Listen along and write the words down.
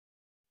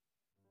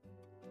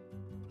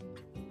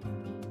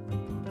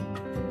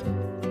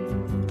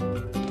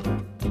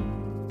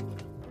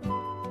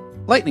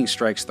Lightning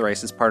Strikes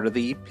Thrice is part of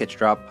the Pitch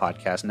Drop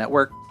Podcast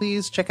Network.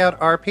 Please check out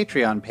our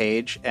Patreon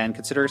page and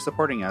consider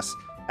supporting us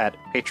at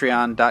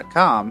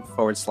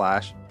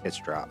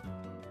patreon.com/Pitch Drop.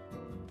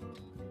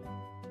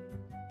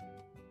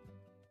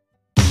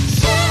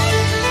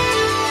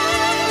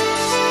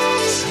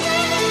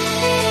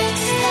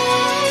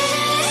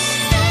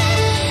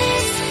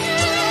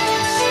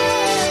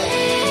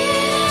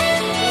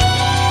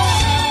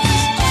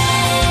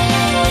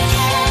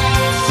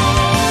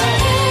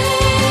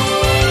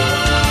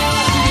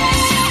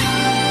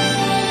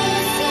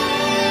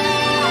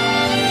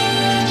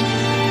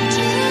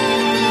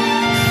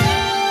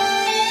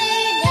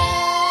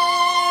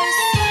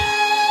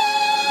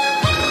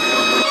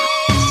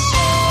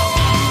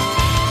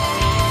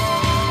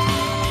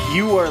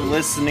 You are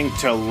listening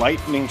to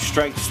Lightning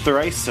Strikes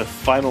Thrice, a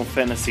Final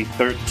Fantasy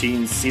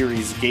XIII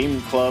Series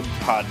Game Club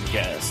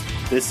podcast.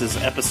 This is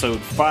episode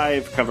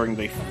 5, covering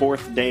the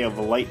 4th day of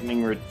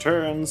Lightning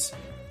Returns.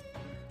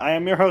 I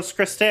am your host,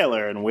 Chris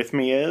Taylor, and with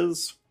me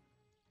is...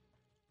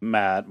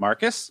 Matt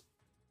Marcus.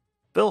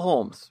 Bill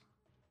Holmes.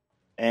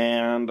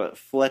 And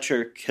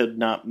Fletcher could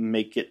not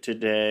make it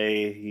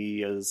today.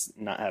 He is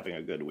not having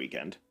a good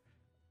weekend.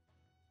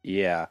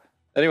 Yeah.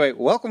 Anyway,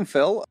 welcome,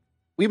 Phil.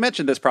 We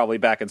mentioned this probably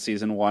back in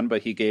season 1,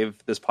 but he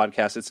gave this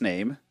podcast its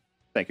name.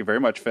 Thank you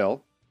very much,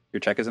 Phil. Your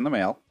check is in the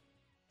mail.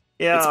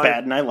 Yeah, it's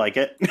bad and I like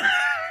it.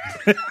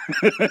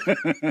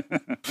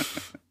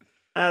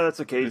 That's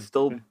okay. It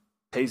still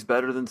pays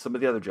better than some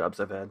of the other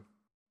jobs I've had.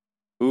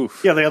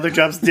 Oof. Yeah, the other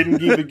jobs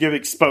didn't even give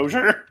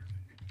exposure.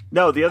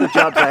 No, the other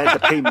jobs I had to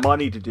pay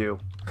money to do.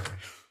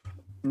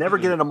 Never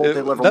get in a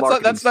multi-level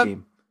marketing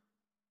scheme.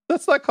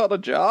 That's not called a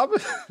job?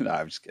 No,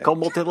 I'm just kidding. Called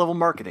multi-level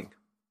marketing.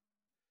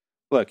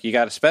 Look, you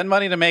got to spend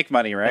money to make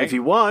money, right?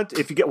 And while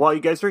you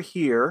guys are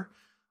here,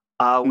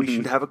 we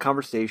should have a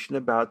conversation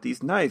about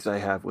these knives I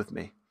have with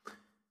me.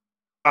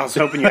 I was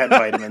hoping you had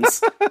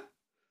vitamins.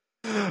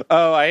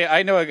 Oh,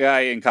 I know a guy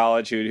in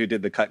college who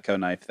did the Cutco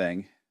knife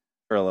thing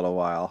for a little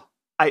while.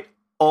 I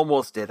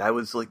almost did. I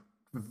was like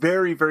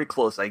very, very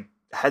close. I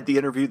had the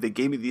interview. They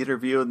gave me the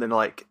interview, and then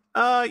like,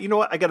 you know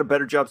what? I got a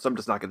better job, so I'm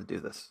just not going to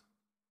do this.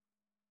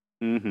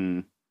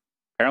 Mm-hmm.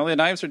 Apparently the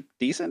knives are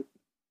decent.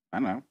 I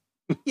don't know.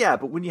 Yeah,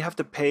 but when you have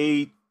to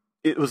pay,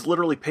 it was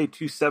literally pay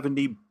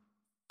 $270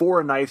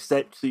 for a knife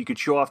set so you could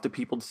show off to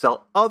people to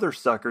sell other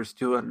suckers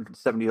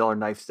 $270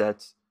 knife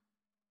sets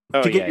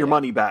to get your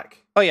money back.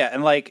 Oh yeah,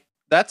 and like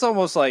that's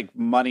almost like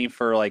money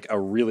for like a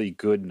really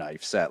good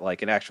knife set.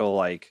 Like an actual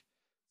like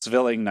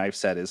civilian knife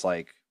set is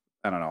like,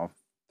 I don't know,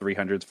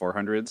 300s,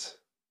 400s.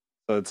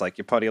 So it's like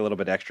you put a little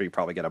bit extra, you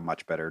probably get a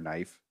much better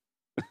knife.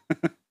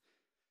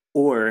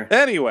 Or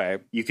anyway,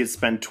 you could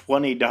spend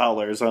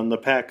 $20 on the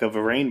pack of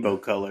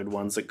rainbow-colored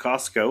ones at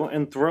Costco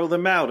and throw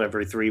them out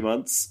every 3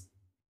 months.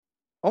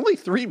 Only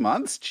 3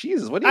 months?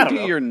 Jesus, what do you do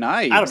to your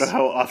knives? I don't know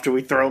how often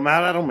we throw them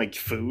out. I don't make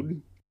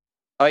food.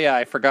 Oh yeah,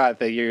 I forgot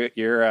that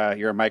you're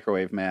a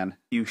microwave man.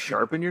 You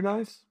sharpen your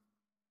knives?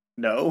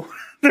 No,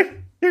 they're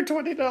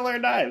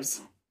 $20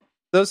 knives.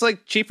 Those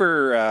like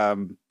cheaper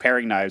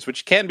paring knives,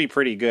 which can be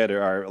pretty good,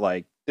 are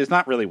like it's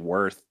not really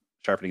worth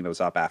sharpening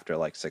those up after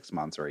like 6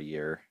 months or a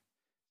year.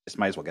 Just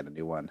might as well get a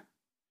new one.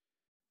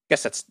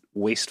 Guess that's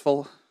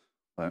wasteful,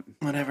 but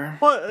whatever.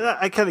 Well,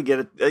 I kind of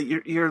get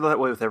it. You're that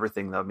way with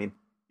everything, though. I mean,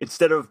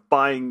 instead of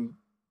buying,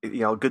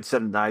 a good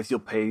set of knives,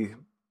 you'll pay,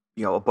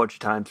 a bunch of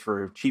times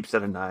for a cheap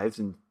set of knives.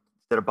 And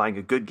instead of buying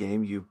a good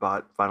game, you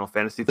bought Final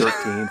Fantasy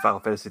 13, Final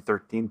Fantasy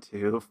 13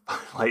 2,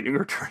 Lightning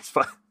Returns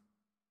 5.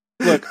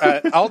 Look,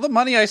 all the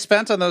money I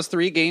spent on those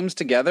 3 games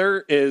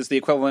together is the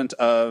equivalent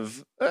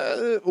of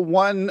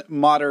one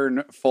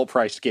modern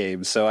full-priced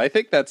game, so I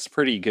think that's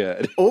pretty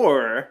good.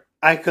 Or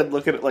I could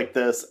look at it like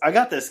this. I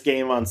got this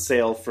game on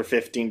sale for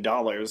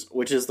 $15,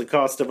 which is the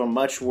cost of a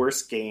much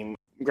worse game,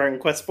 Dragon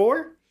Quest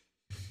IV.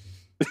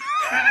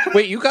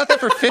 Wait, you got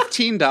that for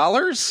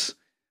 $15?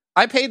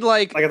 I paid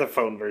like... I got the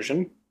phone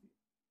version.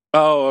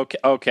 Oh,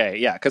 okay,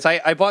 yeah, because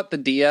I bought the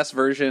DS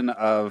version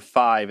of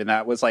 5, and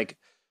that was like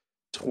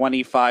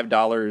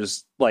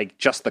 $25, like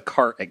just the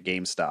cart at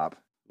GameStop.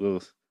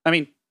 Oof. I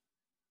mean,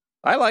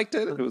 I liked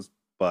it.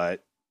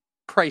 But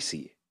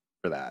pricey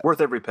for that. Worth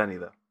every penny,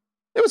 though.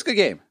 It was a good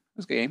game.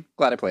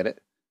 Glad I played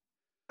it.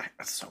 I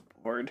was so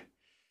bored.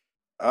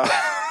 All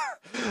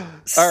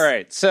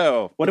right,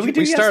 so what did we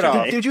do? We start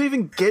off. Did you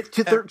even get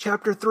to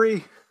chapter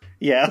 3?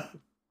 Yeah.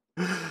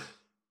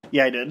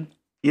 Yeah, I did.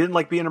 You didn't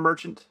like being a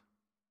merchant?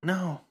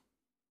 No.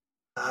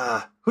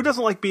 Who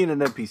doesn't like being an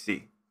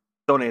NPC?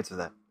 Don't answer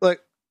that.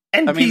 Look,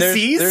 NPCs? I mean,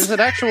 there's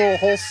an actual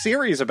whole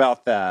series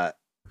about that.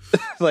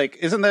 Like,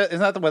 isn't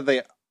that the one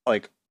they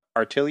like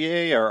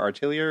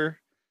Artelier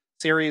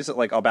series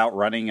like about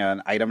running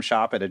an item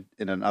shop in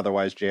an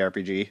otherwise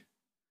JRPG?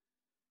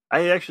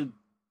 I actually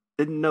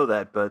didn't know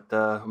that, but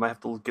I might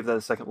have to give that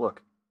a second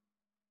look.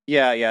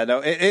 Yeah, no,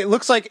 it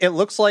looks like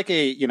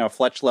a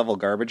Fletch level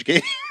garbage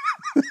game.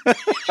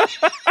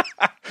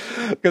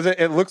 Because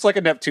it looks like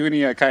a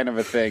Neptunia kind of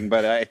a thing,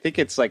 but I think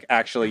it's like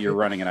actually you're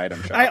running an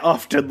item shop. I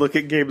often look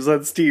at games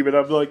on Steam and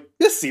I'm like,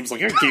 this seems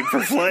like a game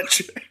for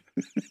Fletch.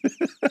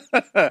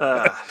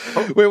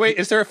 Wait,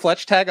 is there a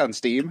Fletch tag on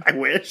Steam? I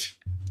wish.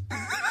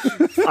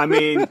 I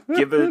mean,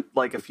 give it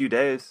like a few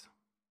days.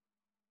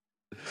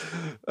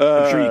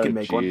 I'm sure you can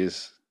make one.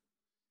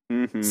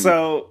 Mm-hmm.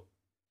 So,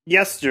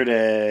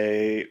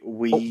 yesterday,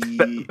 we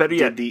better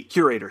yet, did the...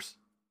 curators.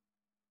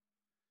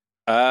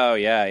 Oh,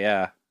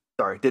 yeah.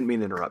 Sorry, didn't mean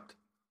to interrupt.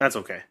 That's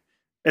okay.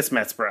 It's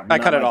Matt's problem. I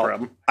cut it all.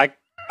 Problem.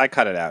 I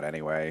cut it out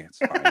anyway. It's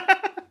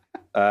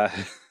fine.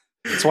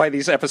 That's why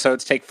these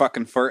episodes take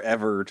fucking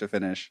forever to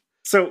finish.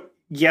 So,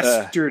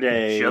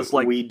 yesterday, just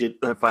like we did...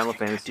 the Final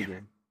Fantasy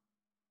game.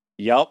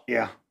 Yep.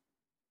 Yeah.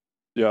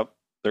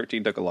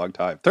 13 took a long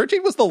time.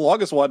 13 was the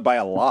longest one by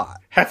a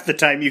lot. Half the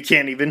time you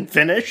can't even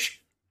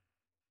finish.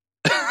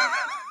 All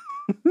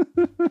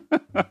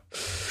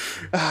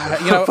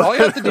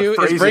you have to do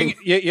is bring.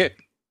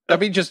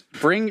 Just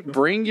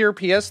bring your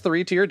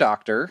PS3 to your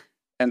doctor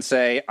and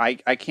say, I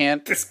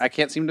can't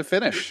seem to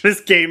finish.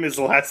 This game is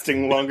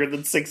lasting longer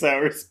than 6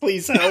 hours.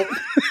 Please help.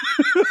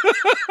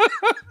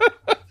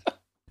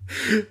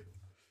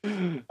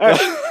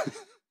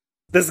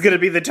 This is going to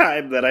be the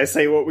time that I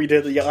say what we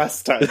did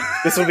last time.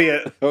 This will be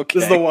it. Okay.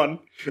 This is the one.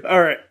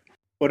 All right.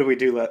 What do we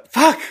do last?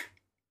 Fuck!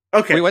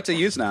 Okay. We went to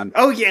Yuznan.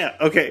 Oh, yeah.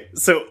 Okay.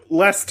 So,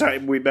 last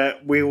time we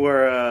met, we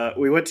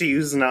went to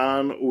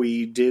Yuznan.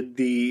 We did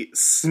the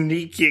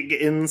sneaking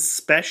in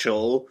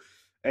special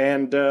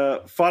and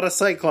fought a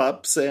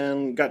Cyclops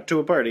and got to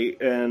a party.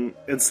 And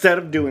instead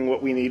of doing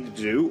what we needed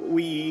to do,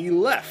 we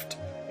left.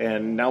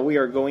 And now we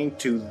are going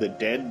to the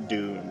Dead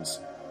Dunes.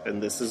 And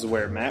this is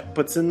where Matt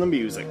puts in the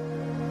music.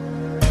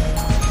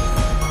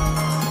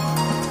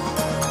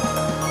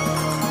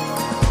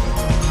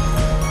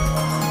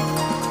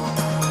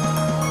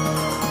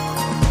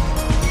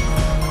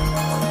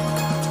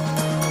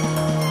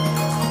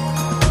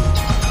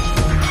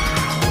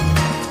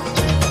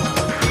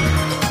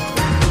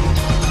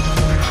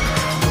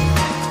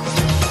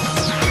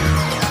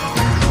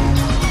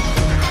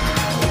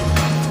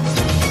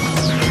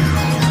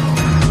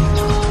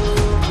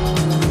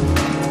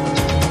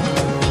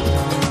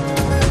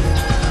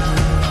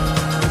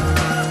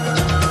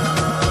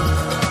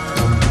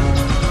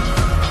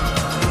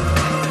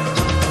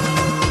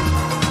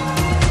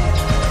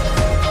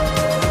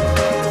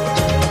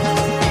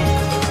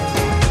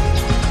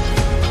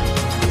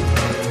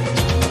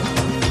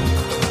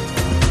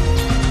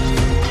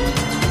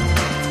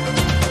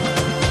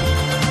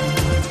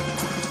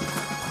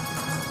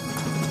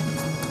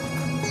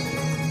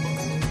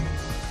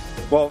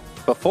 Well,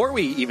 before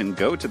we even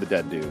go to the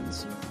Dead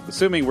Dunes,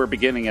 assuming we're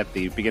beginning at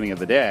the beginning of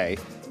the day,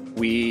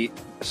 we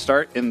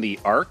start in the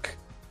Ark,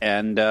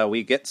 and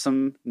we get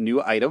some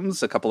new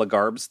items, a couple of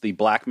garbs, the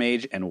Black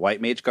Mage and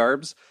White Mage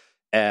garbs,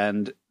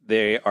 and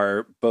they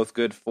are both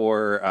good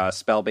for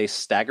spell-based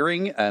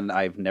staggering, and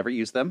I've never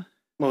used them.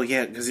 Well,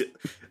 yeah, because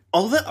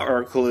all the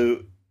Ark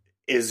loot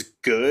is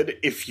good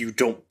if you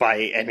don't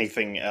buy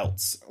anything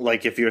else.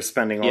 Like, if you're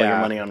spending all your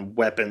money on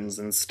weapons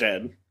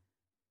instead.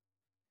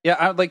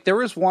 Yeah, there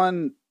was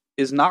one.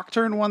 Is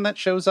Nocturne one that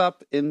shows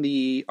up in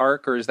the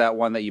Ark, or is that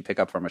one that you pick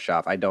up from a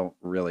shop? I don't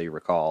really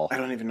recall. I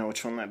don't even know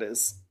which one that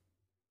is.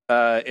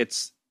 I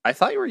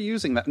thought you were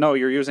using that. No,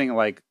 you're using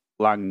like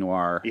Lang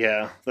Noir.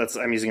 Yeah,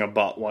 I'm using a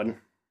bot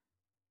one.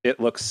 It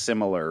looks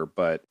similar,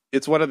 but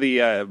it's one of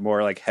the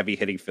more like heavy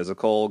hitting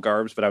physical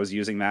garbs. But I was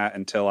using that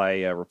until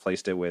I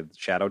replaced it with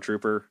Shadow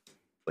Trooper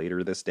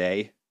later this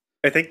day.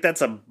 I think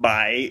that's a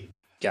buy.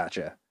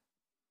 Gotcha.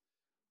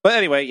 But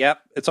anyway, yeah,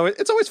 it's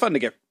always fun to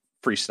get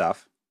free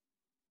stuff,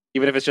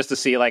 even if it's just to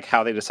see like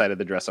how they decided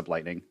to dress up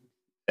Lightning.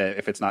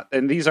 If it's not,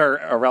 and these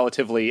are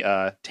relatively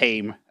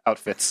tame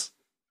outfits.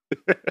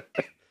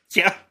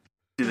 Yeah.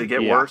 Do they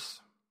get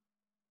worse?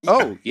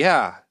 Oh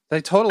yeah,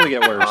 they totally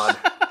get worse.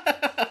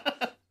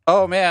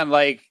 Oh man,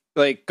 like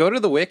go to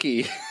the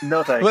wiki.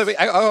 No thanks.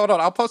 Hold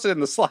on, I'll post it in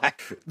the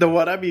Slack. The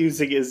one I'm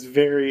using is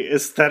very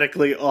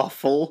aesthetically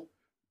awful.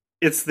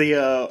 It's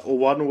the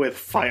one with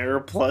fire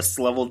plus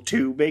level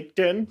 2 baked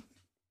in.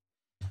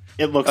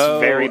 It looks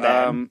very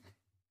bad.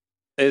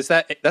 Is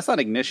that's not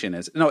Ignition?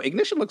 Is it? No,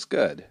 Ignition looks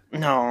good.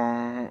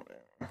 No,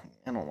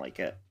 I don't like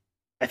it.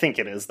 I think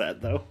it is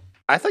that though.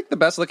 I think the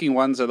best looking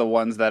ones are the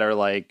ones that are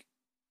like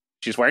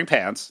she's wearing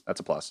pants. That's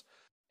a plus,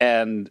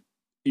 and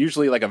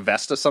usually like a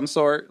vest of some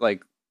sort.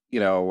 Like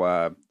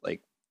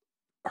like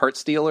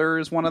Heartstealer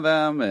is one of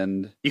them,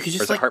 and you could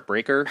just like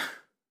Heartbreaker.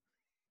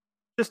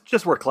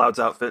 Just wear Cloud's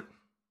outfit.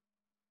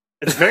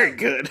 It's very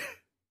good.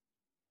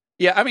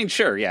 Yeah, I mean,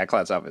 sure. Yeah,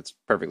 Cloud's outfit's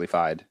perfectly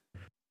fine.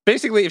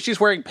 Basically, if she's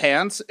wearing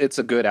pants, it's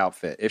a good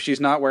outfit. If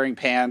she's not wearing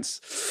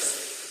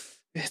pants,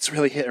 it's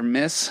really hit or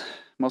miss.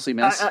 Mostly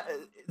miss.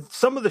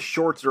 Some of the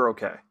shorts are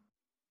okay.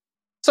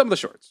 Some of the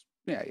shorts.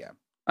 Yeah.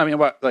 I mean,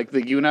 what, like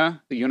the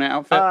Yuna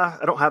outfit? I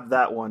don't have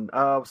that one.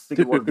 I was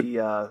thinking one of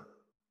the...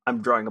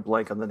 I'm drawing a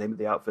blank on the name of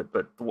the outfit,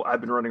 but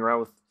I've been running around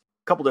with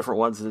a couple different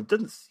ones, and it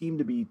doesn't seem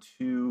to be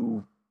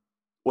too...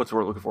 What's the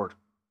word looking for?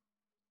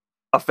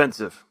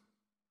 Offensive.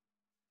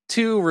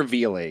 Too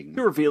revealing.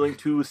 Too revealing,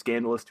 too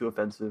scandalous, too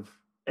offensive.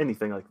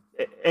 anything like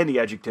any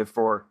adjective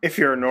for. If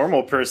you're a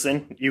normal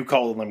person, you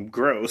call them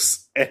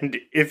gross. And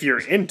if you're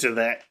into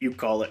that, you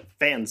call it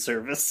fan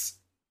service.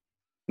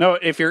 No,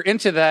 if you're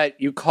into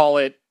that, you call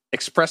it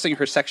expressing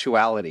her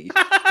sexuality.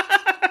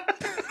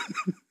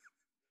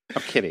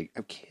 I'm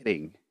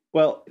kidding.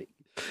 Well,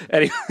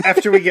 Anyway.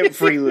 after we get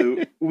free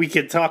loot, we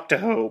can talk to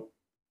Hope.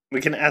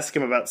 We can ask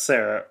him about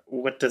Sarah.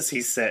 What does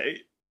he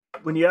say?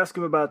 When you ask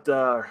him about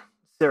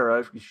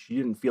Sarah, she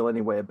didn't feel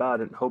any way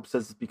about it, and Hope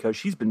says it's because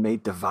she's been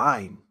made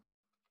divine.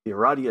 The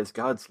Aradia is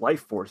God's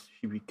life force.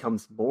 She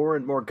becomes more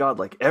and more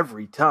godlike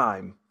every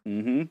time.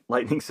 Mm-hmm.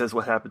 Lightning says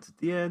what happens at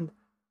the end.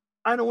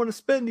 I don't want to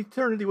spend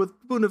eternity with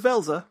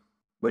Bunavelza,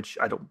 which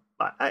I don't.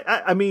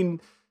 I mean,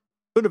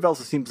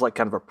 Bunavelza seems like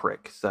kind of a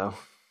prick. So,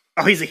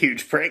 Oh, he's a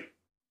huge prick.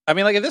 I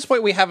mean, like, at this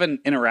point, we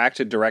haven't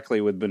interacted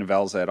directly with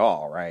Bunavelza at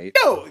all, right?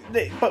 No,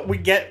 but we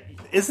get.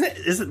 Is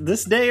it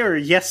this day or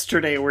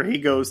yesterday where he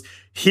goes,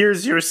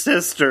 "Here's your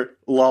sister,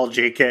 lol,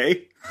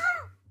 JK."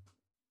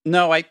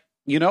 No,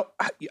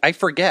 I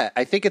forget.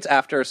 I think it's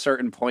after a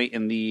certain point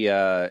in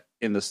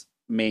this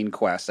main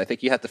quest. I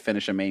think you have to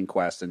finish a main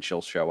quest and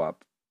she'll show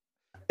up.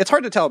 It's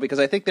hard to tell because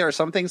I think there are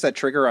some things that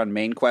trigger on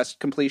main quest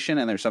completion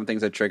and there's some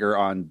things that trigger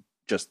on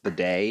just the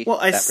day,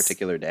 that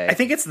particular day. I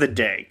think it's the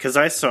day, because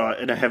I saw it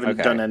and I haven't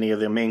done any of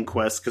the main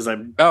quests because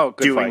I'm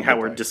doing how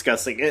we're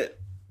discussing it.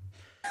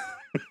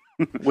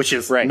 Which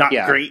is not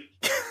great.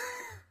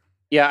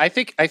 Yeah, I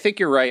think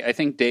you're right. I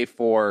think day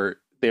 4,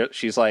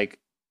 she's like,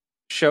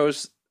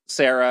 shows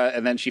Sarah,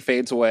 and then she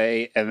fades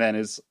away, and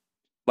then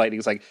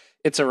Lightning's like,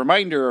 it's a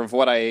reminder of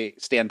what I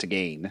stand to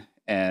gain,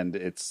 and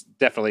it's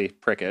definitely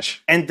prickish.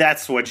 And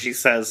that's what she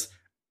says,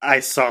 I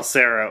saw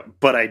Sarah,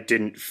 but I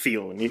didn't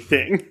feel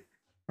anything.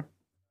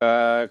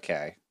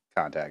 Okay,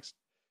 context.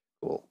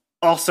 Cool.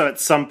 Also, at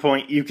some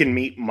point, you can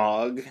meet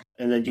Mog,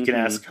 and then you can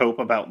ask Hope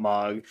about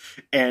Mog,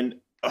 and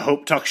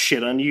Hope talks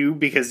shit on you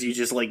because you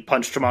just, like,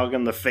 punched Mog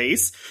in the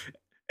face.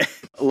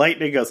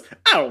 Lightning goes,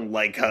 I don't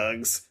like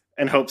hugs.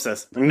 And Hope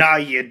says, nah,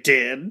 you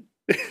did.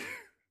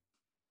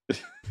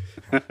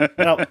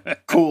 Well,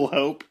 cool,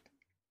 Hope.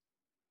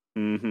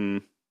 Mm-hmm.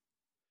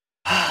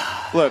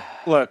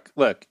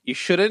 Look. You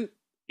shouldn't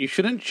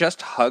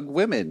just hug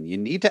women. You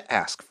need to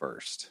ask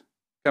first.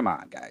 Come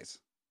on, guys.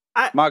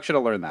 Mog should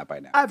have learned that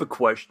by now. I have a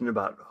question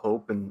about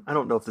Hope, and I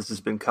don't know if this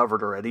has been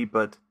covered already,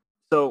 but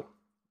so,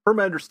 from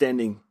my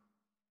understanding,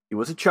 he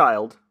was a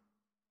child,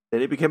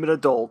 then he became an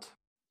adult.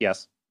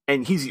 Yes.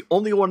 And he's the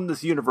only one in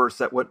this universe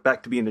that went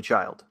back to being a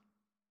child.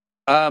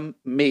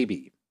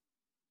 Maybe.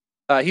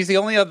 He's the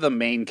only of the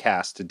main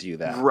cast to do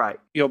that.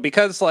 Right.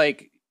 Because,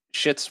 like,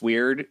 shit's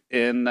weird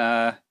in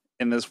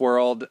this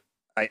world,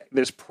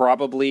 there's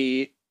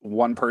probably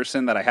one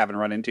person that I haven't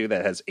run into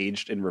that has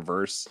aged in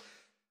reverse.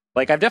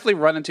 Like, I've definitely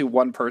run into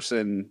one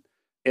person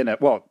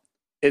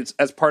it's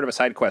as part of a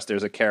side quest,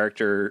 there's a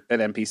character, an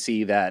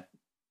NPC that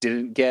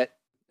didn't get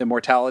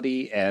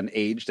immortality and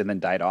aged and then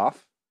died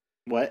off.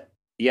 What?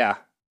 Yeah.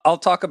 I'll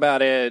talk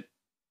about it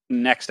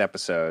next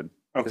episode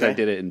because I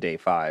did it in day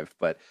 5,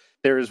 but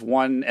there's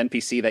one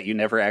NPC that you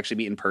never actually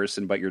meet in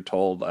person, but you're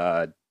told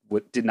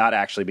did not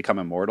actually become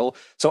immortal.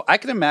 So I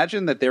can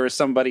imagine that there is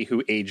somebody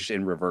who aged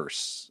in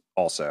reverse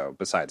also,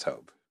 besides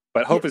Hope.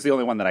 But Hope is the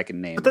only one that I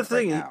can name. But the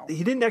thing,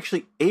 he didn't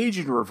actually age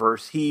in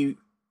reverse. He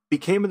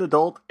became an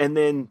adult and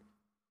then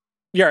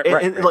he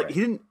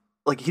didn't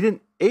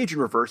age in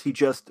reverse. He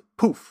just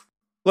poof.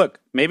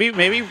 Look, maybe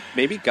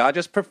God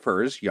just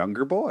prefers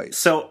younger boys.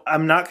 So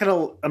I'm not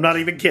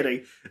even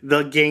kidding.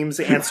 The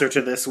game's answer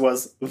to this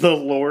was, the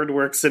Lord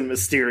works in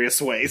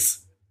mysterious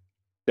ways.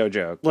 No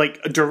joke. Like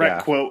a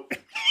direct quote.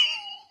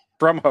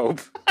 From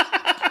Hope.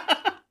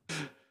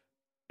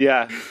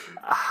 Yeah.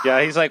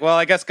 Yeah, he's like, well,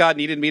 I guess God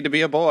needed me to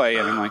be a boy.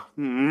 And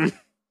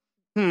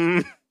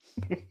I'm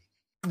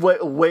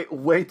like,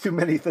 Way too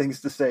many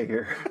things to say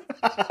here.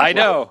 I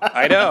know.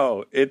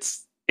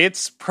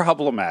 It's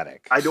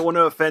problematic. I don't want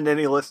to offend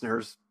any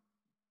listeners,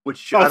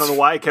 which I don't know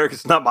why I care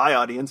because it's not my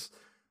audience.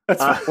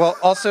 Well,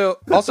 also,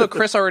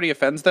 Chris already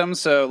offends them,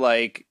 so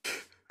like,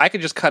 I could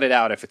just cut it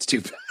out if it's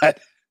too bad.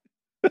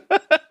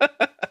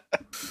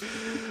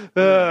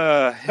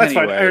 That's anyway.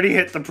 fine. I already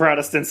hit the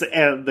Protestants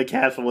and the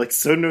Catholics,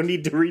 so no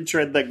need to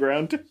retread that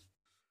ground.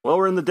 Well,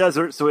 we're in the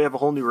desert, so we have a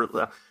whole new route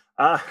left.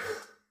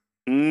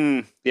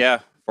 Yeah,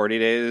 40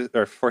 days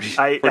or 40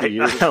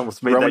 years. I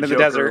almost made Roaming that in the joke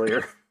desert.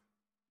 earlier.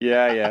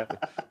 Yeah.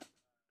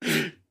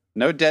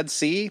 No Dead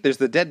Sea? There's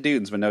the Dead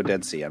Dunes, but no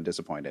Dead Sea. I'm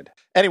disappointed.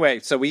 Anyway,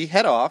 so we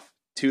head off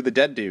to the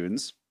Dead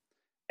Dunes,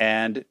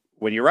 and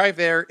when you arrive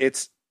there,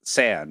 it's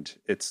sand.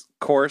 It's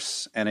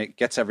coarse, and it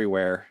gets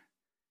everywhere,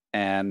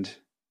 and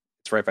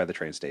it's right by the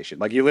train station.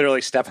 Like, you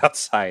literally step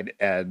outside,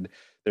 and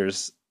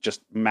there's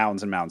just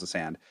mounds and mounds of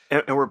sand.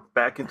 And we're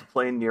back into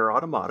playing Nier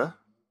Automata.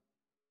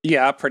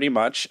 Yeah, pretty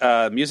much.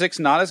 Music's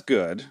not as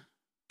good,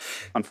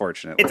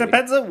 unfortunately. It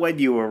depends on when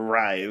you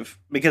arrive,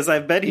 because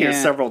I've been here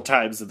several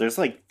times, and there's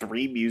like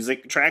 3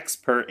 music tracks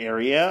per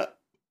area.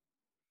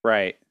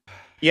 Right.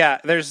 Yeah,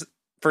 there's,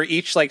 for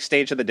each like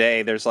stage of the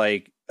day, there's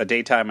like a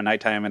daytime, a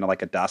nighttime, and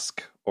like a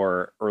dusk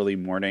or early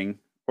morning.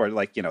 or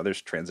like,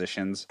 there's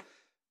transitions.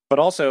 But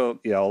also,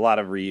 a lot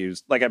of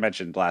reused, like I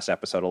mentioned last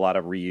episode, a lot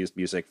of reused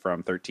music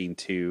from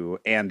 13.2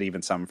 and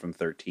even some from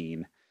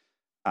 13.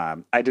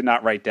 I did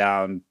not write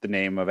down the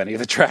name of any of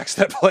the tracks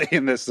that play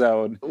in this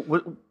zone.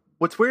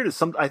 What's weird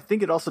is I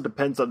think it also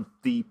depends on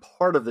the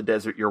part of the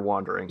desert you're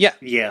wandering.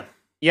 Yeah.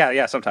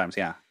 Sometimes,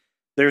 yeah.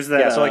 There's that.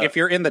 Yeah, so like if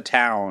you're in the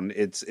town,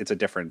 it's a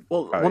different.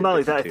 Well, not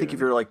only that, I think if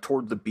you're like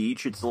toward the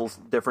beach, it's a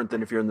little different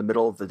than if you're in the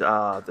middle of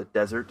the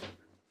desert.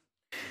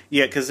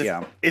 Yeah, because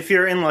if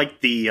you're in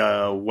like the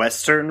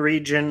western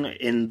region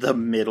in the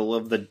middle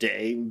of the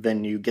day,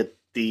 then you get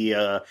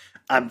the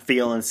I'm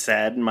feeling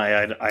sad and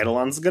my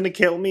Eidolon's gonna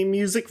kill me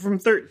music from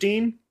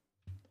 13.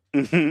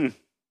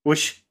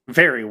 Which,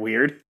 very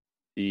weird.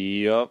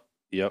 Yep.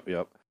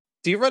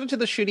 Do you run into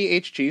the shitty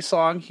HG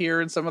song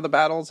here in some of the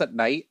battles at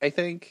night, I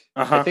think?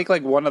 I think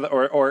like one of the,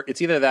 or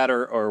it's either that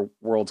or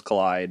Worlds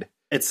Collide.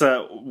 It's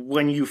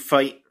when you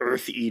fight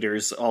Earth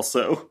Eaters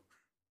also.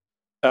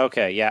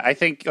 Okay, yeah. I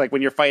think like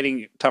when you're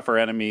fighting tougher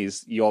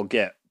enemies, you'll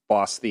get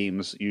boss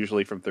themes,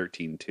 usually from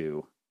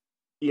 13.2.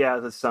 Yeah,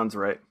 that sounds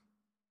right.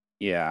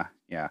 Yeah.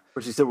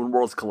 But she said when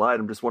Worlds Collide,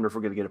 I'm just wondering if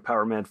we're going to get a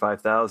Power Man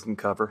 5000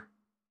 cover.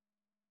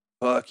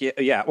 Fuck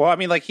yeah. Well, I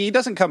mean, like, he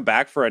doesn't come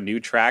back for a new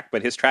track,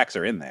 but his tracks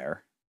are in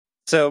there.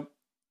 So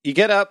you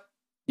get up,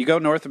 you go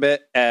north a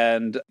bit,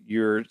 and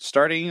you're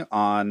starting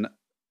on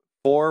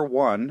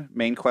 4-1,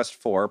 Main Quest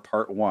 4,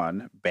 Part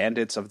 1,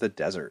 Bandits of the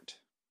Desert.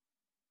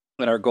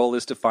 And our goal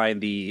is to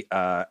find the,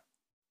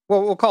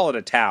 we'll call it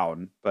a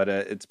town, but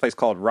it's a place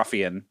called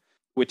Ruffian,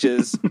 which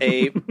is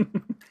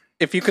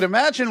if you could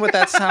imagine what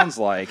that sounds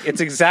like,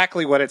 it's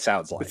exactly what it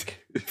sounds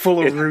like.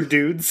 Full of rude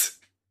dudes.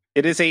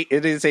 It is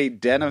a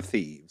den of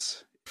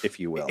thieves, if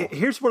you will.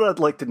 Here's what I'd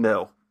like to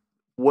know.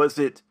 Was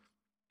it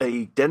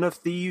a den of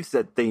thieves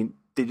that they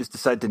just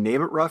decided to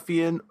name it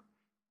Ruffian?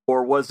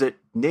 Or was it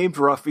named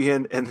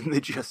Ruffian and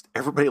then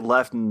everybody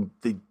left and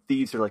the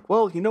thieves are like,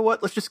 well, you know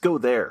what? Let's just go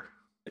there.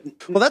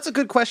 Well, that's a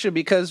good question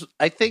because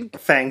I think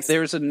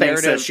there's a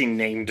narrative. Says she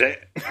named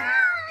it.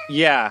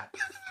 Yeah.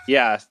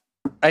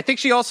 I think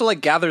she also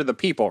like gathered the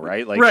people,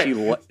 right? Like right.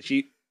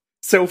 she.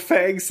 So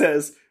Fang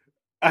says,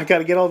 "I got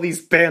to get all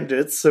these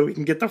bandits so we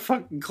can get the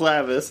fucking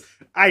Clavis."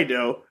 I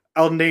know.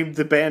 I'll name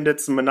the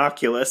bandits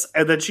Monoculus,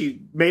 and then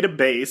she made a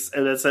base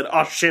and then said,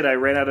 "Oh shit! I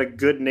ran out of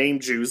good name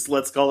juice.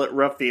 Let's call it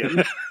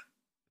Ruffian."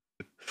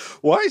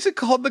 Why is it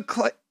called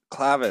the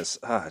Clavis?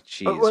 Ah,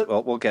 jeez.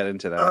 Well, we'll get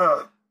into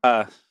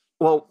that.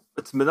 Well,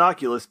 it's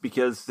Monoculus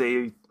because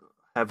they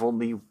have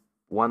only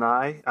one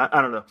eye.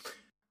 I don't know.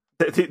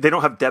 They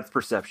don't have depth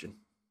perception.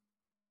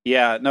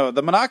 Yeah, no,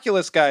 the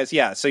Monoculus guys,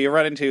 yeah, so you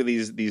run into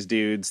these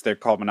dudes, they're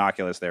called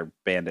Monoculus, they're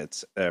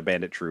bandits,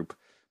 bandit troop.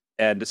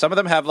 And some of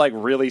them have like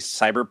really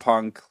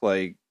cyberpunk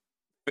like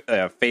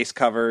face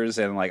covers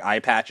and like eye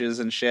patches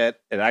and shit.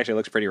 It actually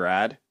looks pretty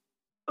rad.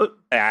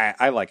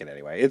 I like it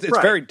anyway. It's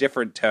right. Very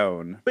different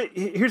tone. But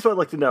here's what I'd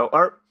like to know.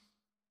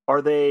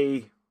 Are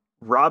they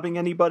robbing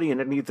anybody in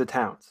any of the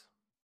towns?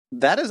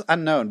 That is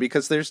unknown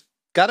because there's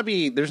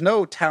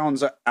no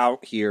towns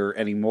out here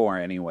anymore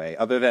anyway,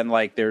 other than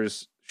like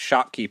there's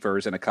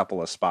shopkeepers in a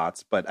couple of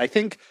spots, but I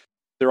think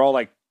they're all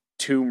like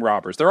tomb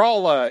robbers. They're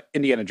all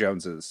Indiana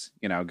Joneses,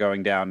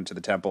 going down to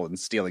the temple and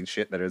stealing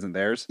shit that isn't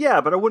theirs.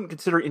 Yeah, but I wouldn't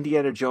consider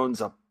Indiana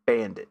Jones a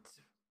bandit.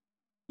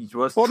 He's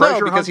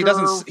no, because he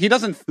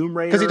doesn't Tomb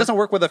Raider. Because he doesn't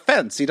work with a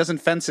fence. He doesn't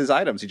fence his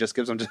items. He just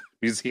gives them to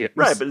museums.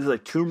 Right, but it's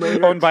like Tomb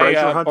Raider, owned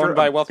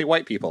by wealthy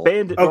white people.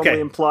 Bandit normally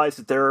implies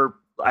that they're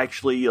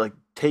actually like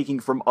taking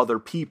from other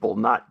people,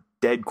 not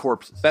dead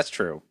corpses. That's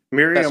true.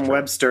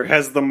 Merriam-Webster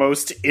has the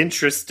most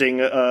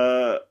interesting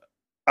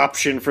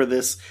option for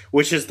this,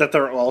 which is that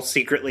they're all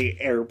secretly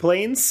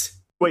airplanes.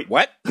 Wait,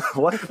 what?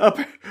 What?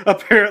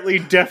 Apparently,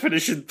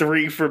 definition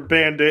 3 for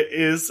bandit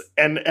is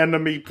an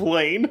enemy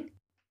plane.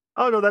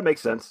 Oh, no, that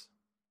makes sense.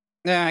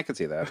 Yeah, I can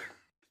see that.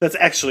 That's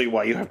actually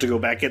why you have to go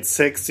back at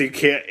 6, so you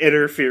can't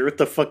interfere with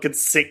the fucking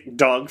sick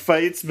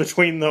dogfights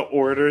between the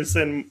Orders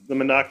and the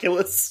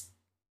Monoculus.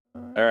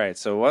 All right,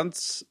 so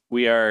once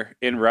we are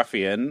in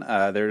Ruffian,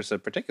 there's a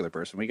particular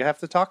person we have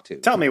to talk to.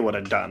 Tell me what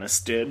Adonis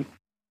did.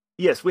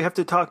 Yes, we have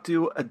to talk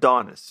to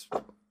Adonis.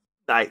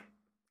 I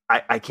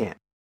can't.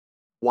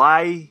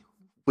 Why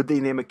would they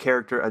name a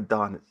character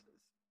Adonis?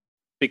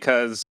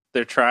 Because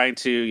they're trying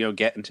to,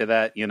 get into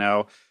that,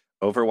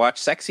 Overwatch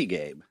sexy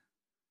game,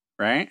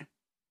 right?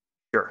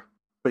 Sure,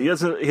 but he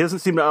doesn't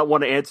seem to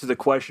want to answer the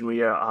question when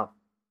you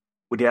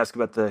ask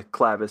about the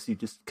Clavis. He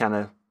just kind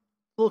of a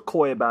little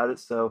coy about it.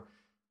 So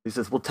he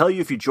says, "We'll tell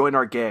you if you join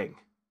our gang."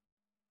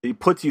 And he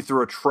puts you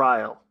through a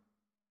trial.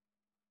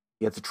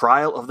 He has a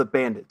trial of the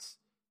bandits.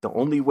 The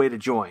only way to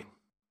join.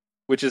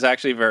 Which is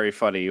actually very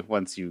funny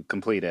once you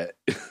complete it.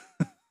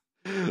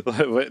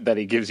 That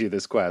he gives you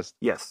this quest.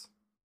 Yes.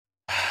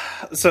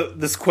 So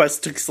this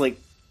quest took like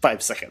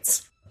 5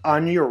 seconds.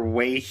 On your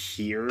way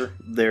here,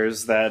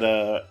 there's that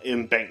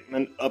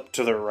embankment up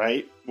to the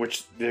right,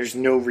 which there's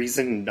no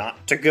reason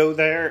not to go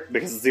there,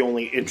 because it's the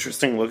only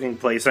interesting looking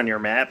place on your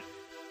map,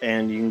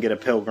 and you can get a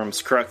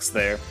Pilgrim's Crux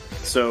there.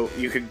 So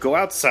you could go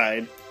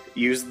outside,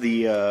 use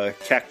the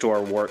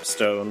Cactuar Warp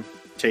Stone,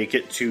 take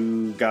it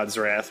to God's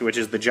Wrath, which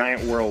is the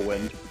giant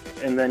whirlwind,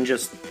 and then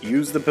just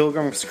use the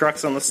Pilgrim's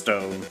Crux on the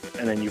stone,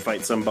 and then you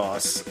fight some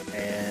boss,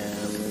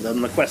 and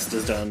then the quest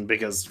is done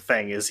because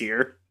Fang is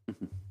here.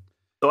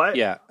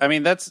 Yeah, I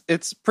mean,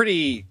 it's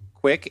pretty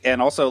quick,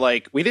 and also,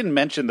 like, we didn't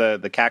mention the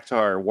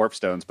Cactuar Warp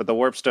Stones, but the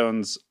Warp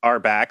Stones are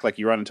back. Like,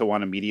 you run into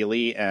one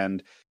immediately,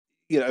 and,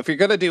 you know, if you're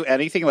gonna do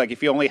anything, like,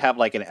 if you only have,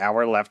 like, an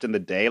hour left in the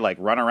day, like,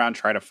 run around,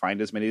 try to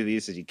find as many of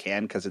these as you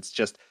can, because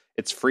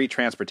it's free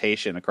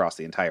transportation across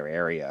the entire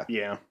area.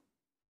 Yeah.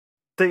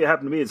 The thing that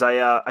happened to me is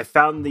I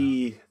found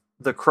the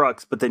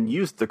crux, but then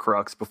used the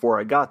crux before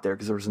I got there,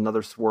 because there was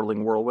another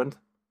swirling whirlwind.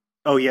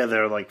 Oh, yeah,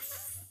 there are, like,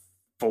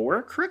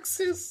 4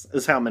 Cruxes?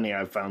 Is how many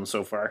I've found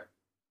so far.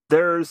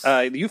 There's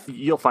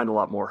you'll find a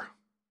lot more.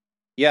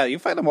 Yeah, you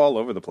find them all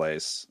over the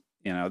place.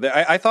 You know,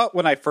 I thought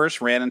when I first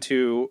ran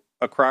into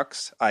a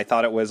crux, I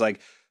thought it was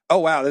like, oh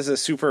wow, this is a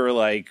super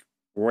like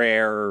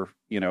rare,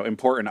 you know,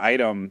 important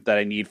item that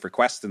I need for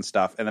quests and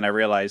stuff. And then I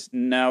realized,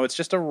 no, it's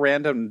just a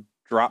random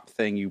drop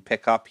thing you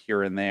pick up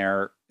here and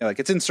there. Like,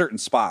 it's in certain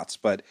spots,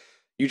 but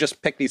you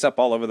just pick these up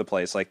all over the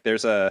place. Like,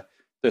 there's a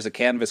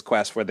canvas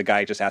quest where the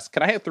guy just asks,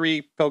 "Can I have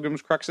 3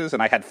 Pilgrim's Cruxes?"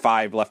 And I had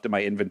 5 left in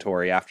my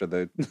inventory after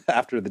the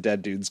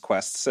dead dude's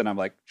quests, and I'm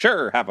like,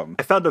 "Sure, have them."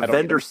 I found a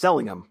vendor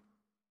selling them.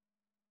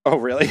 Oh,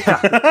 really? Yeah.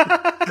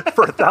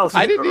 For 1,000.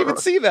 I didn't even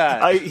see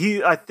that.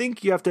 I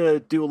think you have to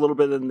do a little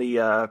bit in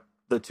the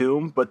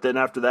tomb, but then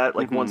after that,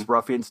 like once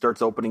Ruffian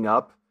starts opening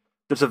up,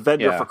 there's a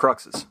vendor for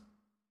Cruxes.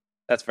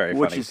 That's very funny.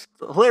 Which is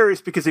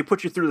hilarious because they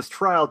put you through this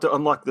trial to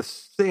unlock the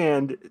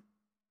sand,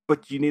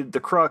 but you needed the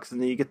crux,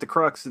 and then you get the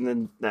crux, and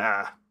then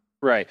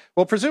Right.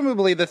 Well,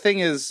 presumably the thing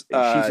is,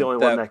 she's the only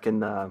one that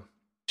can.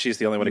 She's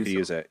the only one who can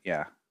use it.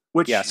 Yeah.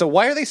 Yeah. So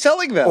why are they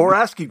selling them or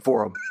asking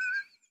for them?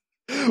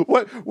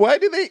 What? Why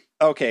do they?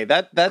 Okay,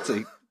 that's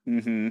a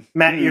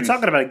Matt. You're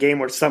talking about a game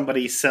where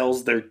somebody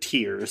sells their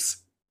tears.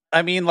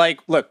 I mean,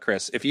 like, look,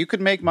 Chris, if you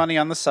could make money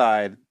on the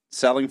side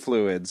selling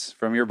fluids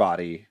from your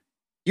body,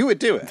 you would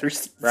do it.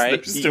 Right?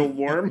 They're still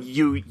warm.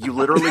 You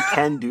literally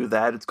can do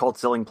that. It's called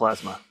selling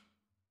plasma.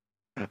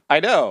 I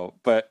know,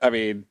 but I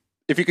mean,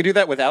 if you could do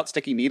that without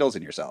sticking needles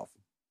in yourself,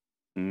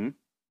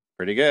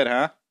 pretty good,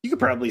 huh? You could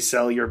probably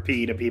sell your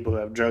pee to people who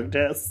have drug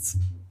tests.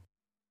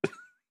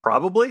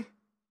 Probably.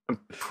 I'm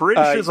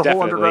pretty sure there's a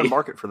whole underground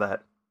market for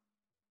that.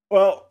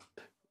 Well,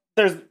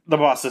 there's the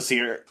boss is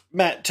here.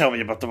 Matt, tell me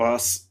about the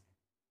boss.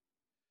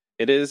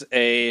 It is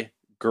a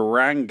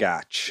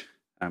Garangach.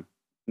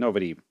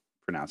 Nobody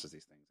pronounces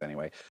these things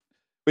anyway.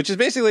 Which is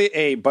basically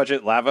a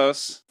budget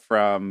Lavos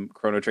from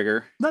Chrono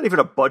Trigger. Not even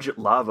a budget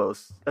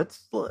Lavos.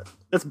 That's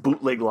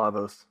bootleg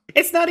Lavos.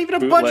 It's not even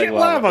a budget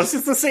Lavos.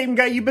 It's the same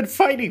guy you've been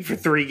fighting for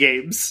 3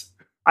 games.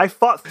 I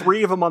fought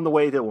 3 of them on the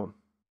way to him.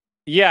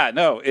 Yeah,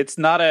 no, it's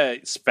not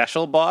a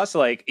special boss.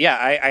 Like, yeah,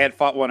 I had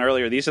fought one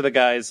earlier. These are the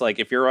guys, like,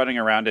 if you're running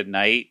around at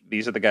night,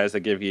 these are the guys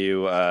that give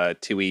you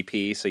 2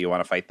 EP, so you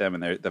want to fight them,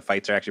 and the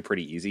fights are actually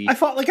pretty easy. I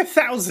fought like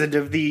 1,000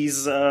 of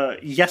these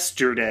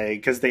yesterday,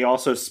 because they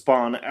also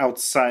spawn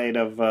outside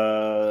of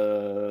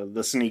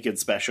the Sneaked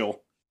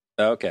special.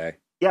 Okay.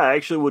 Yeah, I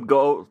actually would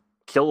go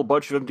kill a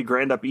bunch of them to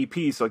grind up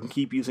EP so I can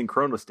keep using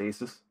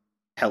Chronostasis.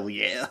 Hell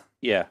yeah.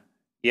 Yeah.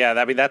 Yeah,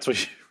 I mean, that's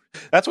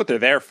what they're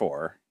there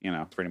for, you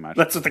know, pretty much.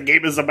 That's what the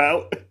game is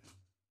about.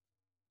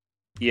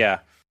 Yeah.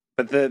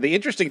 But the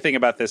interesting thing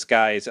about this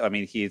guy is, I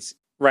mean, he's,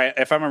 right,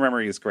 if I'm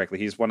remembering this correctly,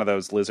 he's one of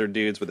those lizard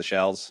dudes with the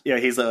shells. Yeah,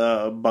 he's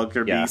a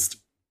bunker beast.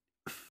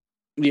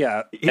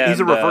 Yeah.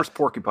 He's a reverse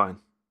porcupine.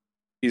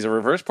 He's a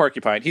reverse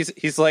porcupine.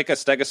 He's like a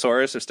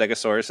Stegosaurus if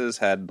Stegosauruses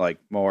had, like,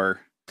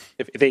 more,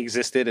 if they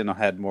existed and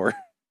had more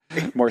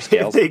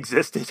scales. If they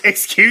existed.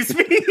 Excuse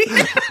me?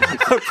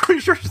 I'm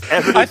pretty sure there's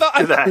evidence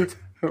to that.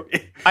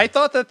 I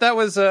thought that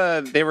was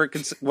they were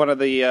one of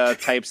the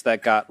types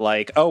that got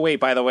like, oh wait,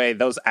 by the way,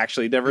 those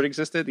actually never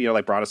existed, you know,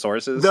 like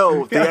brontosauruses.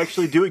 No, they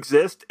actually do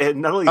exist,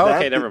 and not only that,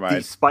 okay, never mind.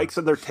 The spikes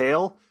on their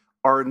tail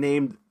are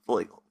named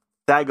like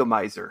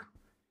Thagomizer.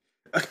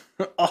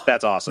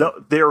 That's awesome.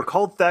 No, they are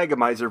called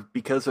Thagomizer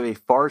because of a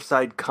Far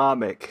Side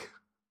comic.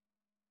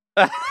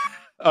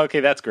 Okay,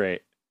 that's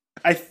great.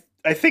 I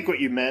think what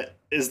you meant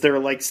is they're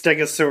like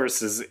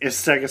Stegosauruses if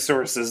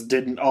Stegosauruses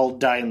didn't all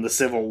die in the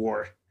Civil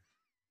War.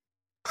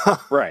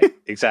 Right,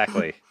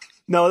 exactly.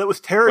 No, that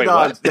was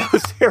pterodons. That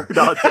was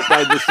pterodons that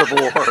died in the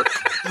Civil War.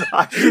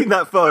 I've seen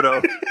that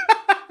photo.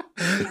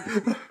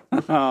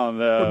 Oh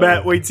no,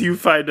 Matt, wait till you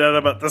find out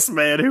about this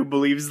man who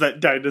believes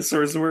that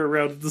dinosaurs were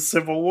around in the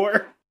Civil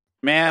War.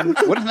 Man,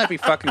 wouldn't that be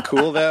fucking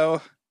cool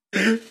though?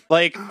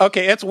 Like,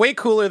 okay, it's way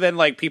cooler than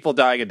like people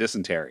dying of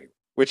dysentery,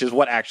 which is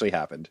what actually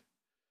happened.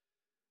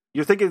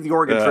 You're thinking of the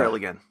Oregon Trail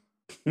again.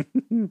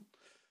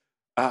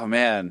 Oh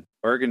man,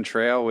 Oregon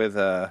Trail with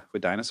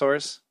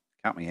dinosaurs.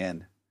 Count me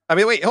in. I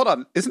mean, wait, hold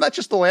on. Isn't that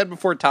just the Land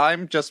Before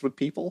Time, just with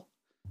people?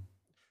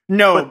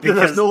 No, but because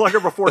that's no longer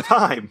before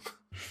time.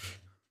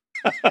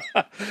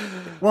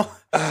 Well,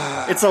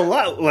 it's a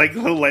lot like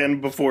the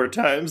Land Before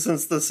Time,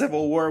 since the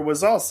Civil War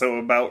was also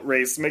about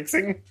race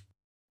mixing.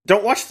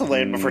 Don't watch the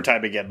Land Before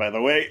Time again, by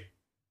the way.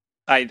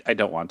 I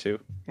don't want to.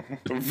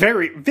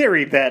 Very,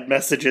 very bad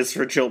messages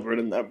for children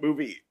in that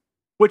movie.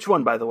 Which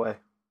one, by the way?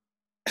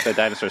 The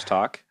dinosaurs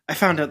talk. I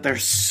found out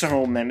there's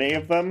so many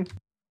of them.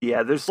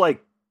 Yeah, there's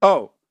like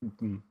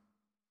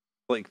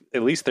Like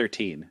at least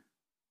 13.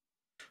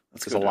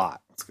 That's a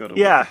lot. Let's go to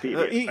yeah.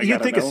 Wikipedia. You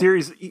think a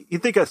series? You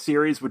think a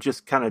series would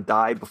just kind of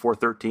die before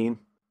 13?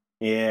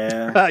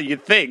 Yeah.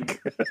 You'd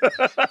think.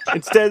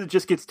 Instead, it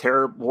just gets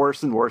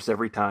worse and worse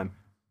every time.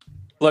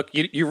 Look,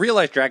 you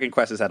realize Dragon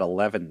Quest is at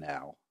 11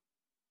 now.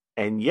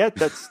 And yet,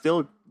 that's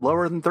still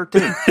lower than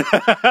 13.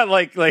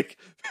 like,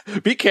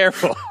 be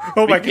careful.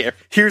 Oh my Be god!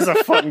 Here's a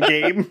fun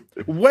game.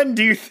 When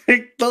do you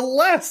think the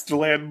last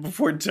Land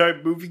Before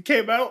Time movie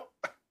came out?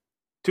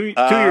 Two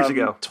years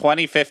ago.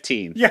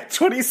 2015. Yeah,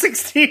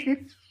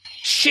 2016.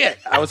 Shit,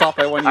 I was off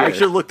by 1 year. I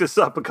actually looked this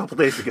up a couple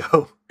days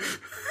ago.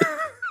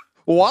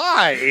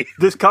 Why?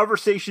 This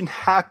conversation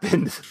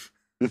happened.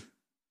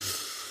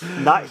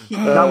 Not with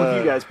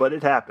you guys, but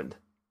it happened.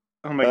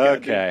 Oh my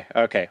god!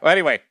 Okay. Well,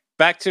 anyway,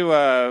 back to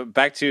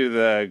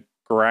the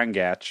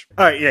Garangach.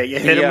 All right, yeah, you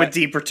hit him with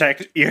deep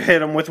protect, you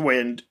hit him with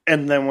wind,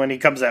 and then when he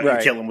comes out, Right.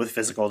 you kill him with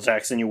physical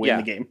attacks, and you win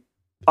the game.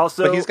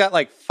 Also, But he's got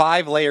like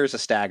 5 layers of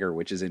stagger,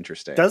 which is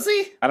interesting. Does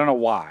he? I don't know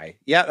why.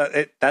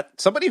 Yeah, that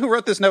somebody who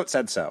wrote this note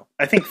said so.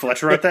 I think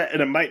Fletcher wrote that,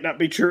 and it might not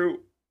be true.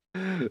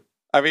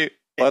 I mean,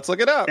 let's look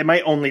it up. It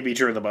might only be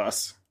true of the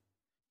boss.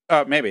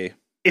 Maybe.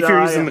 If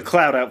you're using the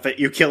cloud outfit,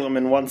 you kill him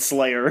in one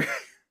slayer.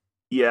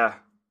 yeah.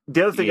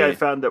 The other thing Yeah. I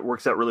found that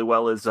works out really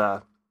well is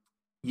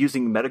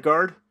using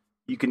Metagard.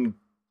 You can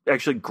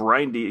actually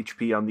grind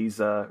HP on these,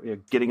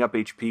 getting up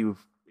HP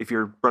if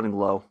you're running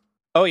low.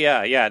 Oh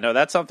yeah. No,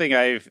 that's something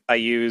I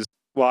used.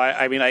 Well,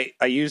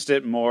 I used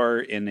it more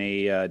in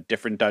a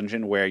different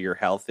dungeon where your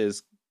health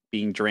is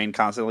being drained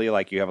constantly.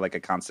 Like you have like a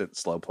constant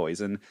slow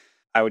poison.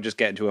 I would just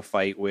get into a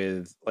fight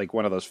with like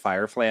one of those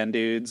fire flan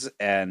dudes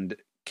and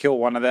kill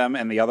one of them,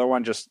 and the other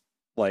one just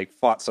like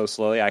fought so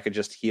slowly I could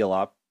just heal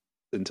up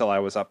until I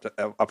was up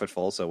at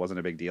full, so it wasn't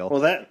a big deal.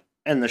 Well, that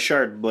and the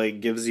Shard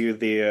Blade gives you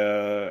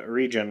the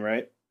regen,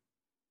 right?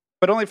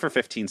 But only for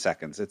 15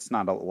 seconds. It's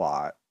not a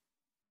lot.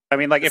 I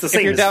mean, like It's if the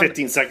same you're as down,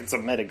 15 seconds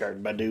of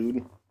Metagard, my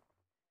dude.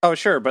 oh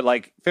sure, but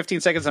like 15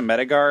 seconds of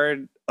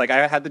Metagard, like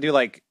I had to do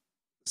like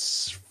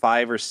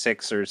 5 or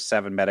 6 or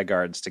 7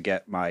 Metagards to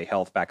get my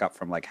health back up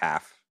from like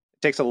half.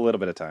 It takes a little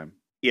bit of time.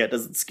 Yeah, it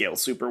doesn't scale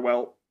super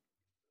well.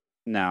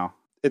 No,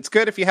 it's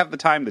good if you have the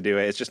time to do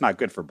it. It's just not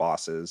good for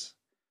bosses.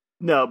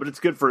 No, but it's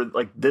good for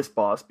like this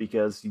boss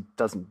because he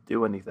doesn't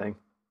do anything.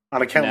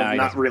 On account No, of he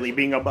not doesn't. really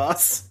being a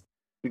boss.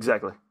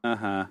 Exactly.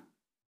 Uh-huh.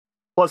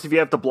 Plus, if you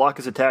have to block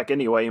his attack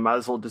anyway, you might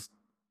as well just,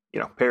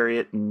 parry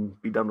it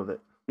and be done with it.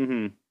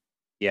 Mm-hmm.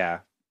 Yeah.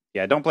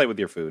 Don't play with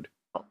your food.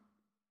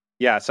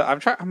 Yeah. So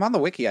I'm on the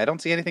wiki. I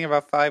don't see anything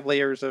about 5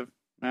 layers of.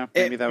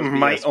 Maybe It that would be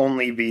might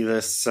only be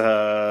this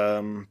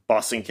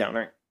boss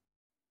encounter.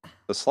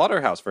 The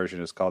Slaughterhouse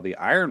version is called the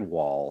Iron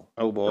Wall.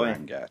 Oh boy.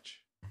 Garangach.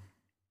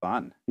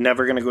 Fun.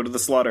 Never gonna go to the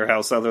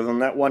slaughterhouse other than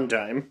that one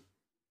time.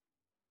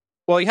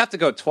 Well, you have to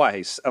go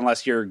twice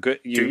unless you're good.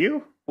 Do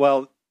you?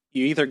 Well,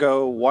 you either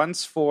go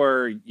once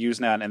for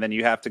Usenet and then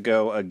you have to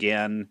go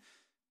again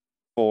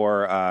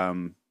for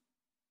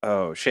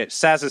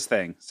Saz's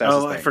thing.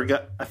 I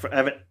forgot. I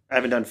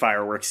haven't done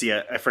fireworks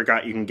yet. I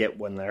forgot you can get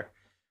one there.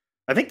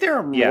 I think there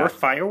are more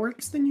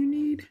fireworks than you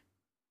need.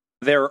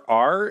 There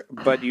are,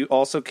 but you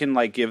also can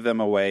like give them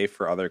away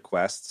for other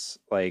quests.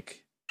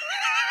 Like,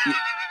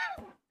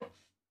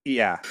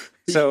 yeah.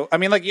 So I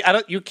mean, like,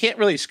 you can't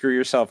really screw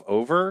yourself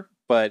over,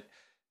 but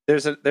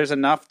there's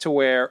enough to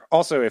where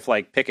also if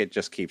like Pickett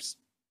just keeps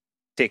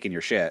taking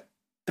your shit.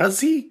 Does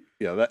he?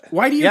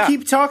 Why do you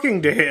keep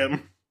talking to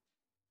him?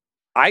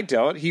 I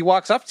don't. He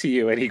walks up to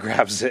you and he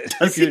grabs it.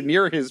 Does if you're he?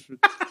 near his,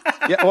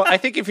 yeah. Well, I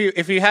think if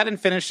you hadn't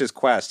finished his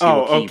quest, he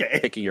will keep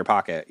picking your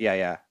pocket.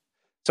 Yeah.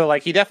 So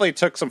like he definitely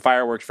took some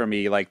fireworks from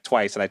me like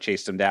twice, and I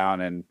chased him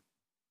down, and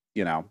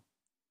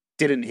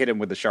didn't hit him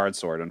with the shard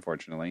sword,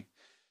 unfortunately.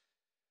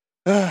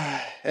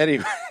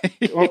 Anyway,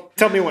 Well,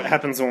 tell me what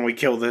happens when we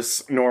kill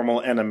this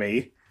normal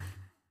enemy.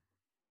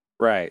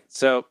 right.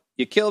 So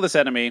you kill this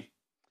enemy,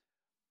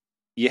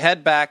 you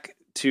head back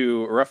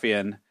to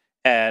Ruffian,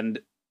 and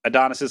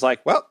Adonis is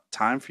like, well,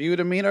 time for you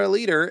to meet our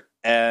leader.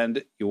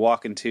 And you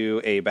walk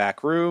into a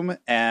back room,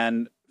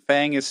 and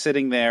Fang is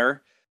sitting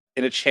there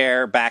in a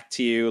chair back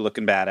to you,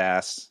 looking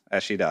badass,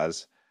 as she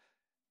does.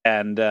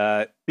 And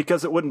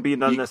because it wouldn't be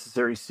an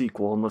unnecessary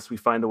sequel unless we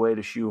find a way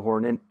to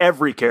shoehorn in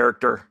every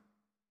character.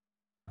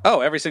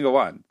 oh, every single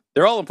one.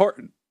 They're all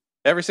important.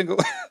 Every single,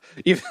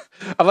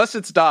 unless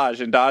it's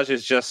Dodge, and Dodge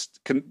is just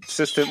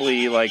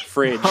consistently like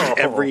fridge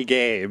every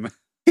game.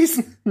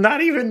 He's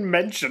not even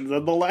mentioned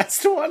in the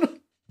last one.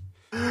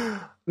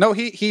 No,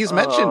 he's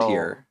mentioned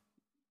here.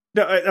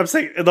 No, I'm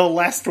saying in the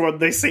last one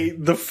they say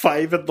the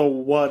 5 and the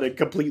 1 and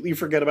completely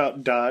forget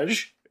about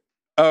Dodge.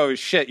 Oh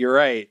shit, you're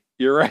right.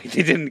 You're right.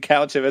 They didn't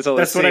count him as a.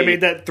 That's when I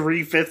made that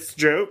 3/5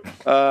 joke.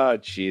 Oh,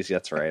 jeez,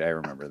 that's right. I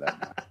remember that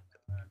now.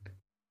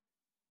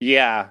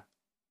 Yeah.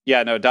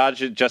 No,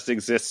 Dodge just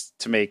exists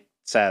to make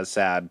Saz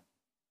sad.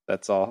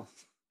 That's all.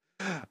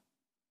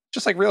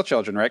 Just like real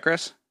children, right,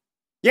 Chris?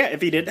 Yeah,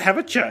 if he didn't have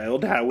a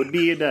child, how would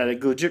be a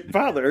negligent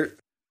father?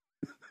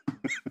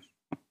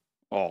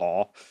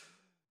 Aw.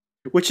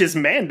 Which is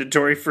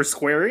mandatory for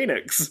Square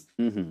Enix.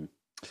 Mm-hmm.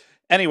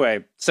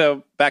 Anyway,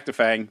 so back to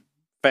Fang.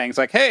 Fang's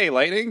like, "Hey,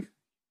 Lightning,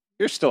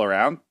 you're still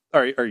around,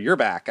 or you're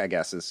back." I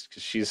guess is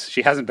because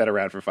she hasn't been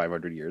around for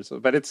 500 years,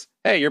 but it's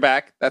hey, you're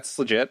back. That's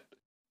legit.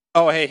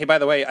 Oh, hey, by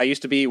the way, I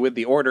used to be with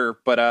the Order,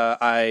 but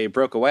I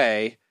broke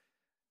away.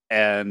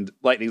 And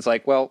Lightning's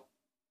like, "Well,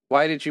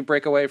 why did you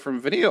break away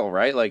from Vanille?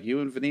 Right? Like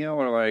you and Vanille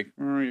are like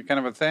you're kind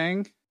of a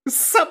thing."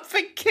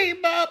 Something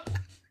came up.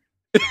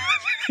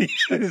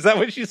 Is that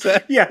what she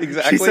said? Yeah,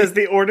 exactly. She says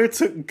the Order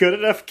took good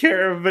enough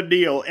care of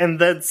Vanille, and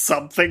then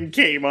something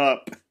came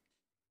up.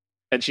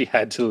 And she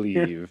had to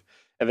leave.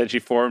 And then she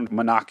formed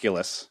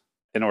Monoculus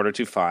in order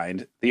to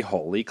find the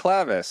Holy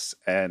Clavis.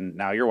 And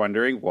now you're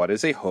wondering, what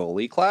is a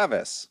Holy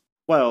Clavis?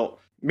 Well,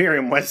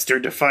 Merriam-Webster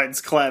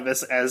defines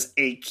clavis as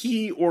a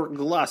key or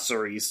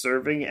glossary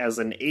serving as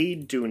an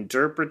aid to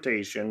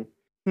interpretation.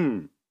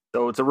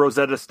 So it's a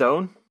Rosetta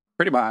Stone?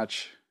 Pretty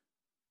much.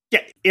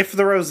 Yeah, if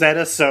the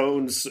Rosetta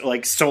Stones,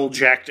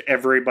 soul-jacked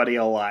everybody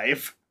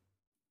alive.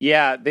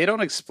 Yeah, they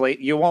don't explain...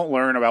 You won't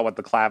learn about what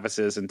the clavis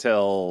is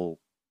until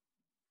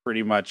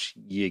pretty much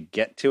you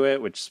get to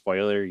it, which,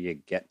 spoiler, you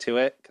get to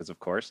it, because of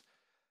course.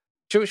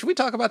 Should we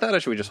talk about that,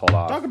 or should we just hold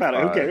off? Talk about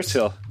it, who cares?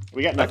 Till...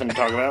 We got nothing to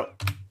talk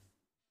about.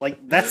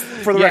 That's,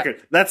 for the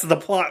record, that's the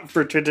plot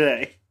for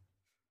today.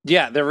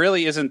 Yeah, there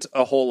really isn't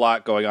a whole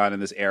lot going on in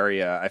this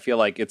area. I feel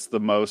like it's the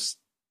most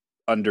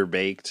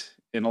underbaked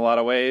in a lot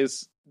of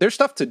ways. There's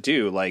stuff to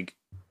do,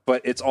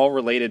 but it's all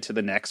related to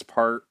the next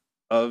part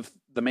of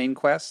the main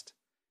quest.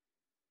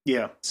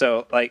 Yeah.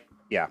 So,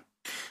 yeah.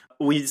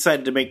 We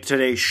decided to make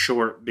today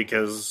short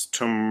because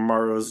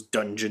tomorrow's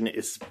dungeon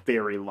is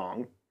very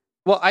long.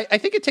 Well, I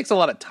think it takes a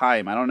lot of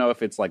time. I don't know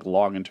if it's,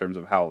 long in terms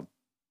of how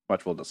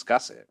much we'll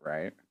discuss it,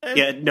 right?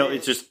 Yeah, no,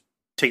 it just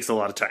takes a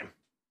lot of time.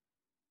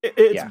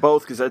 It's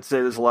both, because I'd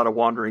say there's a lot of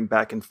wandering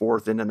back and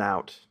forth, in and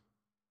out.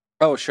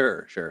 Oh,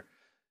 sure.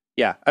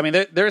 Yeah, I mean,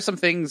 there are some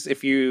things,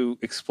 if you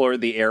explored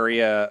the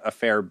area a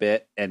fair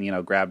bit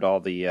and, grabbed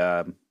all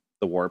the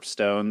warp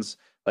stones,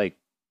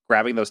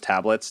 grabbing those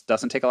tablets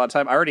doesn't take a lot of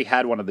time. I already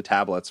had one of the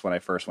tablets when I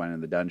first went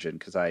in the dungeon,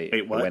 because I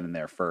went in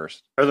there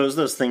first. Are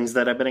those things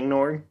that I've been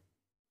ignoring?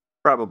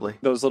 Probably.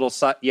 Those little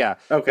yeah.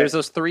 Okay. There's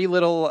those 3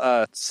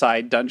 little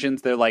side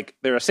dungeons.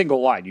 They're a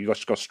single line. You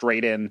just go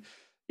straight in,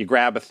 you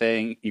grab a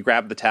thing, you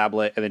grab the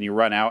tablet, and then you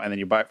run out, and then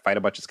you fight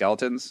a bunch of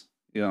skeletons.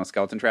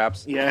 Skeleton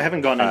traps. Yeah, I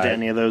haven't gone into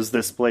any of those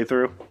this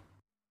playthrough.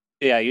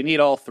 Yeah, you need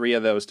all 3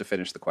 of those to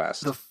finish the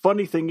quest. The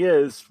funny thing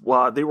is,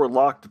 they were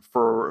locked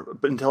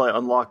until I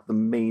unlocked the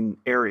main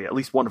area. At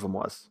least one of them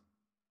was.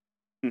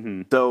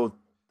 Mm-hmm. So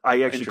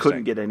I actually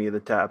couldn't get any of the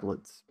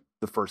tablets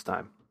the first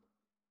time.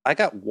 I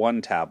got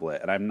 1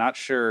 tablet, and I'm not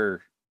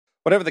sure.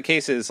 Whatever the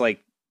case is,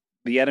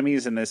 the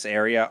enemies in this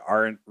area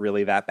aren't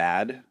really that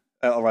bad,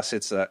 unless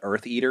it's an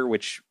Earth Eater,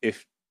 which,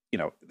 if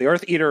the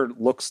Earth Eater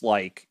looks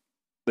like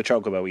the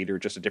Chocobo Eater,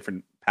 just a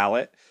different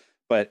palette,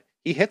 but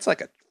he hits like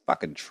a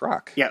fucking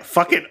truck. Yeah,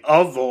 fucking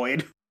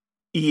avoid.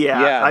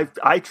 Yeah.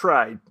 I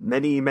tried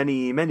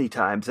many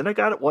times, and I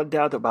got it one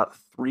down to about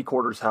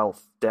 3/4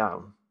 health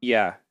down.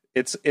 Yeah,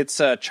 it's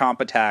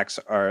chomp attacks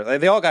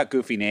they all got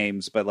goofy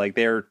names, but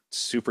they're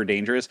super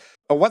dangerous.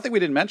 One thing we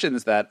didn't mention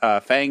is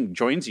that Fang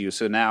joins you,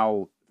 so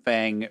now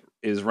Fang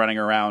is running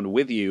around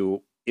with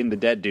you in the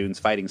Dead Dunes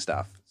fighting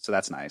stuff. So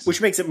that's nice.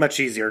 Which makes it much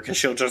easier, because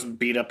she'll just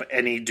beat up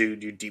any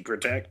dude you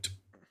deprotect.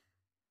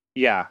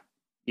 Yeah.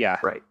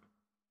 Right.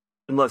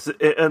 Unless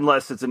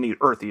it's an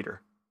Earth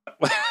Eater.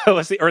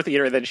 Unless the Earth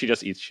Eater, and then she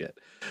just eats shit.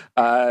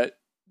 No,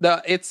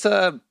 it's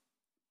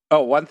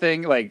one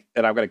thing,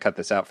 and I'm going to cut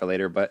this out for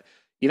later, but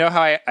you know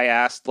how I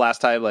asked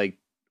last time,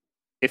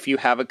 if you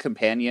have a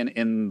companion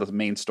in the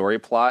main story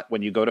plot,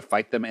 when you go to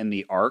fight them in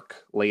the Ark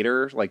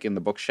later, in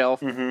the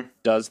bookshelf,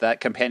 does that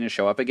companion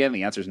show up again?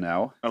 The answer is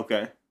no.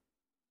 Okay.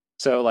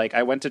 So,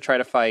 I went to try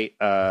to fight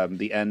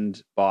the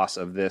end boss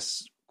of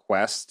this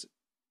quest,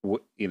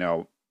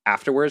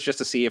 afterwards, just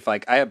to see if, I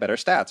have better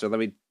stats, or let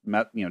me,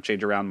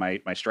 change around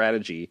my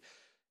strategy.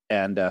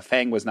 And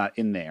Fang was not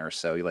in there,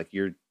 so,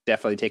 you're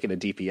definitely taking a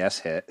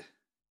DPS hit.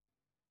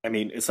 I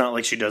mean, it's not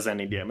like she does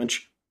any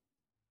damage.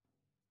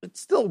 It's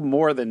still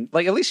more than,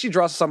 at least she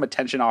draws some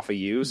attention off of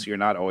you, so you're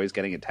not always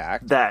getting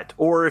attacked. That,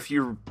 or if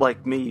you're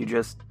like me, you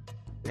just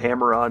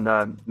hammer on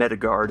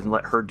Metagard and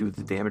let her do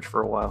the damage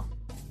for a while.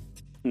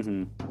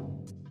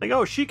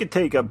 Mm-hmm. She could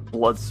take a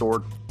blood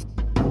sword.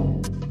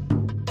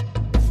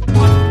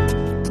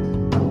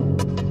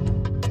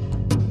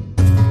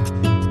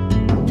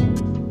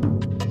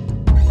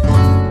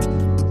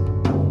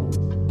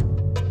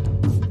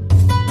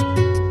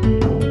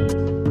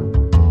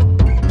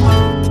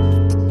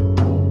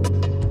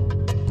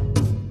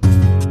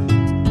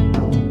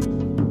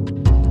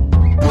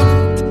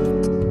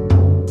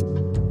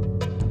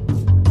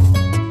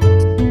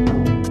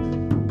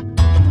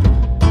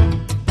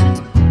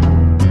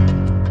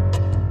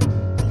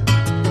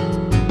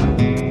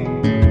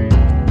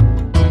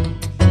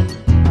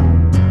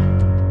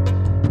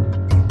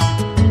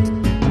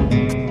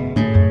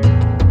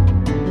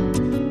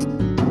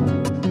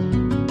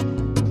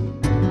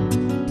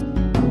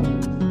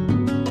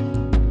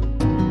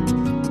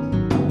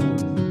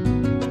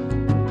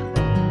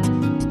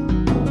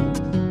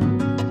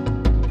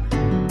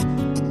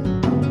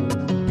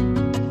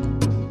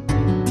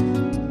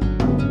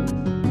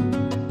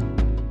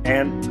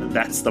 And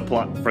that's the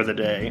plot for the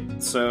day.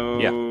 So,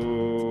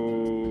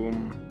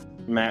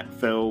 Matt,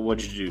 Phil,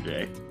 what'd you do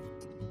today?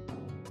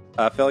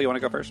 Phil, you want to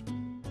go first?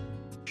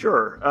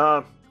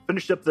 Sure.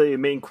 Finished up the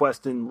main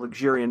quest in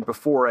Luxurion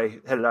before I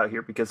headed out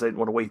here because I didn't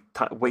want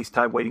to waste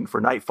time waiting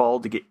for nightfall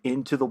to get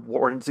into the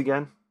Wardens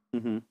again.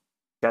 Mm-hmm.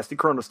 Casting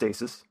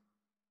Chronostasis.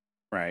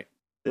 Right.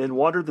 Then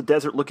wandered the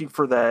desert looking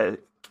for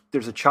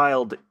there's a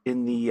child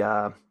in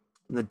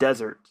the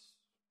desert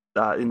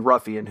in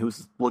Ruffian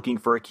who's looking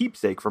for a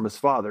keepsake from his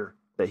father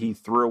that he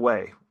threw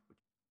away.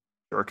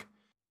 Jerk.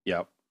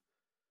 Yep.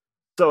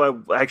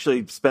 So I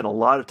actually spent a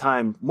lot of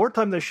time, more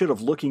time than I should have,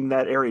 looking in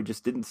that area.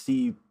 Just didn't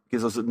see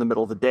because it was in the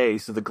middle of the day,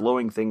 so the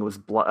glowing thing was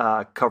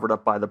covered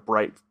up by the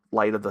bright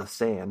light of the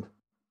sand.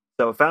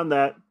 So I found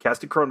that,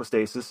 casted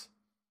Chronostasis,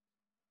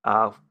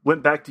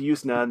 went back to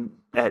Yusna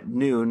at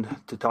noon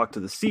to talk to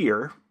the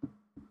seer,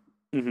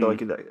 so I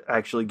could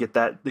actually get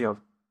that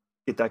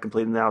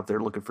completed. Now they're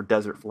looking for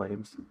desert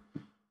flames.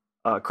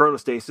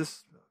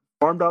 Chronostasis,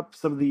 farmed up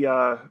some of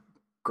the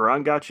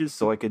Goron gotchas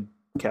so I could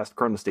cast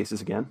Chronostasis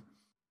again.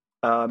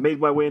 Made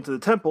my way into the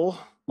temple,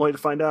 only to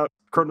find out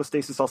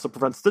Chronostasis also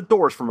prevents the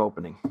doors from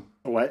opening.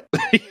 What?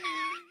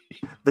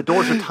 The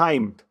doors are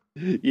timed.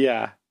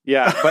 Yeah.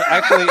 But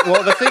actually,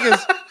 well, the thing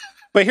is,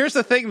 but here's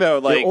the thing though,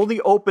 like they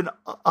only open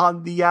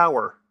on the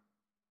hour.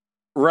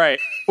 Right.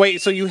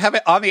 Wait, so you have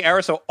it on the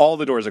hour, so all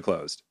the doors are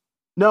closed?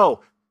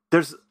 No,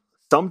 there's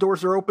some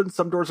doors are open,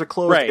 some doors are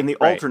closed, and they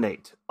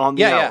alternate on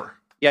the hour.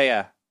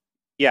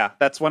 Yeah.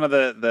 That's one of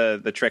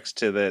the tricks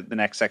to the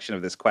next section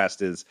of this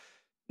quest is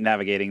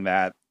navigating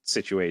that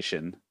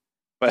situation.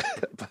 But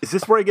is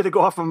this where I get to go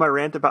off on my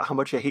rant about how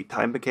much I hate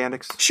time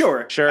mechanics?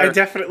 Sure. I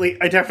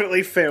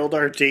definitely failed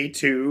our day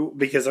 2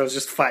 because I was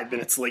just 5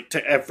 minutes late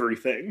to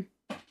everything.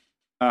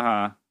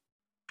 Uh-huh.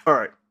 All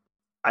right.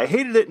 I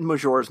hated it in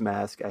Majora's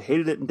Mask, I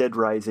hated it in Dead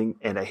Rising,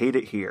 and I hate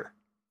it here.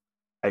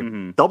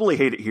 I doubly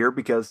hate it here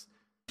because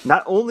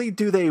not only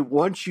do they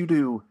want you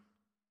to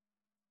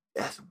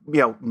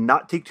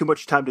not take too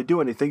much time to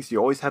do anything, so you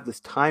always have this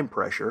time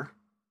pressure.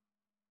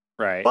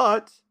 Right.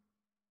 But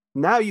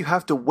now you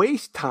have to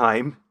waste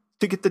time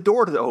to get the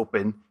door to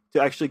open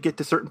to actually get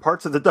to certain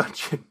parts of the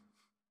dungeon.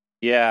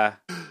 Yeah.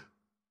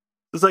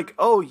 It's like,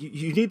 oh,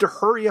 you need to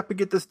hurry up and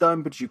get this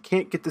done, but you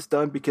can't get this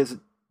done because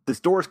this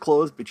door is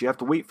closed, but you have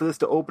to wait for this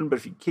to open. But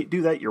if you can't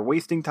do that, you're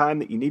wasting time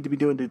that you need to be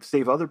doing to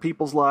save other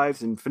people's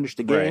lives and finish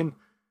the game. Right.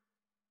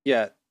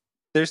 Yeah.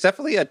 There's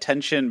definitely a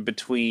tension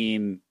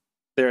between...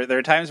 There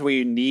are times where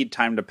you need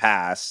time to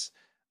pass,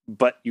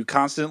 but you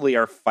constantly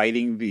are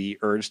fighting the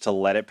urge to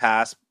let it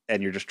pass,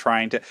 and you're just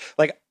trying to...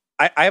 Like,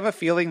 I have a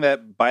feeling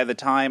that by the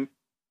time...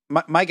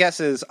 My guess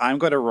is I'm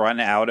going to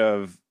run out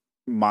of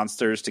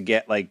monsters to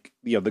get, like,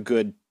 the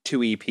good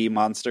 2 EP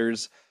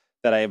monsters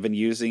that I have been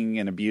using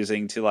and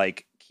abusing to,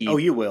 like, keep... Oh,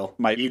 you will.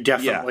 You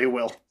definitely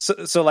will.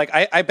 So like,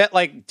 I bet,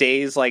 like,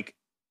 days, like,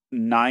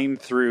 9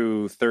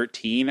 through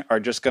 13 are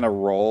just going to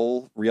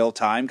roll real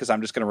time because I'm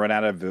just going to run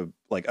out of the,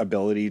 like,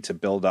 ability to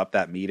build up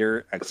that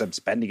meter because I'm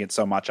spending it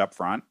so much up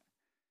front.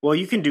 Well,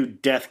 you can do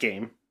Death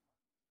Game.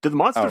 Do the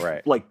monsters,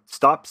 like,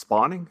 stop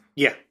spawning?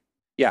 Yeah.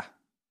 Yeah.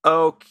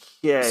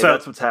 Okay, so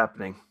that's what's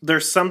happening.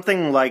 There's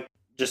something like,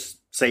 just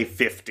say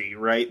 50,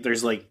 right?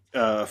 There's like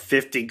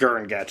 50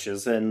 Gurren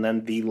Gachas, and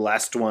then the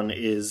last one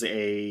is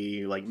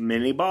a like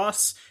mini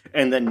boss,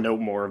 and then no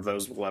more of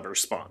those will ever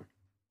spawn.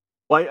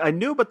 Well, I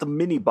knew about the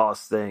mini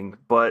boss thing,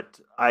 but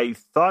I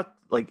thought,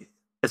 like,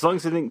 as long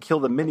as they didn't kill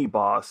the mini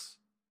boss,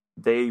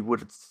 they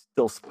would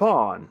still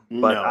spawn.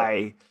 But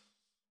no.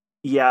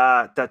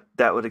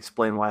 That would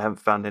explain why I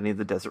haven't found any of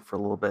the desert for a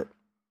little bit.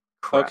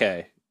 Crap.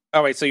 Okay.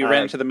 Oh, wait, so you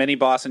ran into the mini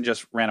boss and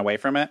just ran away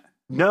from it?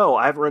 No,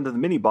 I haven't run into the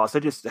mini boss. I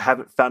just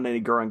haven't found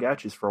any Gurren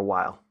Gachas for a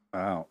while.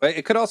 Oh.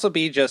 It could also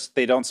be just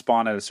they don't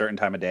spawn at a certain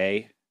time of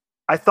day.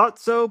 I thought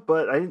so,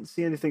 but I didn't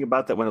see anything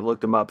about that when I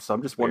looked them up, so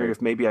I'm just wondering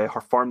if maybe I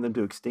farmed them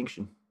to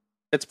extinction.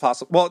 It's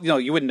possible. Well,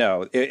 you would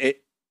know.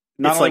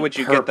 Not only would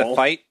you get the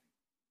fight,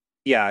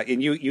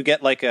 and you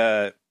get like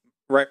a...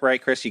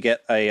 Right, Chris, you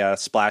get a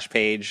splash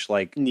page,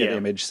 like an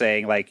image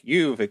saying, like,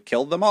 you've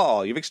killed them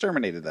all, you've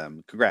exterminated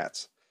them,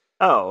 congrats.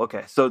 Oh,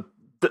 okay. So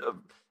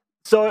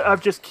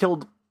I've just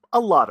killed a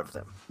lot of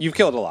them. You've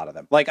killed a lot of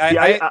them. Like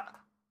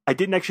I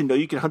didn't actually know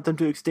you could hunt them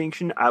to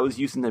extinction. I was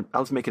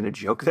making a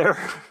joke there.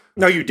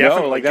 No, you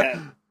definitely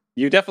can.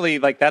 You definitely,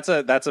 like, that's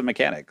a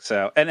mechanic.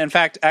 So, and in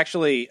fact,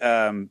 actually,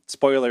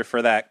 spoiler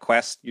for that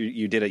quest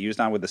you did at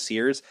Yusna with the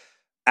Seers,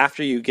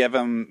 after you give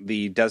them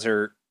the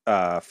desert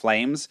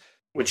flames,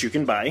 which you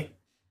can buy,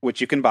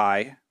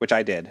 which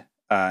I did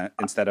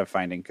instead of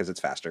finding because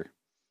it's faster.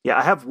 Yeah,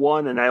 I have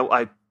one, and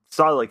I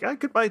saw, like, I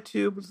could buy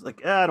 2, but it's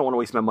like, I don't want to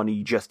waste my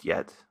money just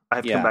yet. I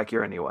have to come back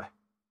here anyway.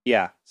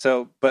 Yeah.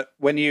 So, but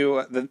when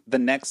you the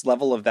next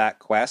level of that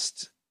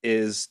quest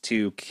is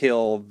to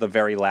kill the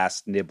very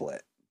last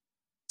Niblet.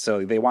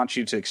 So they want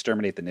you to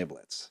exterminate the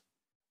Niblets,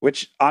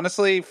 which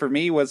honestly for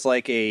me was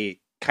like a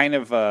kind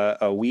of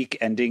a weak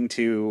ending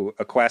to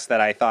a quest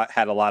that I thought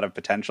had a lot of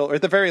potential, or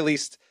at the very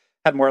least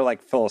had more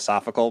like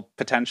philosophical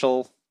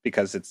potential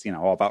because it's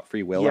all about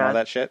free will and all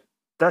that shit.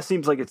 that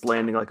seems like it's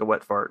landing like a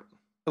wet fart.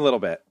 A little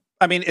bit.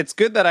 I mean, it's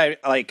good that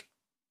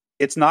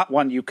it's not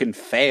one you can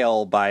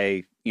fail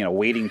by,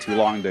 waiting too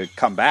long to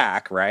come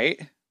back,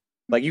 right?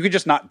 Like, you could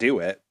just not do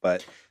it,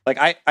 but, like,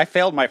 I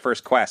failed my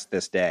first quest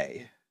this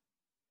day.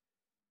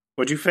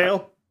 What'd you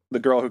fail? The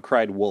girl who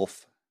cried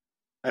wolf.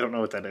 I don't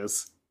know what that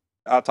is.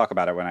 I'll talk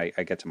about it when I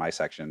get to my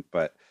section,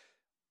 but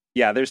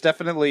yeah, there's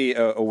definitely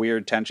a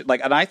weird tension.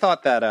 Like, and I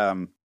thought that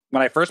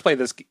when I first played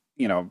this,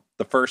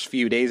 the first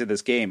few days of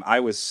this game, I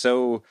was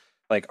so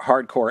like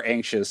hardcore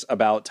anxious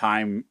about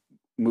time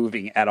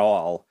moving at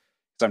all.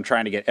 So I'm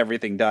trying to get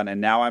everything done.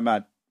 And now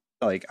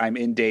I'm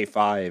in day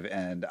 5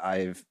 and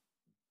I've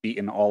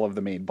beaten all of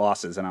the main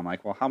bosses. And I'm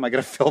like, well, how am I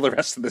going to fill the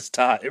rest of this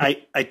time?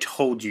 I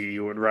told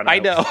you would run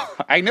out.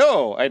 I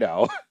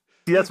know.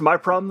 See, that's my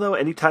problem though.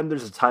 Anytime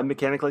there's a time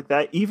mechanic like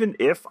that, even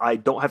if I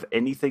don't have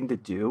anything to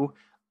do,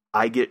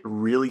 I get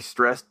really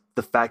stressed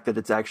the fact that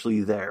it's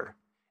actually there.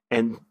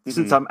 And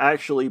since I'm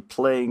actually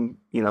playing,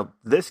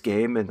 this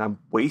game and I'm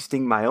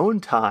wasting my own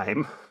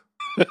time,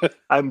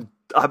 I'm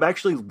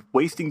actually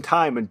wasting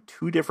time in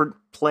 2 different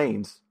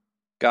planes.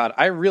 God,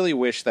 I really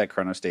wish that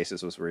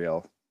Chronostasis was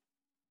real.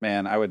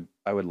 Man, I would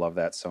love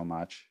that so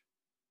much.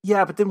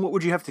 Yeah, but then what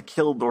would you have to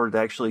kill in order to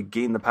actually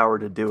gain the power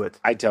to do it?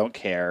 I don't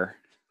care.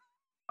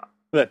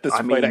 At this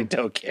point, I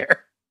don't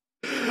care.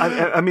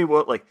 I mean,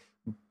 well, like,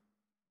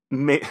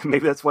 maybe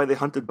that's why they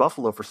hunted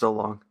buffalo for so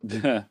long.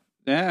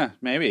 Yeah,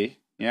 maybe.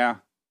 Yeah.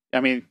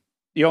 I mean,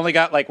 you only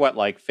got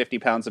 50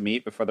 pounds of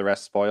meat before the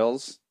rest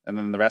spoils, and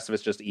then the rest of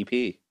it's just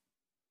EP.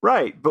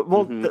 Right, but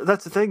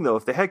that's the thing though.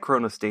 If they had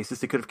chronostasis,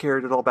 they could have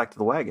carried it all back to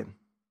the wagon.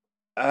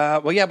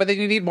 Well, yeah, but then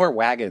you need more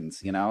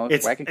wagons.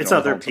 It's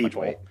other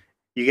people.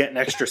 You get an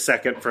extra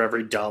second for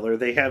every dollar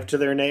they have to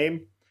their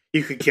name.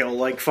 You could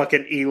kill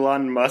fucking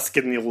Elon Musk,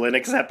 and the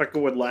Linux epic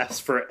would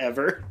last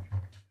forever.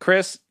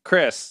 Chris,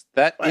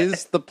 that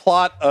is the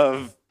plot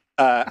of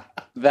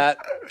that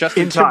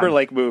Justin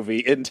Timberlake movie,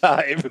 In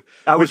Time.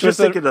 I was just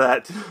thinking of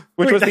that.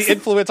 Which was the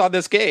influence on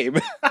this game.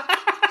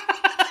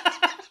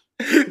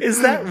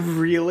 Is that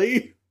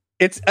really?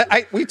 It's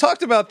we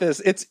talked about this.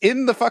 It's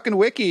in the fucking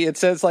wiki. It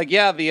says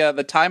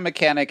the time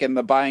mechanic and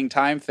the buying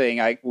time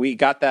thing. We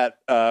got that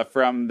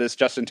from this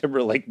Justin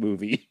Timberlake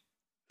movie.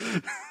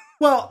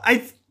 Well,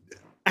 I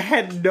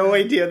had no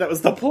idea that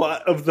was the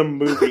plot of the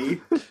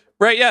movie.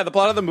 Right, yeah, the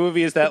plot of the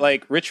movie is that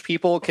rich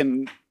people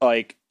can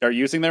are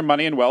using their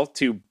money and wealth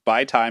to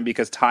buy time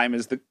because time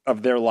is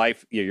of their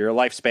life. Your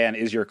lifespan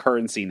is your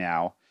currency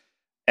now,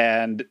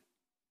 and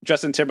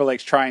Justin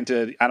Timberlake's trying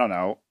to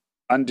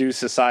undo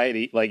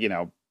society,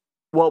 kill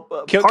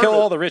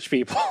all the rich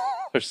people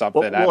or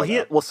something.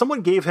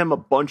 Someone gave him a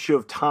bunch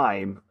of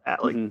time at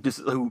just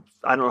who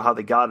I don't know how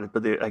they got it,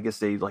 but I guess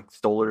they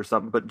stole it or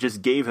something. But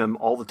just gave him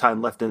all the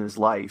time left in his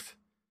life.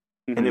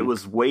 And it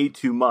was way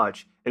too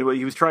much. And what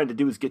he was trying to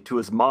do was get to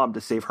his mom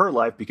to save her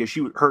life because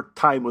her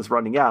time was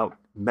running out,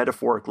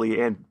 metaphorically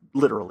and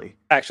literally.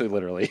 Actually,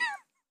 literally.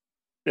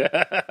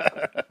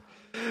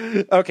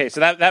 Okay,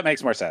 so that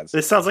makes more sense.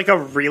 This sounds like a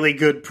really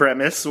good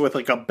premise with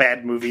a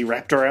bad movie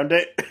wrapped around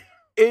it.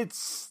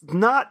 It's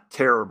not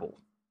terrible.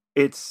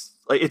 It's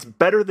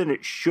better than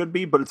it should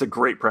be, but it's a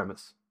great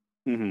premise.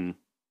 Mm-hmm.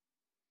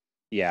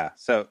 Yeah,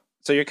 so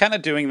you're kind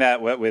of doing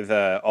that with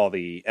all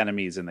the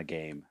enemies in the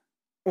game.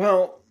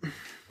 Well,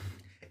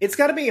 it's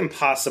got to be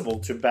impossible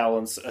to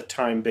balance a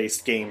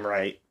time-based game,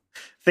 right?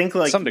 Think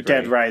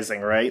Dead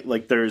Rising, right?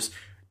 There's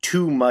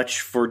too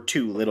much for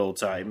too little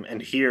time,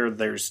 and here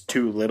there's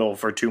too little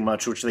for too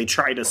much, which they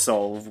try to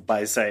solve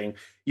by saying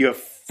you have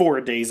 4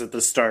 days at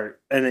the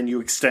start, and then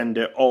you extend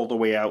it all the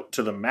way out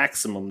to the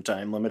maximum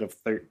time limit of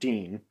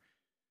 13.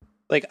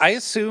 I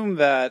assume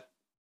that...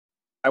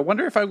 I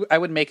wonder if I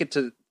would make it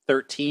to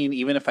 13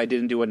 even if I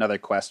didn't do another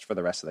quest for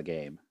the rest of the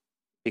game.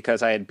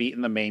 Because I had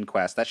beaten the main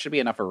quest. That should be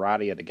enough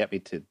Aradia to get me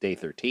to day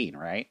 13,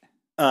 right?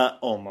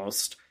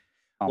 Almost.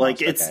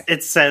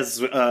 It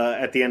says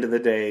at the end of the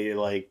day,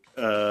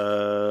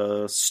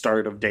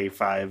 start of day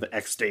 5,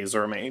 X days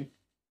remain.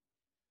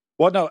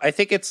 Well, no, I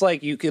think it's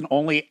you can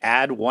only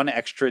add 1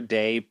 extra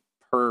day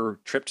per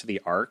trip to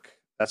the Ark.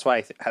 That's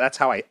why that's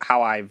how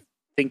I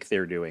think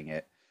they're doing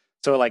it.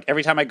 So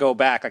every time I go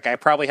back, I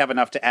probably have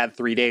enough to add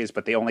 3 days,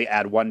 but they only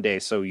add 1 day.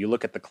 So you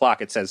look at the clock,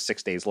 it says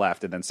 6 days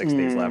left, and then 6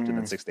 days left, and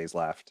then 6 days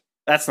left.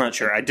 That's not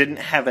sure. I didn't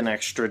have an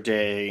extra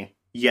day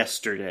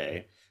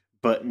yesterday,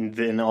 but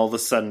then all of a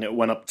sudden it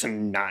went up to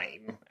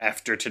 9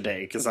 after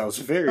today because I was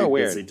very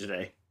busy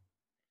today.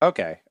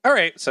 Okay, all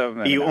right.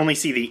 So you only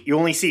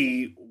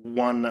see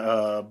 1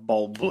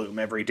 bulb bloom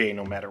every day,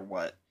 no matter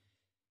what.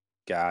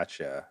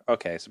 Gotcha.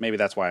 Okay, so maybe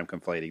that's why I'm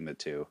conflating the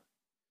two.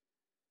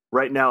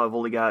 Right now, I've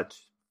only got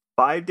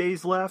 5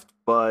 days left,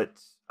 but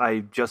I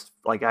just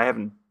I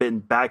haven't been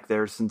back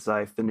there since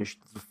I finished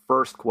the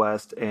first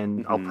quest,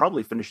 and I'll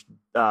probably finish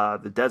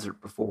the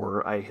desert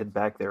before I head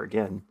back there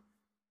again.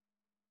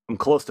 I'm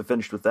close to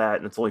finished with that,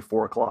 and it's only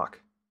 4:00.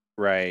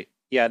 Right.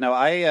 Yeah. No.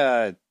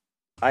 I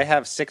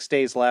have 6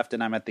 days left,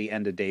 and I'm at the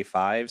end of day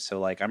 5.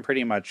 So I'm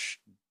pretty much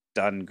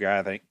done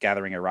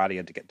gathering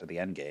Aradia to get to the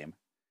end game,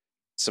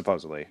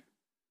 supposedly.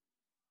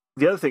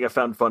 The other thing I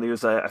found funny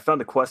was I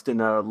found a quest in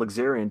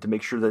Luxarian to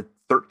make sure that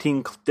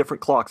 13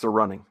 different clocks are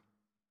running.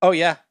 Oh,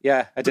 yeah.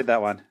 Yeah, I did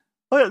that one.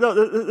 Oh, yeah,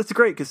 no, that's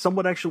great, because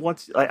someone actually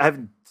wants... I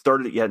haven't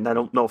started it yet, and I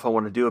don't know if I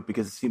want to do it,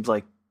 because it seems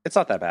like... It's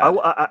not that bad.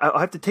 I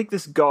have to take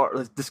this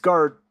guard. This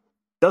guard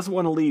doesn't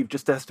want to leave,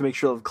 just has to make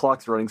sure the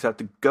clock's running, so I have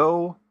to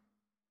go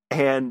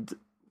and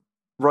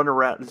run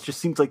around. It just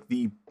seems like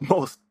the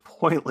most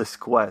pointless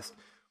quest.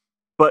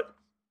 But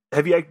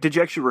did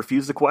you actually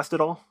refuse the quest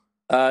at all?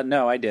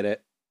 No, I did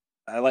it.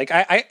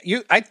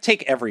 I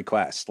take every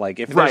quest. Like,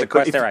 if there's a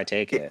quest there, I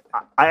take it.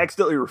 I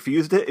accidentally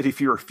refused it, and if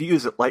you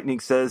refuse it, Lightning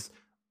says,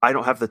 I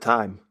don't have the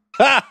time.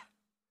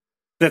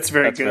 That's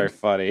very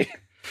funny.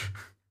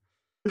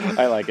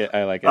 I like it.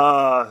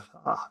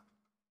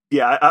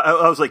 Yeah,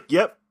 I was like,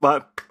 yep,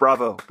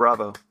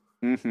 bravo.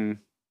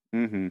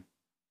 Mm-hmm.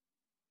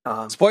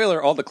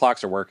 Spoiler, all the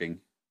clocks are working.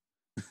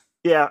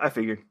 Yeah, I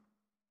figured.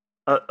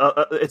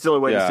 It's the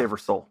only way to save her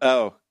soul.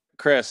 Oh,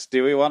 Chris,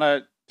 do we want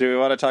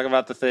to talk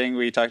about the thing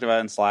we talked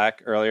about in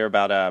Slack earlier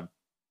about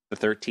the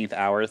 13th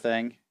hour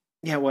thing?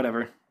 Yeah,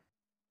 whatever.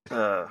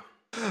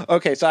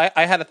 Okay, so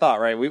I had a thought,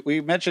 right? We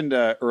mentioned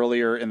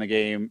earlier in the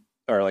game,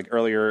 or like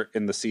earlier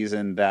in the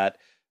season, that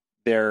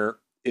there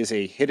is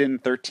a hidden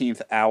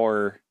 13th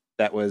hour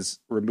that was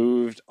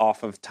removed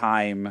off of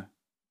time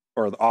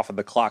or off of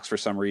the clocks for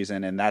some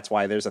reason, and that's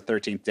why there's a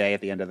 13th day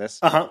at the end of this.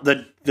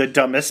 The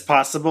dumbest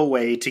possible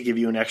way to give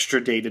you an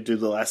extra day to do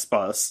the last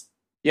boss.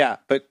 Yeah,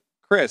 but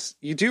Chris,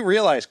 you do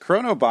realize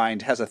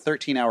Chronobind has a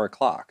 13-hour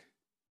clock,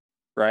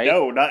 right?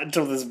 No, not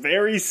until this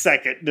very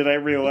second did I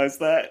realize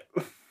that.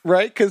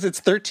 Right, because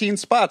it's 13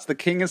 spots. The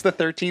king is the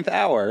 13th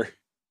hour.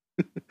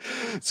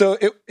 So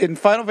in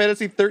Final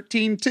Fantasy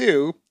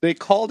 13-2, they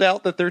called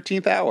out the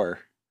 13th hour.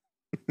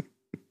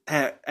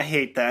 I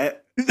hate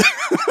that.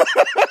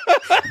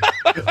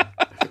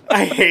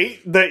 I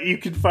hate that you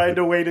can find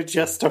a way to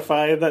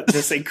justify that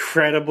this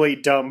incredibly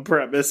dumb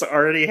premise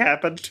already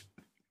happened.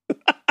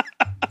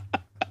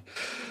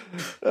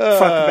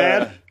 Fuck,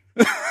 man.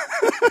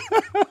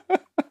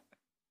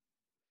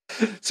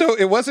 So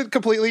it wasn't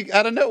completely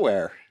out of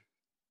nowhere.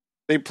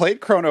 They played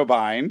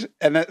Chronobind,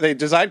 and they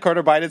designed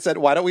Chronobind and said,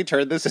 why don't we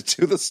turn this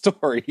into the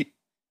story?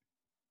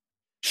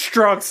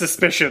 Strong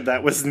suspicion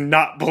that was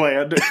not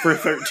planned for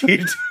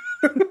 13.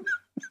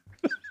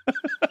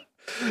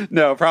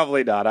 No,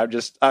 probably not. I'm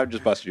just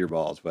busting your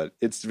balls, but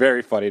it's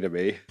very funny to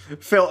me.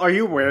 Phil, are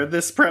you aware of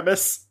this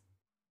premise?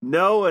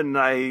 No, and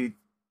I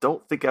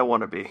don't think I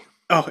want to be.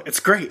 Oh,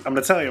 it's great. I'm going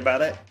to tell you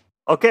about it.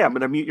 Okay, I'm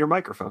going to mute your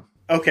microphone.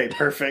 Okay,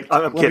 perfect.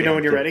 Let me know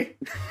when you're ready.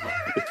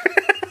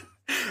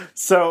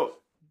 So,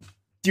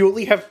 you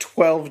only have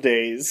 12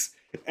 days,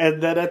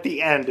 and then at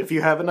the end, if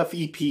you have enough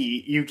EP,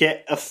 you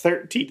get a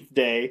 13th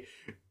day,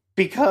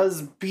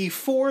 because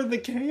before the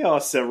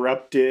chaos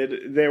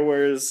erupted, there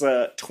was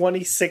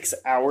 26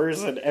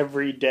 hours in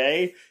every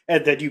day,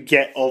 and then you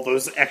get all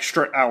those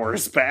extra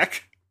hours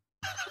back.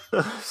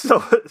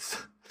 So,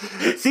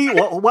 see,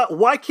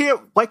 why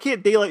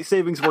can't daylight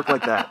savings work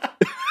like that?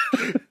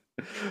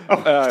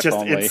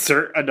 Just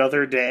insert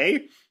another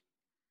day?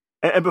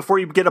 And before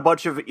you get a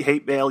bunch of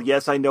hate mail,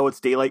 yes, I know it's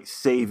daylight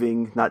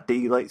saving, not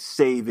daylight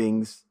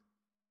savings.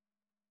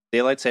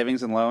 Daylight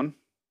savings and loan?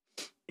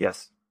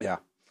 Yes. Yeah.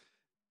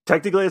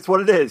 Technically, it's what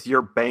it is.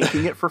 You're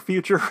banking it for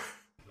future.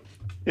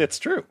 It's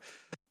true.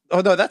 Oh,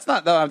 no, that's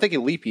not... No, I'm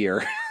thinking leap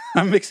year.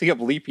 I'm mixing up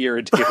leap year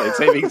and daylight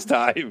savings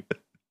time.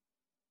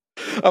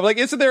 I'm like,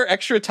 isn't there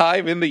extra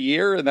time in the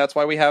year? And that's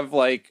why we have,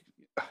 like...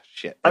 Oh,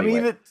 shit. Anyway.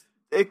 I mean,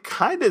 it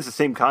kind of is the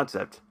same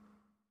concept.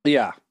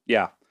 Yeah.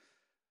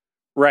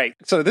 Right.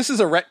 So this is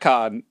a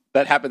retcon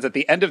that happens at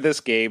the end of this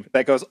game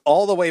that goes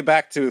all the way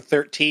back to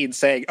 13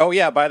 saying, oh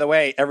yeah, by the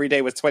way, every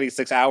day was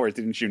 26 hours,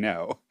 didn't you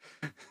know?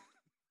 Oh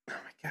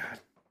my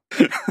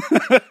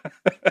god.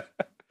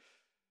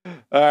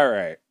 All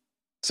right.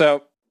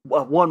 So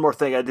one more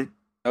thing I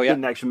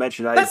didn't actually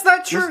mention. That's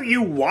not true.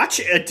 You watch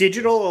a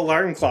digital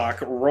alarm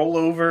clock roll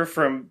over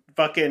from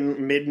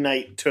fucking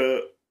midnight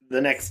to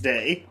the next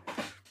day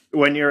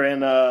when you're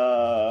in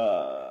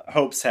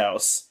Hope's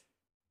house.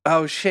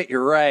 Oh shit,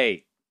 you're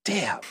right.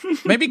 Damn.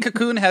 Maybe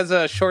Cocoon has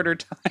a shorter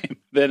time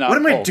than What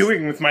am Pulse. I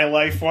doing with my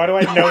life? Why do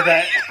I know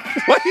that?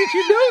 Why did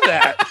you know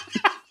that?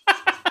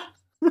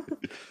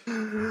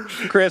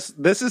 Chris,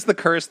 this is the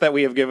curse that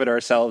we have given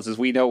ourselves, is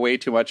we know way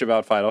too much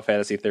about Final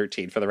Fantasy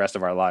 13 for the rest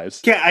of our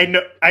lives. Yeah,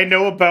 I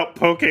know about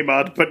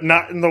Pokemon, but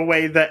not in the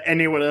way that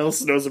anyone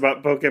else knows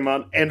about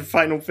Pokemon and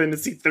Final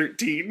Fantasy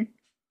 13.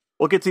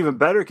 Well, it gets even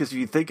better, because if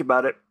you think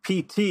about it,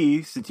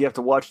 PT, since you have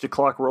to watch the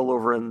clock roll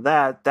over in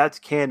that's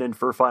canon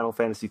for Final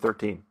Fantasy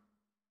 13.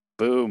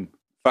 Boom.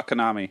 Fuck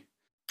Konami.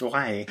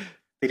 Why?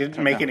 They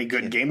didn't make any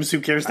good games.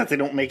 Who cares that they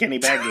don't make any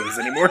bad games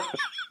anymore?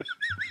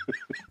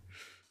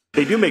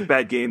 They do make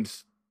bad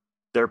games.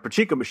 They're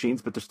Pachinko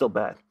machines, but they're still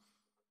bad.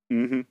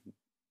 Mm-hmm.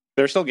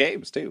 They're still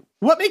games, too.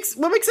 What makes a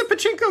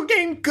Pachinko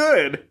game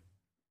good?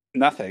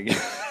 Nothing.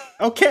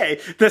 Okay,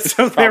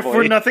 so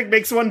therefore nothing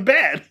makes one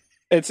bad.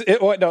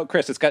 No,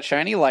 Chris, it's got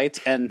shiny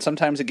lights, and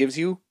sometimes it gives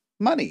you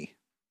money,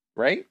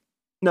 right?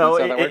 No,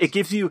 That's how that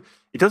works?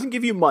 it doesn't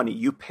give you money.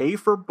 You pay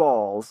for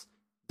balls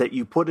that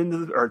you put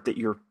or that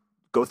you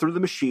go through the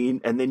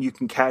machine, and then you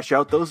can cash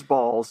out those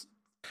balls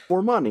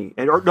for money.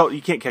 Or no,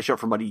 you can't cash out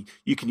for money.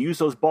 You can use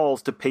those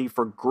balls to pay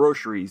for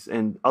groceries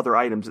and other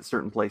items at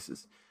certain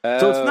places.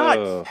 So it's Oh.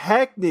 not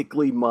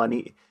technically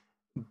money,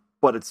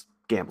 but it's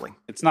gambling.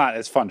 It's not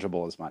as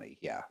fungible as money.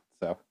 Yeah.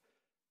 So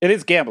it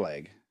is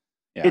gambling.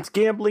 Yeah. It's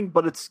gambling,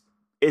 but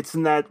it's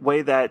in that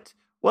way that,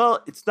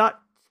 well, it's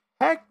not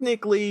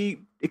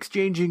technically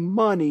exchanging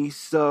money,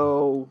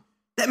 so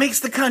That makes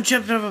the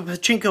concept of a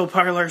pachinko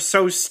parlor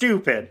so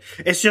stupid.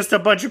 It's just a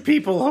bunch of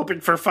people hoping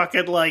for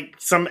fucking, like,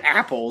 some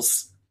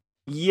apples.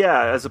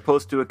 yeah, as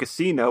opposed to a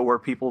casino where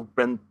people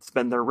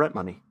spend their rent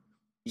money.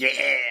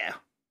 Yeah.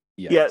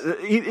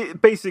 Yeah,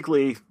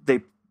 basically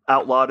they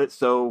outlawed it,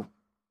 so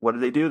what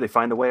do? They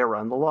find a way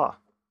around the law.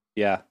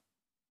 Yeah.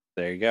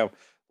 There you go.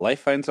 Life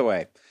finds a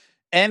way.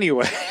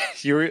 Anyway,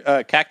 you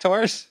were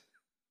cactuars?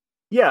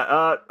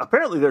 Yeah,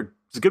 apparently there's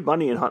good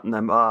money in hunting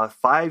them.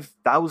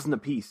 5,000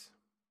 apiece.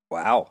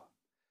 Wow.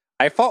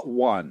 I fought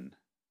one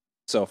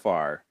so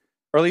far.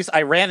 Or at least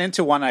I ran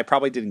into one and I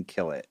probably didn't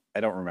kill it. I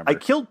don't remember. I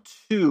killed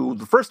 2.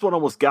 The first one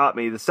almost got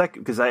me. The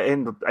second, because I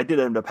did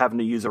end up having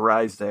to use a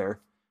rise there.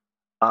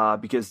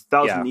 Because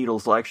 1,000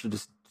 needles will actually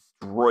just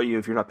destroy you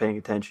if you're not paying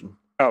attention.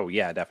 Oh,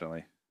 yeah,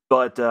 definitely.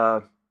 But,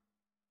 the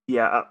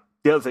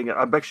other thing,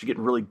 I'm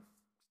actually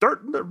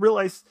starting to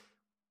realize,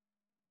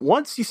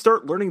 once you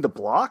start learning to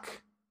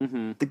block,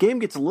 the game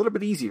gets a little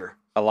bit easier.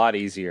 A lot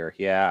easier,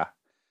 yeah.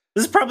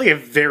 This is probably a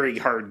very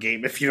hard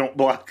game if you don't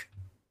block.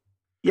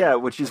 Yeah,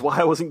 which is why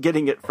I wasn't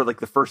getting it for, like,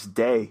 the first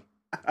day.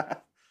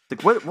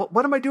 Like,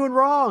 what am I doing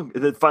wrong?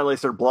 And then finally I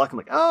started blocking,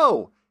 like,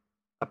 oh,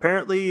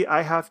 apparently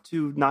I have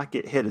to not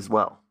get hit as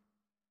well.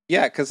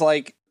 Yeah, because,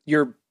 like,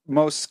 your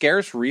most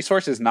scarce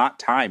resource is not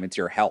time, it's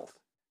your health.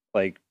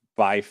 Like,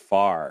 by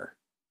far.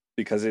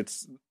 Because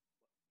it's,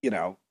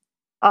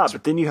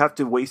 but then you have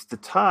to waste the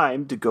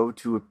time to go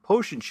to a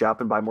potion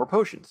shop and buy more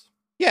potions.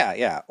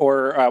 Yeah.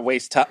 Or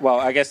waste time. Well,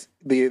 I guess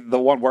the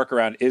one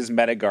workaround is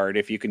Metagard,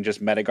 if you can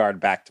just Metagard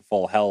back to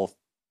full health,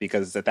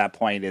 because at that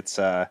point it's,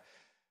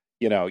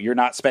 you're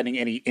not spending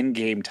any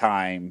in-game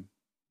time.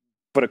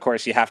 But of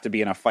course, you have to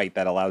be in a fight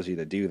that allows you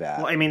to do that.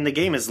 Well, I mean, the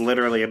game is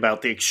literally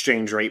about the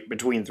exchange rate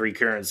between 3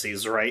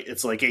 currencies, right?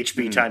 It's like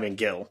HP, time, and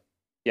gil.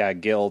 Yeah,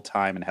 gil,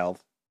 time, and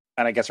health.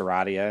 And I guess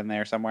Aradia in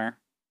there somewhere.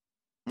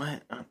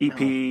 What? EP,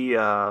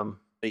 The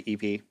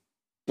EP.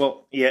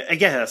 Well, yeah, I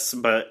guess,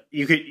 but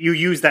you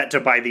use that to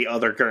buy the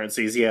other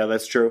currencies. Yeah,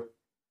 that's true.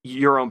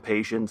 your own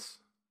patience.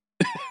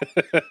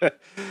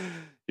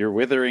 Your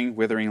withering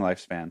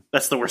lifespan.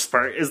 That's the worst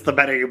part, is the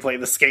better you play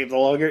this game, the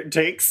longer it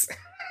takes.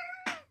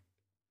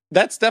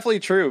 That's definitely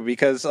true,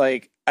 because,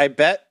 like, I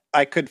bet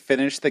I could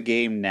finish the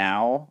game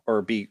now,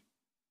 or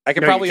I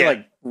could probably,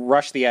 like,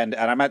 rush the end,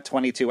 and I'm at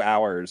 22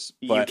 hours,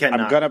 but you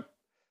cannot. I'm gonna...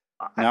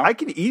 No? I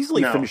can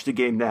easily finish the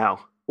game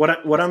now.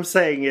 What I'm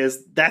saying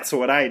is, that's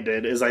what I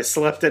did, is I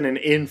slept in an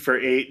inn for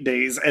 8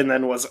 days, and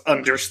then was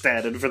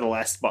understated for the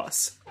last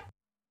boss.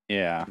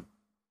 Yeah.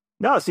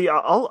 No, see,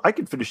 I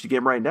can finish the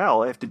game right now.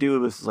 All I have to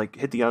do is, like,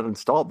 hit the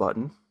uninstall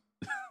button.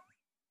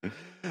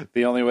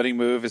 The only winning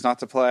move is not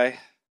to play.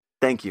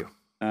 Thank you.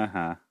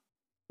 Uh-huh.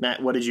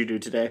 Matt, what did you do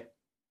today?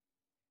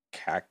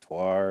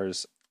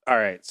 Cactuars. All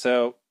right,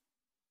 so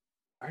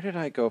where did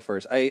I go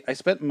first? I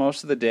spent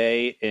most of the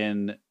day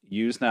in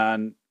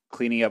Yuznan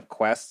cleaning up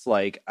quests.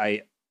 Like,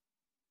 I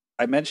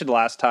mentioned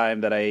last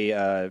time that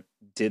I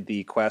did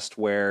the quest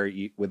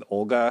with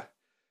Olga.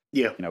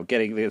 Yeah.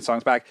 Getting the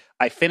songs back.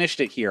 I finished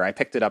it here. I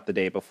picked it up the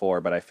day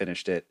before, but I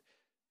finished it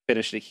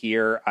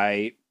here.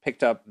 I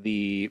picked up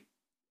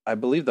I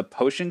believe the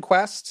potion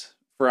quest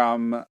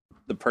from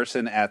the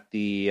person at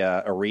the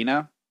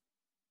arena.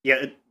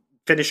 Yeah,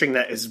 finishing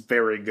that is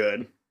very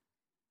good.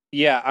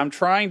 Yeah,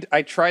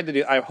 I tried to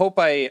do, I hope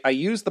I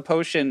used the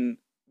potion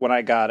when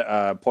I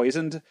got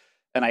poisoned,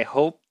 and I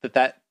hope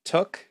that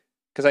took,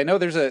 because I know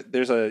there's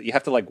a you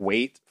have to, like,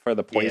 wait for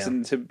the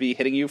poison to be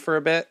hitting you for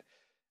a bit.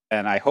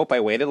 And I hope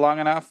I waited long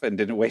enough and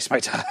didn't waste my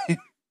time.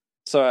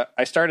 So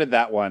I started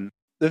that one.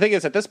 The thing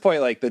is, at this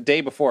point, like, the day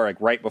before, like,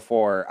 right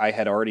before, I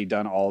had already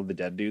done all of the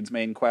Dead Dude's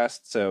main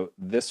quest. So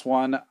this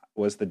one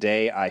was the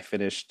day I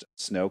finished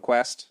Snow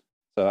Quest.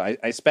 So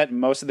I spent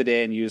most of the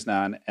day in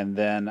Yuznan, and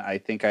then I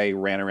think I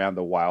ran around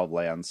the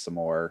Wildlands some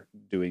more,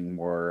 doing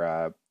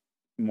more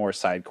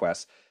side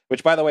quests.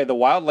 Which, by the way, the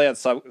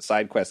Wildlands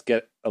side quests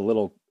get a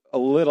little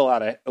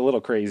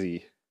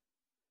crazy.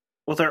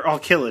 Well, they're all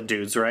killer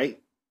dudes, right?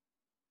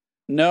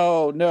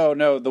 No.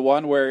 The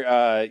one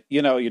where,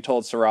 you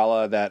told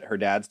Sarala that her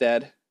dad's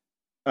dead.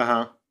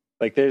 Uh-huh.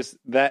 Like, there's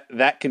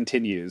that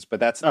continues,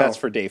 but that's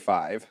for day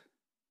 5.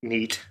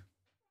 Neat.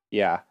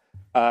 Yeah.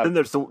 Then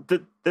there's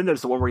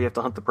the one where you have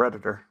to hunt the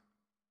predator.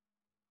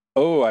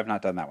 Oh, I've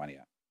not done that one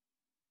yet.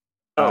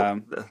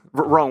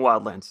 Wrong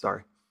Wildlands.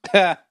 Sorry.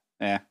 Yeah.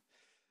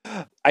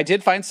 I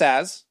did find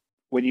Saz.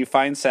 When you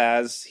find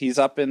Saz, he's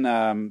up in.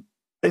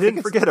 They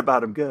didn't forget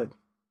about him. Good.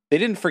 They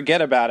didn't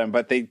forget about him,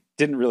 but they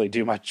didn't really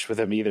do much with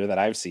him either that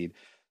I've seen.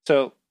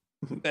 So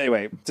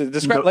Anyway, to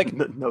describe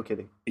no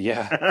kidding.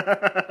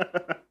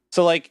 yeah.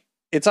 So like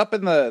it's up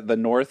in the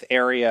north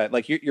area.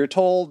 Like you're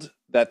told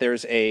that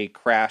there's a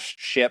crashed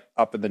ship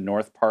up in the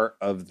north part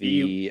of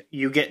the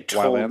you get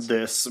told Wildlands.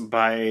 this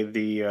by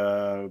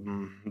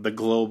the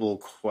global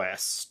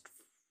quest.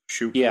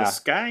 Shoot for the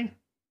sky.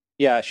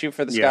 Yeah, shoot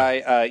for the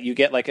sky. You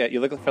get you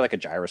look for like a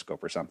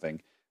gyroscope or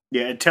something.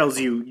 Yeah, it tells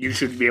you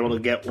should be able to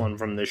get one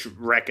from this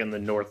wreck in the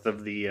north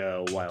of the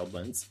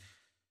Wildlands.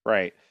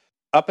 Right.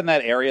 Up in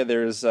that area,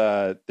 there's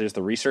the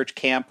research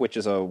camp, which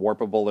is a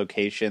warpable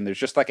location. There's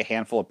just like a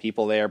handful of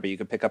people there, but you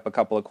can pick up a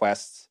couple of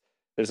quests.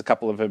 There's a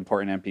couple of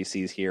important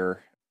NPCs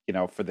here,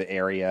 for the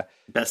area.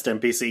 Best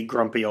NPC,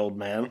 Grumpy Old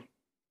Man.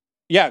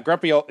 Yeah,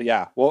 Grumpy Old...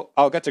 Yeah, well,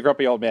 I'll get to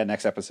Grumpy Old Man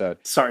next episode.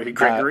 Sorry,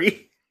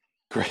 Gregory.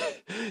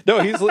 No,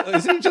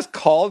 isn't he just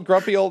called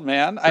Grumpy Old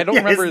Man? I don't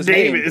remember his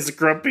name. His name is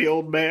Grumpy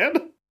Old Man.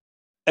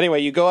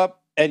 Anyway, you go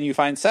up and you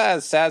find Saz.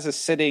 Saz is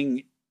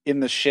sitting in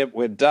the ship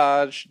with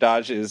Dodge.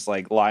 Dodge is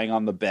like lying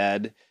on the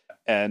bed,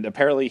 and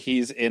apparently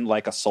he's in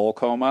like a soul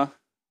coma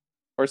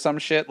or some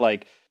shit.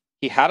 Like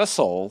he had a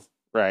soul,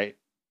 right?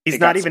 He's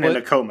not even in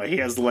a coma. He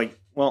has I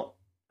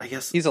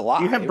guess he's alive.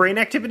 Do you have brain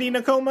activity in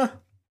a coma?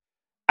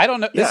 I don't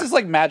know. Yeah. This is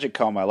like magic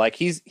coma. Like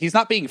he's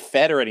not being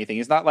fed or anything.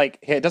 He's not like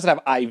he doesn't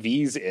have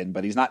IVs in,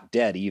 but he's not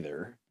dead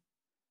either.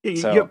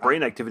 Yeah, you have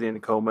brain activity in a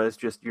coma. It's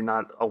just you're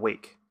not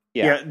awake.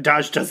 Yeah,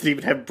 Dodge doesn't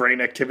even have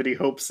brain activity,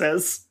 Hope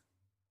says.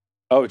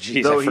 Oh,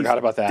 geez, I forgot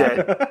about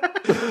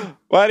that.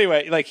 Well,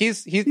 anyway, like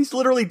he's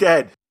literally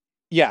dead.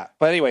 Yeah,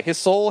 but anyway, his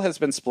soul has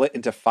been split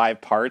into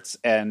 5 parts,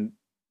 and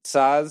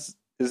Saz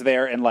is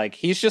there, and like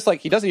he's just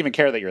like he doesn't even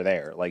care that you're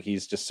there. Like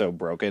he's just so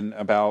broken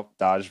about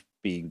Dodge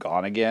being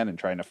gone again and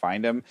trying to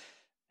find him,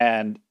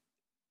 and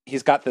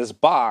he's got this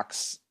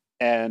box,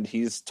 and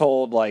he's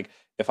told like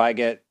if I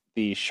get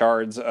the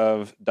shards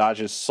of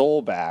Dodge's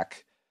soul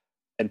back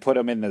and put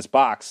him in this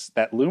box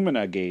that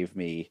Lumina gave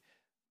me,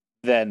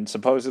 then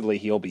supposedly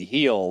he'll be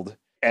healed.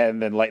 And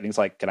then Lightning's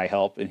like, can I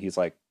help? And he's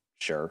like,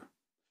 sure.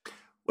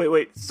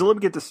 Wait. So let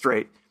me get this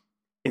straight.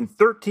 In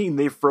 13,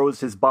 they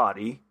froze his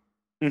body.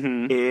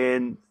 Mm-hmm.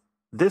 In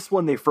this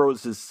one, they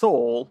froze his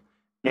soul.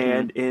 Mm-hmm.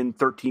 And in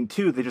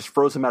 13.2, they just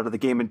froze him out of the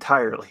game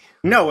entirely.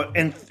 No,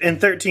 in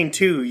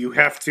 13.2, you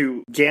have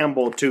to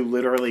gamble to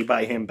literally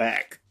buy him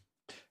back.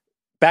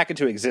 Back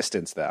into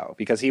existence, though,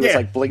 because he was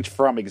like blinked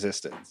from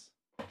existence.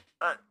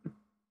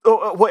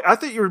 Wait, I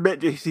thought you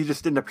meant he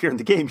just didn't appear in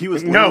the game. He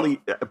was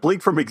literally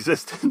blinked from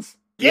existence.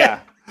 Yeah,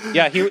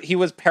 he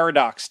was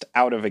paradoxed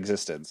out of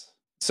existence.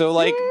 So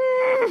like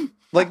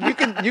you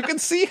can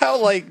see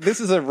how like this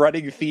is a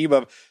running theme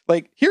of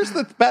like here's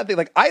the bad thing.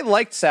 Like I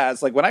liked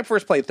Saz. Like when I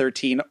first played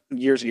 13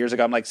 years and years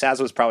ago, I'm like Saz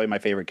was probably my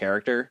favorite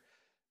character.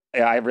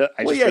 Yeah,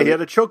 he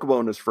had a chocobo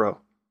in his fro.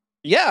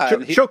 Yeah,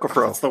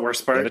 Chocofro. That's the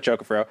worst part. He had a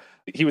Chocofro.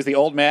 He was the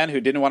old man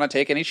who didn't want to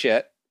take any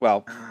shit.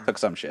 Well, took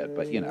some shit,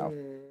 but He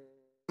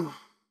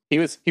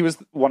was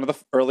one of the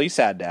early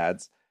sad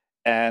dads,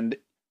 and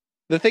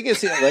the thing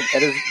is, like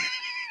at his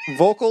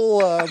vocal,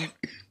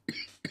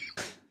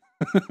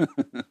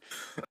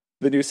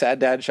 the new sad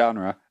dad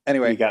genre.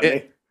 Anyway, you got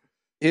me.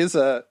 His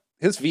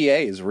VA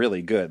is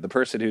really good. The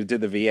person who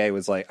did the VA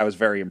was like I was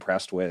very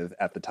impressed with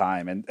at the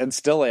time, and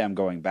still am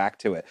going back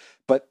to it.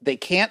 But they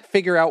can't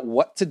figure out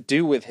what to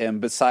do with him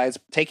besides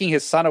taking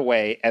his son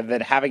away and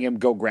then having him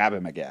go grab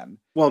him again.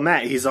 Well,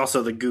 Matt, he's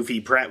also the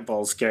goofy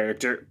pratfalls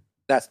character.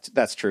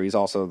 That's true. He's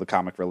also the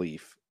comic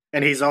relief.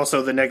 And he's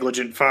also the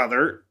negligent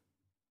father.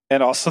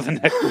 And also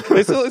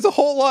there's a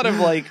whole lot of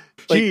like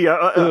gee,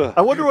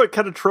 I wonder what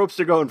kind of tropes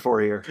they're going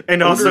for here.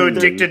 And also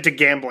addicted to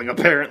gambling,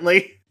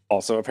 apparently.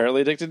 Also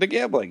apparently addicted to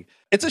gambling.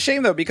 It's a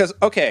shame though, because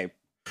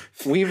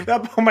we've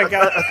oh my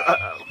god.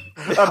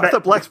 I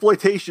thought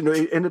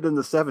blaxploitation ended in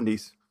the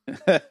 70s.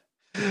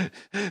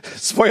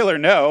 Spoiler,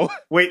 no.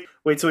 Wait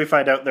till we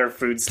find out their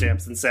food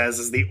stamps and Saz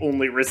is the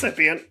only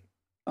recipient.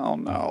 Oh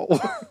no.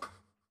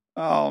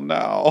 Oh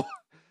no.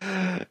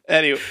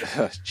 Anyway,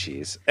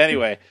 jeez.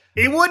 Anyway,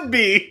 he would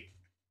be.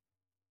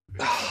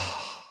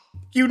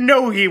 You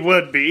know he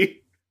would be.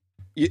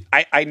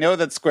 I know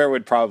that Square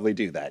would probably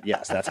do that.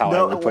 Yes, that's how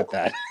I would put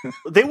that.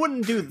 They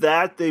wouldn't do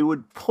that. They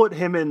would put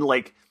him in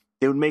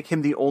they would make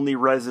him the only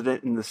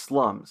resident in the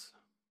slums.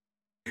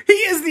 He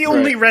is the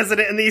only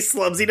resident in these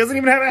slums. He doesn't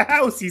even have a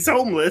house. He's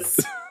homeless.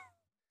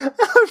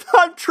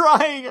 I'm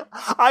trying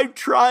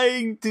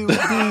to be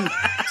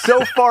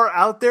so far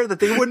out there that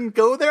they wouldn't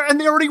go there, and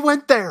they already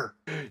went there.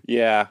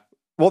 Yeah.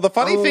 Well, the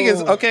funny thing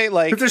is,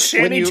 like the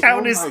shanty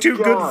town is too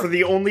good for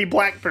the only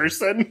black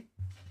person.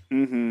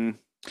 Mm-hmm.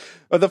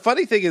 But the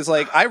funny thing is,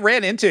 like, I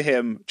ran into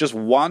him just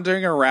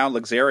wandering around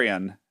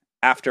Luxarion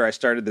after I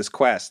started this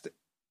quest.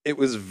 It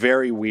was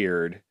very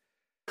weird.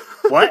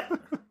 What?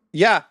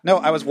 Yeah. No,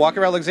 I was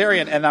walking around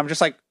Luxarion, and I'm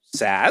just like,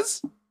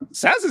 Saz?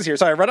 Saz is here.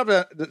 So I run up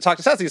to talk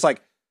to Saz, and he's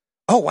like,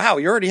 oh, wow,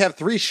 you already have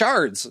 3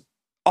 shards.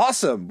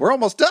 Awesome. We're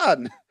almost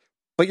done.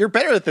 But you're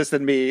better at this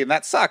than me, and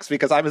that sucks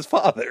because I'm his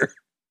father.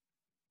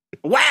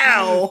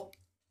 Wow.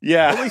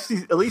 Yeah.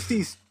 At least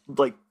he's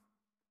like,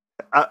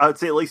 I'd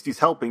say at least he's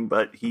helping,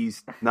 but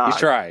he's not. He's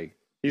trying.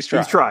 He's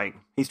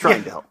trying. He's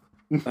trying to help.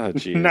 Oh,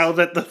 jeez. Now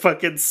that the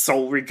fucking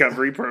soul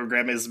recovery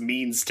program is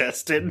means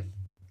tested.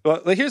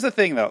 Well, here's the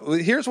thing, though.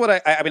 Here's what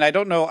I mean, I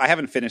don't know. I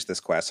haven't finished this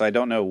quest, so I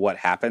don't know what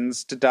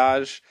happens to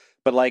Dodge.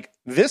 But, like,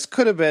 this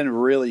could have been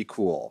really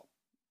cool.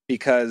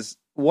 Because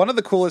one of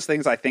the coolest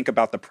things I think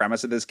about the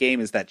premise of this game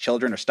is that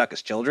children are stuck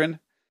as children.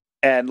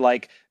 And,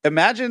 like,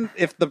 imagine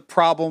if the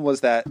problem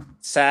was that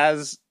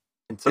Saz...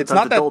 And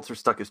sometimes adults are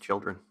stuck as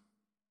children.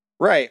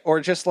 Right.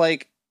 Or just,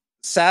 like,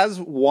 Saz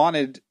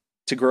wanted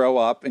to grow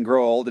up and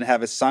grow old and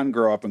have his son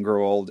grow up and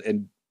grow old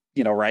and,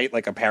 you know, right?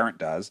 Like a parent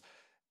does.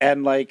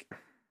 And, like...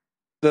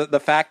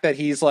 The fact that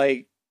he's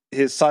like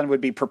his son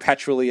would be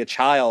perpetually a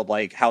child,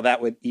 like how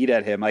that would eat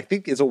at him, I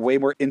think is a way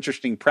more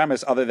interesting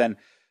premise other than,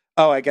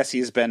 oh, I guess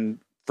he's been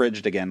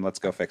fridged again. Let's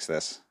go fix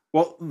this.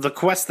 Well, the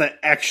quest that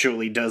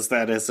actually does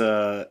that is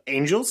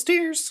Angel's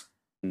Tears.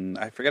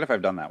 I forget if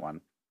I've done that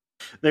one.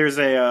 There's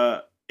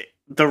the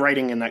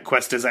writing in that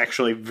quest is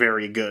actually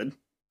very good.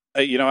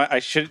 You know, I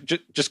should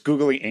just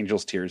Googling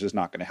Angel's Tears is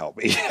not going to help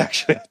me.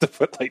 Actually, I have to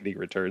put Lightning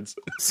Returns.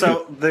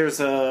 So there's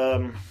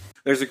a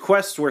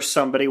quest where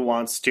somebody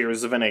wants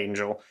Tears of an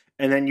Angel,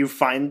 and then you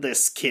find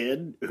this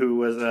kid who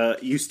was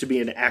used to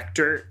be an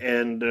actor,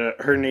 and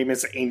her name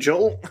is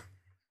Angel.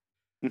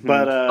 Mm-hmm.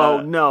 But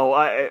oh no,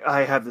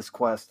 I have this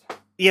quest.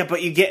 Yeah,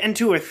 but you get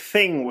into a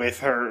thing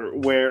with her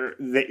where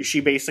she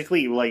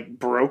basically like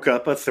broke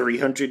up a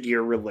 300-year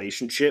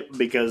relationship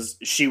because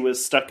she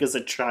was stuck as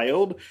a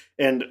child,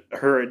 and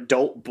her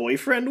adult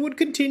boyfriend would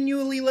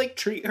continually like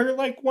treat her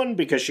like one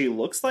because she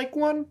looks like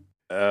one.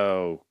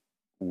 Oh,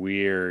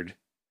 weird.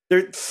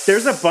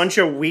 There's a bunch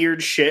of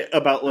weird shit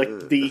about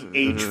like the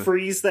age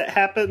freeze that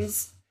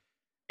happens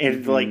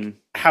and like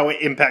how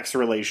it impacts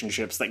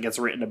relationships that gets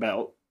written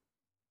about.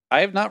 I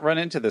have not run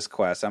into this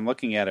quest. I'm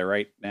looking at it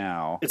right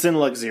now. It's in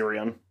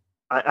Luxurion.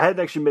 I hadn't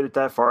actually made it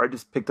that far. I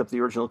just picked up the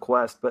original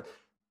quest, but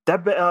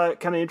that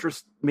kind of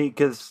interests me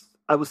because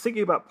I was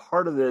thinking about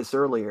part of this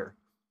earlier,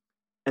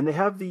 and they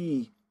have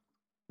a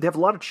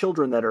lot of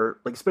children that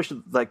are like,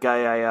 especially that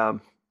guy,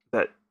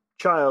 that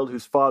child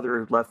whose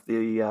father left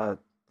the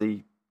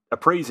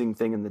appraising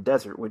thing in the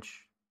desert,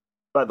 which,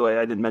 by the way,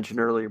 I didn't mention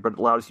earlier, but it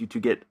allows you to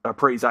get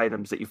appraise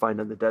items that you find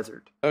in the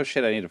desert. Oh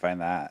shit! I need to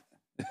find that.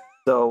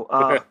 So,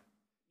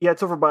 yeah,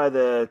 it's over by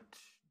the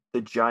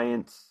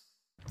giant's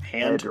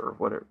Hand head or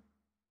whatever.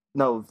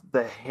 No,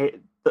 the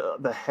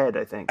head,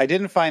 I think. I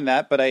didn't find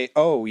that, but I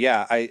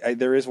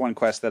there is one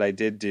quest that I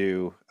did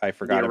do. I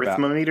forgot about. The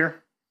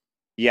arithmometer?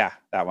 Yeah,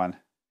 that one.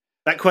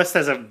 That quest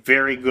has a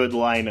very good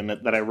line in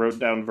it that I wrote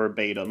down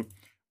verbatim.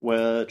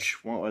 What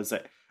was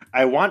it?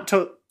 I want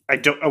to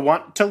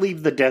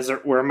leave the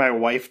desert where my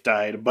wife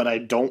died, but I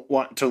don't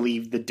want to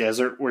leave the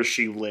desert where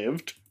she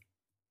lived.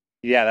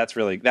 Yeah,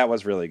 that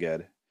was really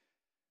good.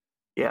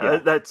 Yeah.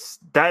 That's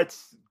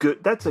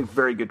good. That's a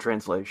very good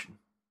translation.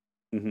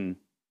 Mm-hmm.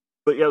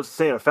 But yeah, I was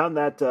saying, I found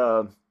that,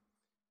 and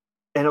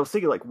I was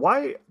thinking, like,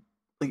 why,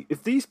 like,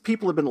 if these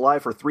people have been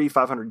alive for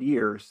 500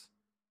 years,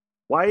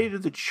 why do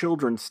the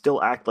children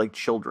still act like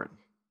children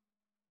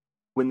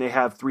when they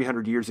have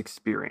 300 years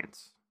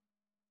experience?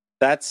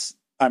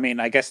 I mean,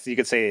 I guess you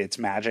could say it's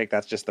magic.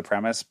 That's just the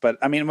premise. But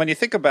I mean, when you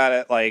think about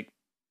it, like,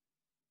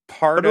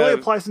 but it only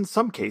applies in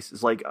some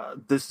cases. Like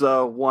this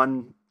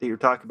one that you're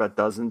talking about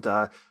doesn't.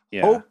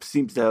 Hope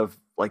seems to have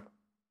like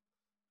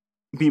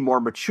be more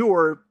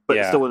mature,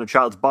 but still in a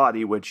child's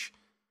body, which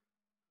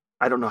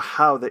I don't know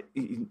how that.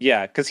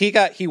 Yeah, because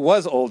he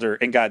was older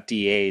and got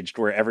de-aged,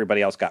 where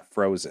everybody else got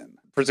frozen,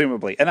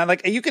 presumably. And I'm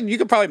like, you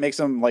could probably make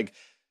some like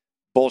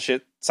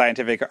bullshit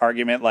scientific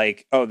argument,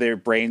 like, oh, their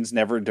brains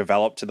never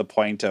developed to the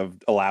point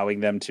of allowing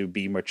them to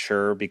be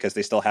mature because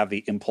they still have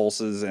the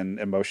impulses and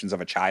emotions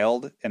of a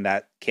child, and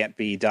that can't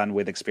be done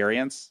with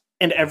experience.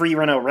 And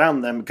everyone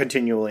around them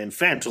continually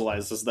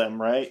infantilizes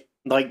them, right?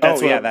 Like,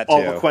 that's what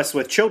all the quests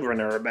with children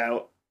are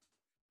about.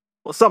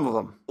 Well, some of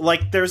them.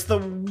 Like, there's the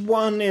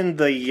one in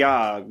the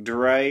Yogd,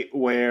 right?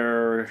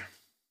 Where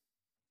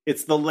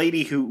it's the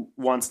lady who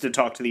wants to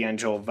talk to the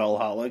Angel of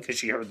Valhalla because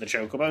she heard the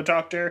Chocobo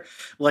talk to her.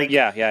 Like,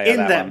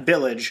 in that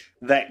village,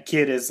 that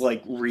kid is,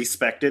 like,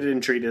 respected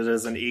and treated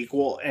as an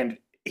equal, and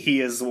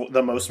he is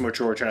the most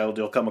mature child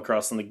you'll come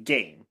across in the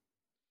game.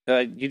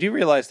 You do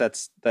realize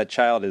that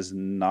child is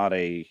not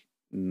a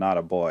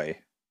boy.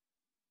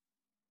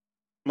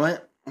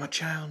 What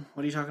child?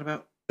 What are you talking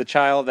about? The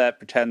child that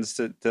pretends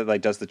to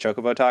like does the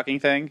Chocobo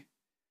talking thing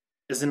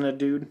isn't a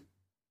dude.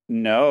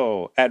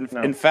 No, and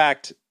no. In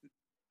fact,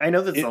 I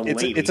know that's a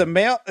lady. It's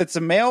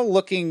a male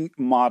looking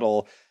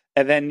model,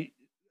 and then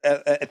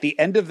at the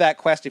end of that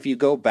quest, if you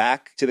go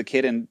back to the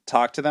kid and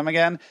talk to them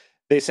again,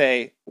 they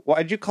say,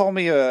 "Why'd you call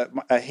me a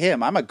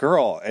him? I'm a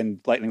girl." And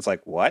Lightning's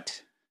like,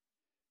 "What?"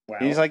 Wow.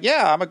 And he's like,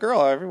 "Yeah, I'm a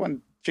girl.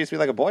 Everyone treats me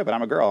like a boy, but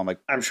I'm a girl." I'm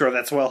like, "I'm sure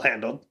that's well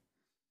handled."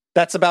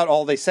 That's about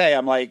all they say.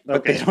 I'm like,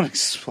 but they don't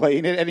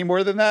explain it any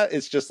more than that.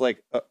 It's just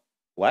like,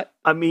 what?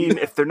 I mean,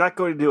 if they're not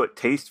going to do it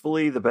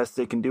tastefully, the best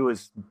they can do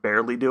is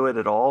barely do it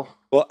at all.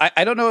 Well,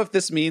 I don't know if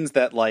this means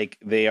that like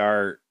they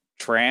are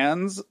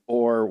trans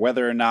or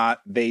whether or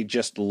not they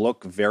just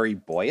look very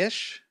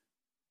boyish.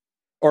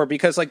 or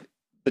because like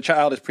the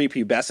child is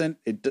prepubescent,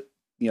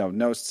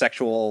 no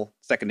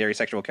secondary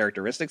sexual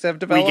characteristics have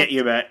developed. We get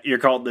you, Matt. You're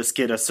calling this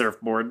kid a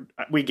surfboard.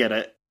 We get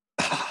it.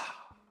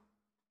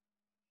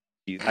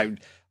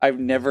 I've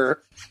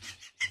never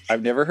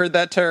heard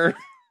that term.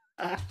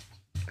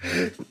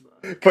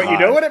 But you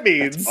know what it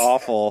means. That's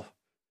awful.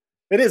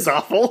 It is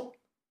awful.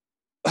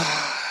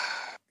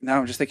 Now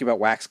I'm just thinking about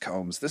wax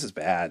combs. This is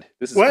bad.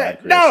 This is what? bad,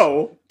 Chris.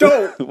 No,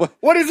 don't.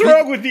 What is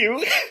wrong with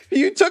you?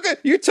 You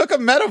took a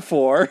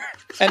metaphor,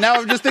 and now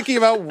I'm just thinking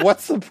about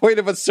what's the point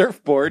of a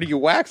surfboard? You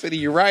wax it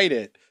and you ride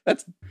it.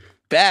 That's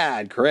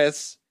bad,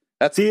 Chris.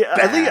 That's bad.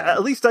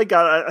 I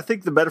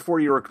think the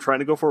metaphor you were trying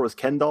to go for was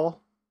Ken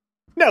doll.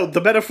 No,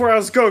 the metaphor I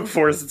was going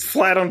for is it's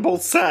flat on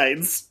both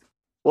sides.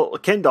 Well, a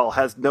Ken doll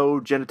has no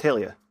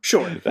genitalia.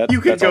 Sure,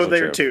 you could go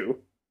there too.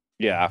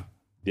 Yeah,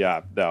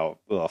 no,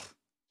 ugh.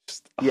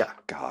 Yeah.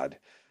 God.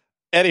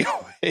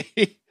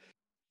 Anyway,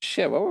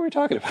 shit, what were we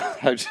talking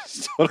about? I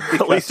just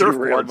totally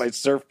surfboards. My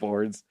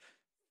surfboards.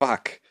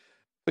 Fuck.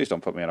 Please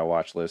don't put me on a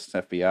watch list,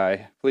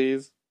 FBI.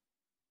 Please.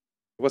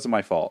 It wasn't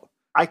my fault.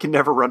 I can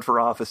never run for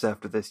office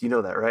after this. You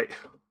know that, right?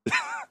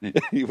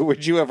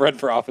 Would you have run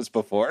for office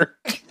before?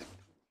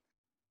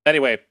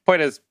 Anyway,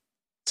 point is,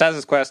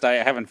 Saz's Quest, I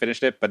haven't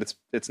finished it, but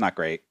it's not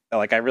great.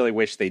 Like, I really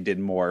wish they did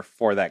more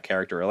for that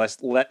character, or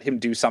let him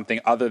do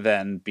something other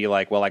than be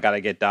like, well, I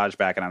gotta get Dodge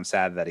back, and I'm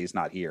sad that he's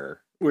not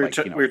here. We're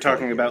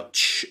talking about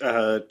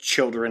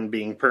children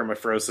being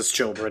permafrost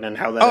children, and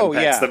how that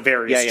impacts the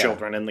various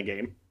children in the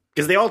game.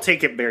 Because they all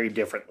take it very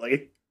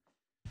differently.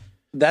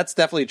 That's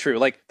definitely true.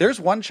 Like, there's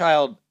one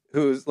child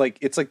who's like,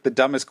 it's like the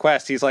dumbest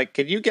quest. He's like,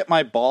 can you get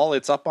my ball?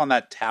 It's up on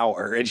that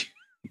tower. And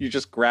you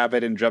just grab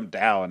it and jump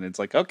down. And it's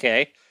like,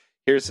 okay.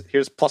 Here's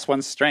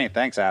 +1 strength.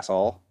 Thanks,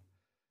 asshole.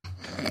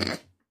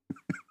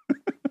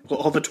 Well,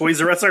 all the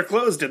Toys R Us are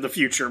closed in the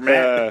future,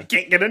 man. You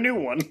can't get a new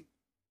one.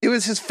 It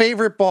was his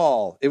favorite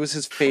ball.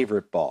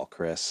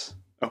 Chris.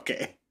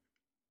 Okay.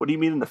 What do you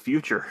mean in the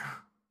future?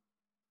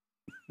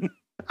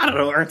 I don't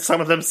know. Aren't some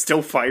of them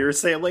still fire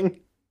sailing?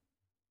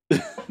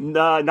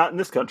 Nah, not in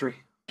this country.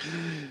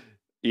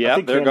 Yeah,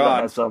 they're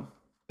gone.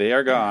 They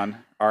are gone.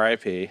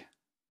 R.I.P.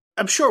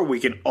 I'm sure we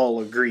can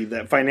all agree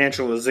that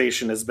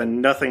financialization has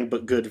been nothing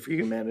but good for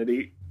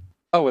humanity.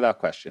 Oh, without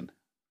question.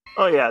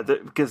 Oh, yeah,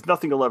 because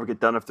nothing will ever get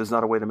done if there's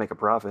not a way to make a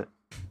profit.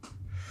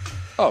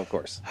 Oh, of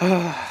course.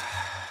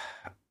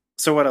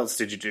 So what else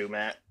did you do,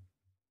 Matt?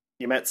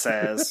 You met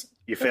Saz.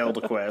 You failed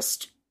a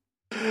quest.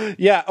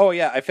 Yeah. Oh,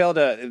 yeah. I failed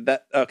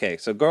that. Okay.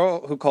 So,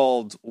 girl who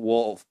called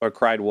wolf or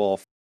cried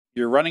wolf.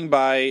 You're running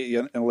by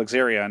in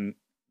Luxerion.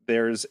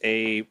 There's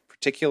a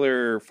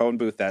particular phone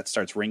booth that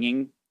starts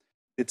ringing.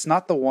 It's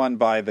not the one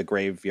by the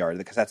graveyard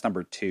because that's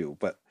number 2.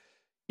 But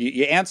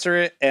you answer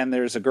it, and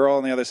there's a girl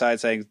on the other side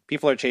saying,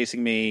 "People are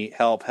chasing me.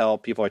 Help!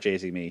 Help! People are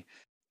chasing me."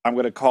 I'm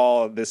going to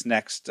call this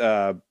next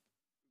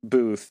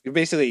booth.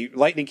 Basically,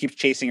 Lightning keeps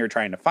chasing her,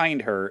 trying to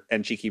find her,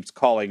 and she keeps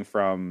calling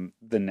from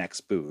the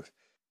next booth.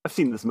 I've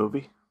seen this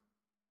movie.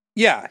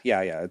 Yeah.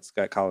 It's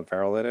got Colin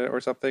Farrell in it or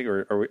something.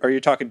 Or are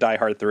you talking Die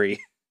Hard 3?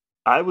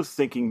 I was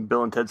thinking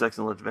Bill and Ted's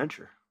Excellent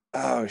Adventure.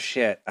 Oh,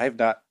 shit.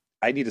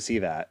 I need to see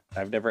that.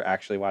 I've never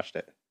actually watched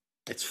it.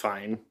 It's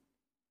fine.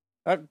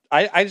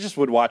 I just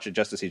would watch it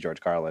just to see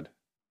George Carlin.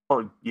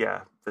 Oh,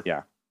 yeah.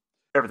 Yeah.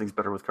 Everything's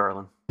better with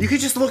Carlin. You could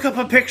just look up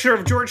a picture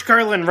of George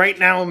Carlin right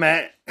now,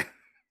 Matt.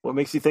 What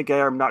makes you think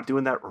I'm not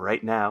doing that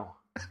right now?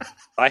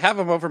 I have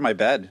him over my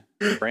bed,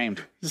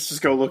 framed. Let's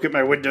just go look at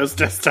my Windows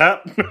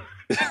desktop.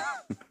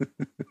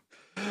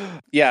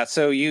 Yeah,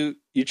 so you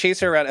chase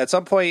her around. At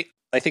some point,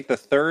 I think the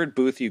third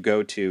booth you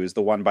go to is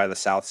the one by the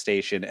South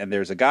Station, and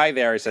there's a guy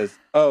there who says,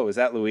 "Oh, is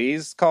that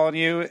Louise calling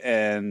you?"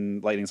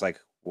 And Lightning's like,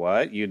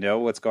 "What? You know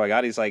what's going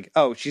on?" He's like,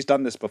 "Oh, she's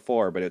done this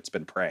before, but it's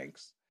been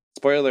pranks."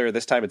 Spoiler,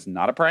 this time it's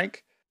not a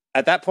prank.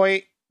 At that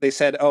point, they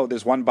said, "Oh,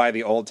 there's one by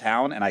the old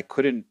town," and I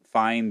couldn't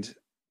find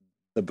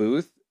the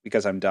booth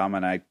because I'm dumb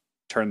and I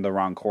turned the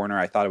wrong corner.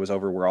 I thought it was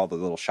over where all the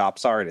little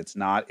shops are, and it's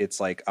not. It's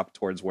like up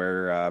towards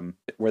where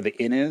the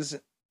inn is.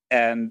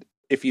 And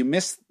if you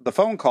miss the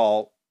phone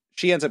call,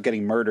 she ends up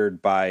getting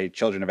murdered by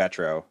Children of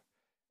Etro,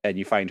 and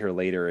you find her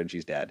later and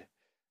she's dead.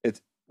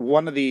 It's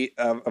one of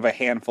of a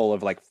handful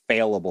of like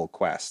failable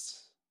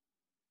quests.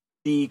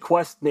 The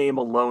quest name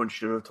alone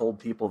should have told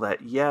people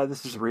that, yeah,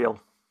 this is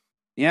real.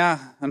 Yeah,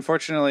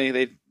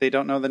 unfortunately, they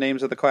don't know the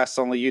names of the quests.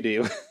 Only you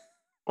do.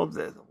 Well,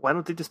 why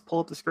don't they just pull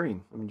up the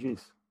screen? I mean,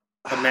 jeez.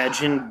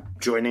 Imagine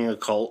joining a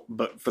cult,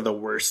 but for the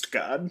worst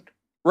god.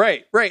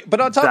 Right. But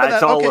on top of that,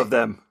 that's all of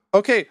them.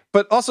 Okay,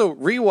 but also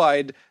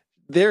rewind.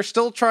 They're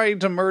still trying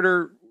to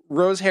murder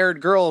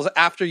rose-haired girls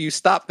after you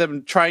stop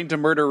them trying to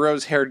murder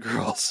rose-haired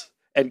girls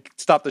and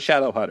stop the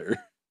Shadow Hunter.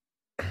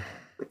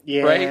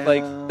 Yeah, right.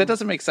 Like that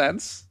doesn't make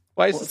sense.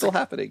 Why is it still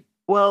happening?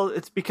 Well,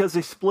 it's because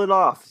they split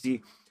off.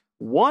 See,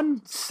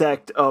 one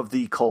sect of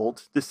the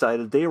cult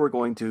decided they were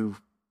going to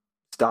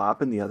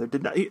stop, and the other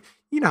did not.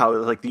 You know how,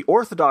 like, the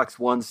Orthodox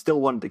ones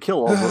still wanted to kill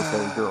all those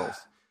hairy girls.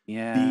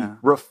 Yeah. The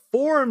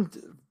Reformed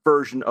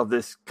version of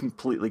this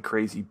completely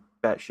crazy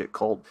batshit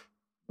cult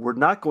we're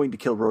not going to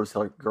kill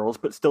rose-colored girls,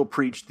 but still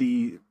preach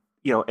the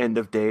end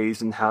of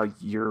days and how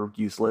you're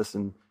useless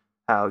and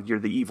how you're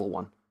the evil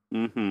one.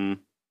 Mm-hmm.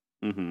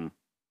 Mm-hmm.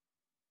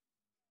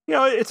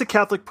 It's a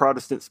Catholic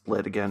Protestant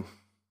split again.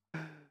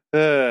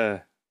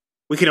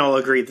 We can all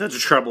agree that the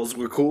Troubles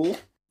were cool.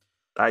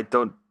 I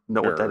don't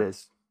know what that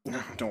is.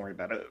 Don't worry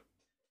about it.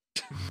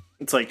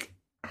 It's like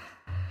it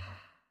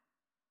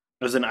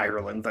was an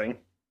Ireland thing.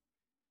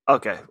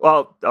 Okay,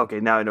 well,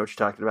 now I know what you're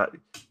talking about.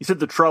 You said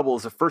the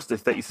Troubles. At first I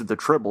thought you said the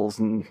Tribbles,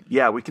 and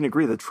yeah, we can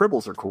agree the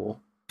Tribbles are cool.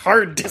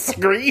 Hard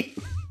disagree.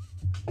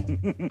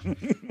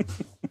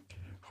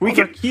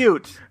 They're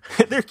cute.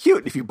 They're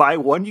cute. If you buy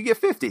one, you get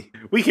 50.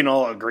 We can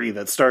all agree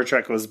that Star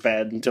Trek was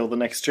bad until the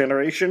Next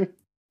Generation.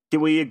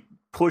 Can we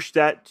push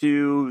that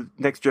to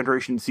Next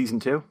Generation Season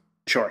 2?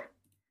 Sure.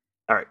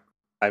 All right.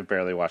 I've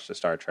barely watched a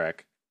Star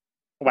Trek.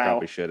 Wow.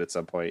 Probably should at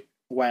some point.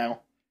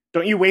 Wow.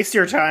 Don't you waste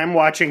your time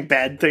watching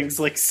bad things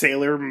like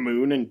Sailor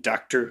Moon and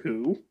Doctor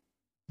Who?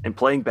 And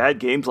playing bad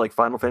games like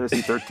Final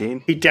Fantasy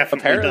 13? He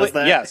definitely does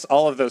that. Yes,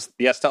 all of those.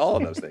 Yes to all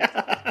of those things.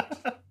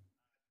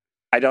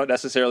 I don't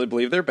necessarily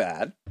believe they're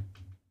bad,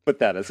 but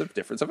that is a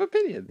difference of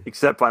opinion.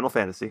 Except Final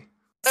Fantasy.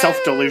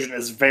 Self-delusion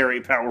is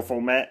very powerful,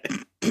 Matt.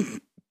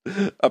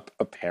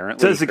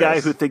 Apparently. Says the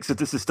guy who thinks that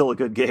this is still a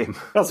good game.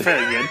 That's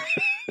very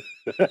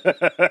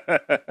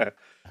good.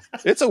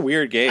 It's a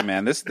weird game,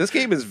 man. This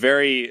game is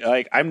very,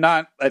 I'm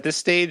not, at this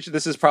stage,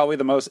 this is probably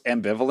the most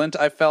ambivalent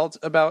I've felt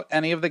about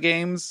any of the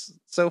games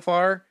so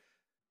far.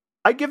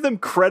 I give them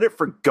credit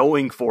for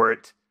going for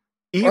it.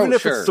 Even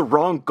if it's the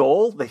wrong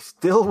goal, they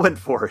still went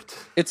for it.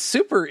 It's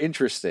super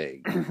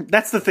interesting.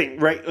 That's the thing,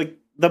 right? Like,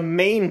 the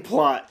main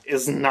plot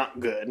is not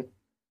good.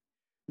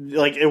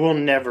 Like, it will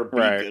never be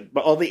good.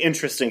 But all the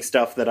interesting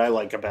stuff that I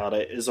like about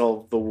it is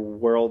all the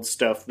world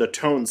stuff, the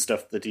tone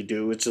stuff that you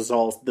do, which is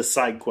all the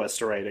side quest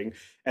writing.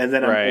 And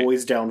then I'm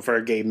always down for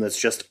a game that's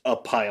just a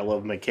pile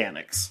of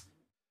mechanics.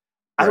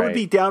 I would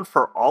be down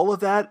for all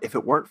of that if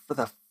it weren't for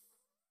the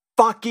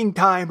fucking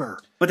timer.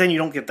 But then you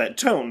don't get that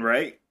tone,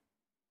 right?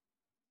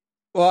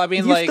 Well, I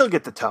mean, you still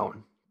get the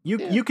tone.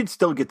 You can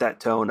still get that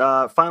tone.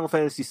 Final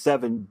Fantasy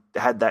VII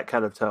had that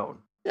kind of tone.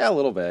 Yeah, a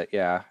little bit.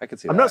 Yeah, I can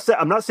see that.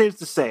 I'm not saying it's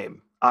the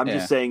same. I'm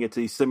just saying it's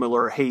a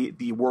similar, hey,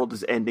 the world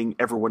is ending,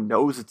 everyone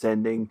knows it's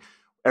ending,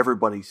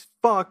 everybody's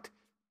fucked,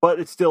 but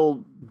it's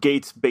still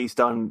gates based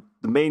on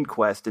the main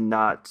quest and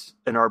not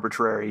an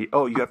arbitrary,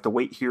 you have to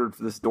wait here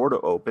for this door to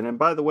open, and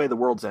by the way, the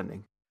world's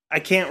ending.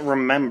 I can't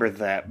remember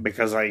that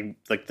because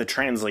the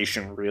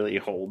translation really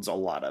holds a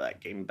lot of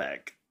that game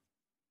back.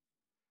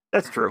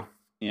 That's true.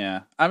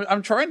 Yeah.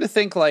 I'm trying to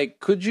think,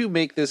 could you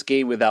make this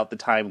game without the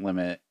time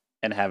limit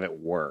and have it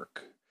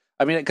work?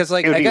 I mean, because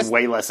it would be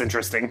way less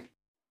interesting.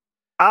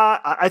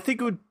 I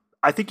think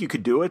you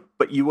could do it,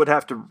 but you would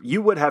have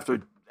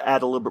to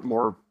add a little bit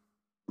more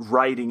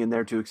writing in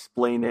there to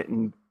explain it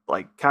and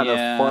kind of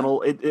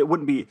funnel. It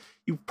wouldn't be.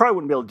 You probably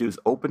wouldn't be able to do this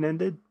open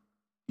ended.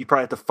 You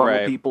probably have to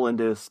funnel people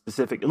into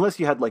specific, unless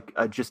you had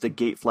just a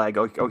gate flag.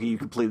 Okay, you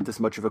completed this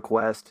much of a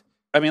quest.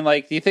 I mean,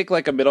 do you think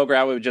a middle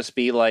ground would just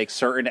be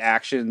certain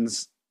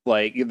actions?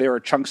 There are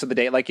chunks of the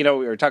day, we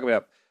were talking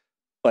about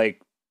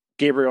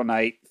Gabriel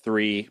Knight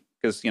 3,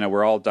 because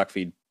we're all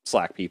Duckfeed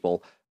Slack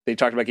people. They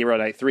talked about Gabriel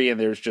Knight 3, and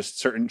there's just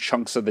certain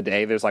chunks of the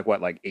day. There's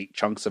 8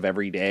 chunks of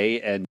every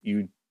day, and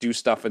you do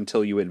stuff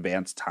until you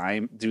advance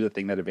time, do the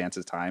thing that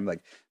advances time.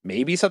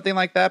 Maybe something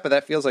like that, but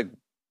that feels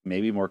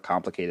maybe more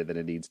complicated than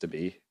it needs to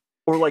be.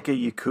 Or a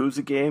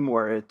Yakuza game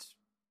where it's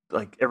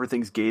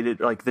everything's gated,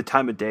 the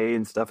time of day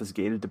and stuff is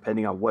gated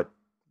depending on what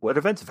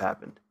events have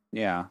happened.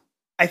 Yeah.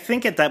 I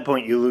think at that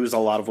point you lose a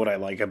lot of what I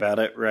like about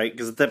it, right?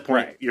 Because at that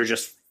point you're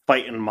just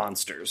fighting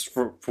monsters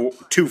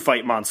to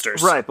fight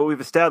monsters. Right, but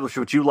we've established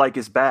what you like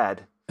is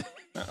bad.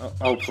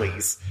 Oh,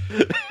 please.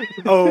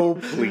 Oh,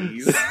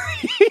 please.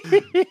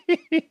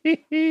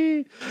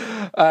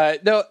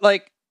 No,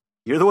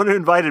 you're the one who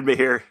invited me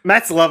here.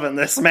 Matt's loving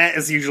this. Matt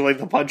is usually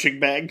the punching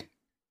bag.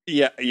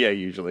 Yeah,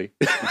 usually.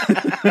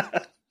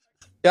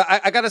 Yeah,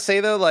 I gotta say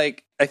though,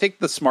 I think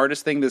the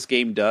smartest thing this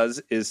game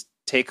does is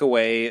take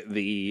away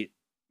the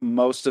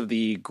most of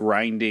the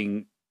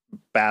grinding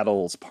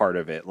battles part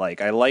of it.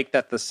 I like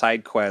that the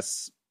side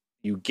quests,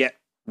 you get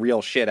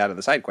real shit out of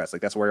the side quests.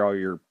 That's where all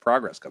your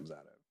progress comes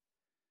out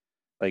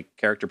of.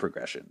 Character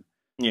progression.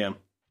 Yeah.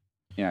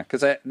 Yeah,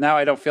 because now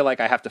I don't feel like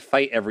I have to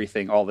fight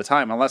everything all the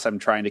time unless I'm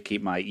trying to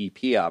keep my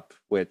EP up,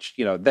 which,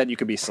 then you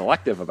can be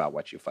selective about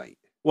what you fight.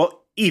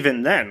 Well,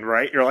 even then,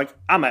 right? You're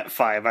I'm at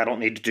 5. I don't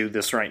need to do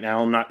this right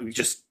now. I'm not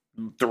just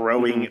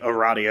throwing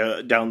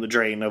Aradia down the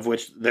drain, of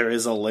which there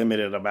is a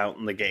limited amount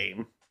in the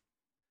game.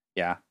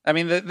 Yeah. I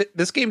mean,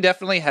 this game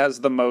definitely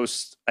has the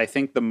most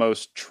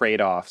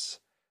trade-offs.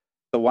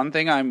 The one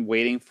thing I'm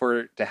waiting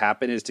for to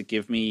happen is to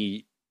give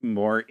me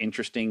more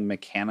interesting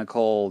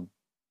mechanical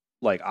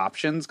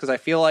options, because I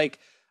feel like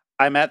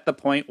I'm at the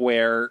point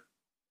where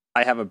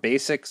I have a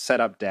basic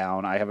setup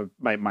down. I have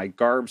my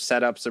garb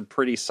setups are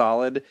pretty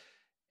solid.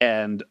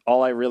 And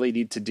all I really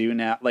need to do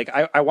now,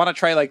 I want to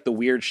try the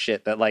weird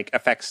shit that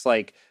affects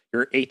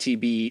your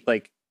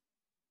ATB,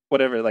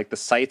 whatever, like the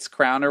Sight's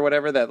Crown or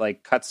whatever that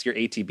like cuts your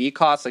ATB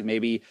costs. Like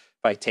maybe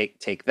if I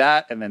take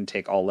that and then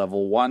take all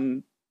level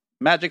 1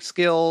 magic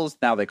skills,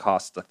 now they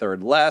cost a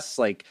third less.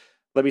 Like,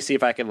 let me see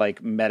if I can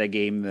like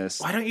metagame this.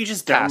 Why don't you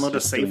just past download a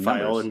just save doing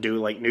file numbers. and do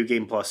like New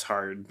Game Plus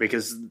hard?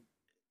 Because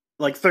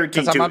like 'Cause I'm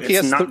 13.2, on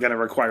it's not PS3. going to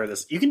require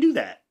this. You can do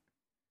that.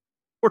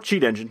 Or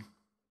Cheat Engine.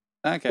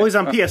 Okay. Well, he's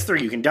on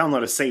PS3. You can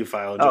download a save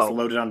file and just Oh.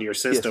 load it onto your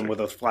system PS3.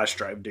 with a flash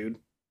drive, dude.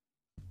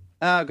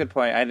 Oh, good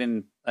point. I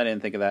didn't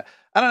think of that.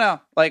 I don't know.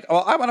 Like,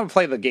 well, I want to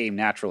play the game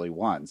naturally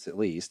once at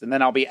least, and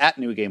then I'll be at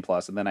New Game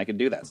Plus, and then I can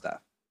do that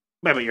stuff.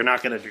 Yeah, but you're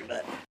not going to do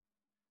that.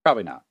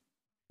 Probably not.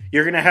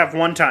 You're going to have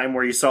one time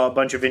where you saw a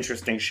bunch of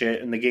interesting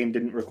shit and the game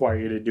didn't require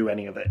you to do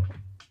any of it.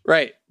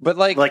 Right, but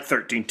like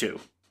 13.2.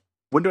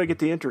 When do I get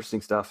the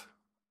interesting stuff?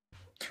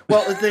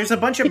 Well, there's a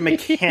bunch of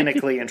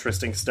mechanically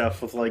interesting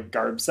stuff with like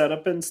garb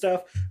setup and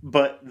stuff,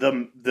 but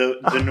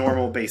the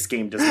normal base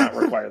game does not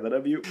require that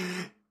of you.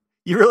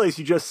 You realize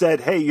you just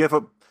said, hey, you have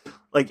a,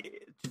 like,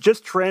 to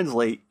just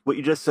translate, what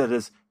you just said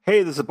is,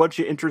 hey, there's a bunch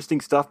of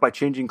interesting stuff by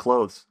changing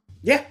clothes.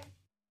 Yeah.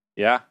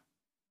 yeah,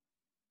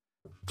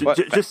 What-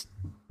 Just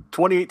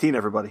 2018,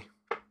 everybody.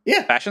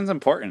 Yeah. fashion's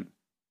important.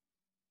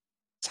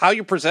 It's how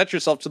you present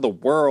yourself to the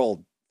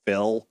world,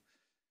 Phil.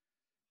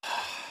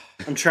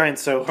 I'm trying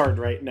so hard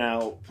right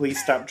now.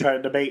 Please stop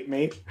trying to bait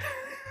me.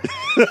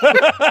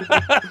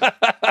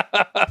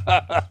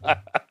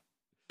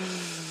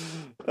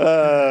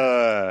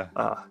 All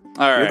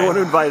You're the one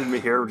who right, invited me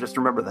here. Just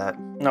remember that.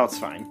 No, it's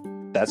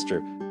fine. that's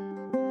true.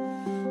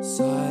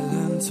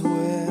 Silent whisperers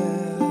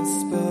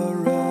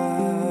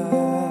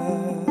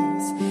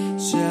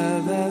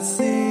share their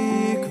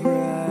secrets.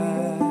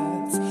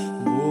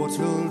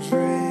 Mortal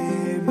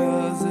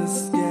dreamers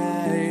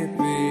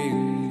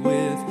escaping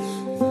with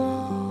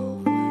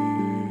the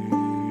wind.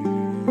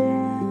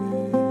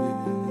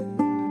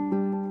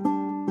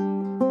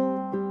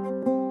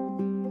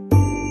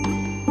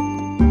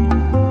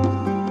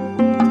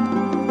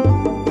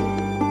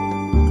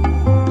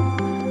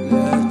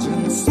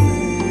 Legends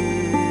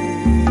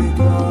speak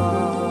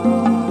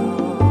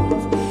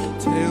of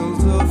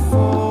tales of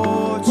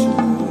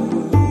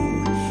fortune.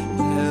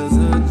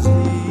 Desert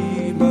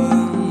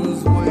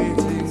demons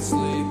waiting,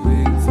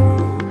 sleeping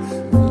through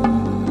the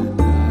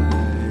night.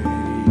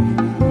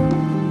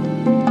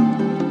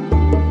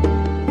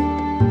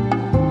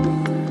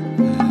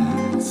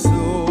 And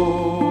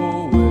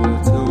so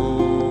we're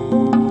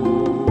told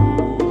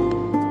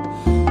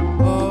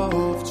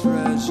of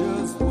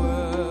treasures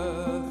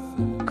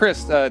worth.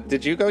 Chris,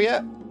 did you go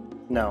yet?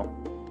 No.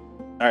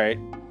 All right.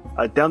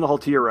 Down the hall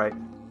to your right.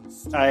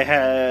 I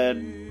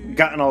had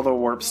gotten all the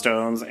warp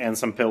stones and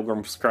some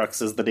pilgrim's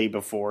cruxes the day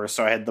before,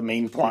 so I had the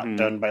main plot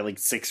done by like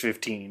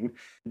 6:15.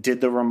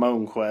 Did the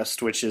Ramon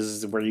quest, which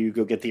is where you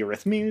go get the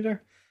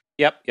arithmeter.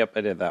 Yep,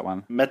 I did that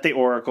one. Met the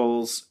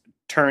oracles,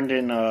 turned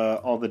in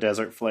all the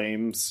desert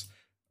flames.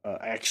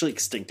 I actually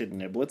extincted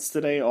niblets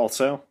today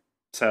also,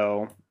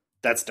 so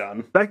that's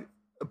done.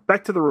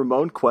 Back to the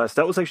Ramon quest.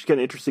 That was actually kind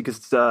of interesting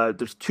because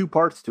there's two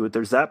parts to it.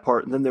 There's that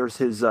part, and then there's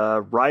his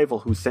rival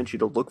who sent you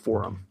to look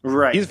for him.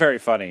 Right. He's very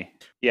funny.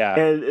 Yeah.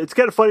 And it's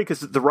kind of funny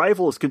because the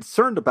rival is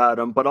concerned about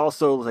him, but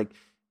also like,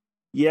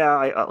 yeah,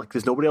 I like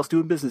there's nobody else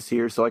doing business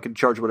here, so I can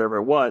charge whatever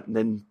I want. And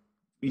then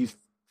you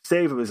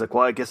save him. He's like,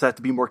 well, I guess I have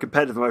to be more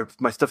competitive.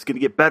 My stuff's going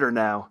to get better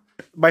now.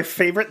 My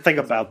favorite thing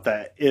about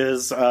that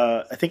is,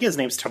 I think his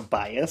name's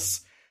Tobias.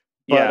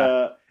 But,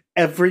 Yeah.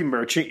 every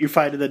merchant you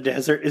find in the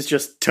desert is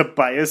just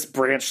Tobias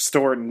branch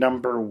store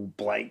number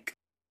blank.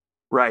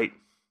 Right.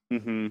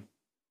 Mm-hmm.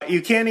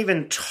 You can't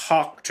even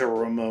talk to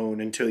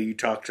Ramon until you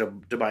talk to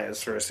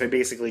Tobias first. It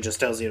basically just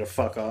tells you to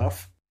fuck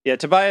off. Yeah,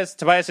 Tobias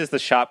is the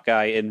shop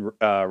guy in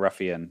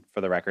Ruffian,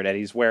 for the record, and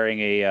he's wearing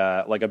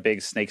a like a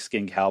big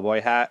snakeskin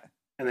cowboy hat.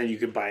 And then you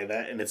can buy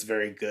that, and it's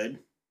very good.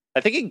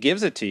 I think it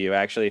gives it to you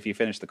actually if you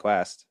finish the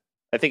quest.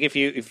 I think if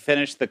you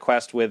finish the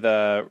quest with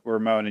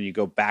Ramon and you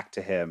go back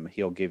to him,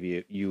 he'll give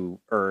you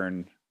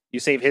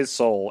save his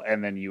soul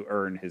and then you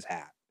earn his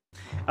hat.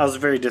 I was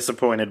very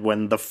disappointed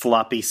when the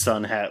floppy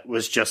sun hat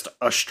was just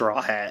a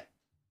straw hat.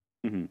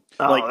 Oh,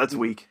 Like- that's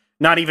weak.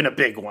 Not even a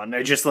big one.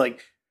 It just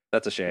like,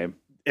 That's a shame.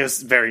 it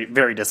was very,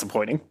 very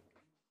disappointing.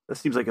 That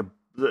seems like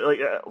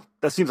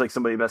that seems like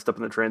somebody messed up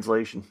in the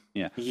translation.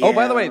 Yeah. Oh,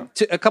 by the way,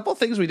 Yeah. a couple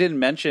things we didn't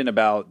mention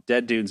about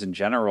Dead Dunes in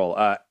general.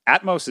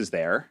 Atmos is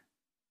there.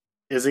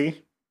 Is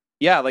he?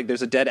 Yeah, like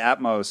there's a dead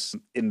Atmos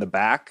in the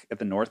back at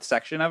the north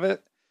section of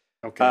it.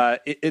 Okay.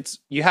 It's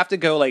you have to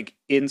go like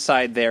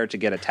inside there to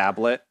get a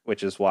tablet,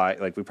 which is why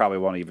like we probably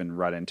won't even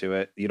run into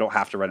it. You don't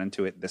have to run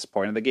into it at this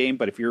point of the game,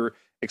 but if you're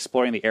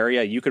exploring the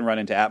area, you can run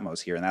into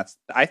Atmos here, and that's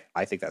I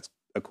think that's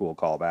a cool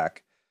callback.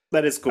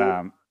 That is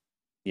cool.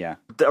 Yeah.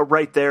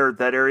 Right there,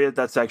 that area.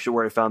 That's actually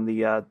where I found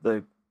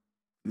the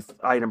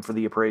item for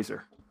the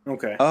appraiser.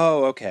 Okay.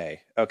 Oh,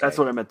 okay. That's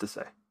what I meant to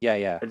say.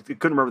 Yeah. I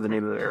couldn't remember the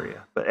name of the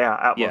area, but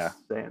yeah, Atmos Yeah.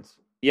 stands.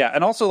 Yeah,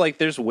 and also like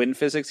there's wind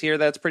physics here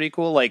that's pretty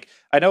cool. Like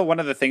I know one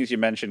of the things you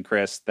mentioned,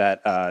 Chris,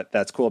 that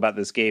that's cool about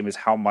this game is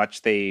how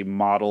much they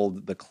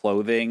modeled the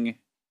clothing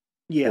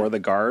or the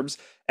garbs.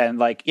 And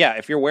like, yeah,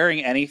 if you're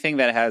wearing anything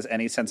that has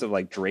any sense of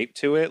like drape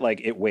to it,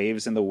 like it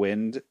waves in the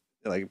wind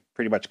like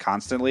pretty much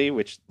constantly,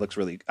 which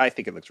I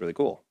think it looks really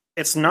cool.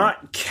 It's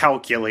not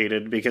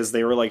calculated because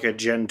they were like a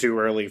gen too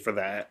early for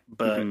that,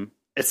 but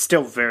it's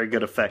still very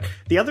good effect.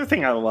 The other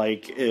thing I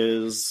like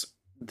is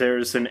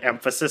there's an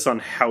emphasis on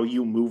how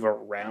you move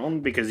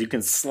around because you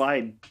can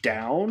slide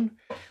down,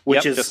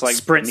 which is just like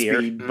sprint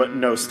speed, but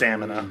no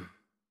stamina.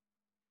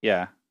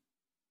 Yeah.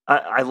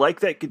 I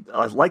like that.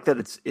 I like that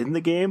it's in the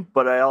game,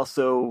 but I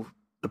also,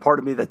 the part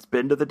of me that's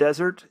been to the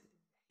desert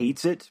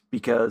hates it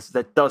because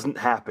that doesn't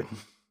happen.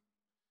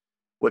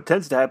 What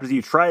tends to happen is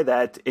you try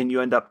that and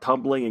you end up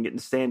tumbling and getting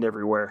sand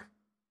everywhere.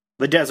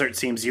 The desert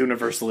seems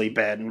universally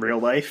bad in real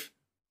life.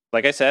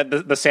 Like I said,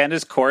 the sand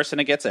is coarse and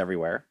it gets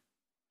everywhere.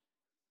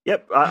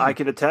 Yep, I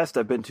can attest.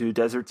 I've been to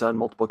deserts on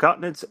multiple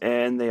continents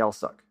and they all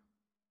suck.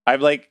 I'm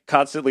like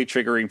constantly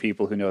triggering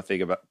people who know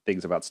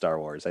things about Star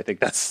Wars. I think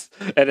that's,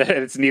 and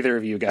it's neither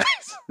of you guys.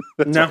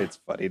 That's No. why it's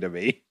funny to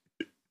me.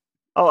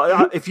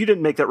 Oh, if you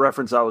didn't make that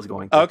reference, I was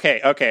going to.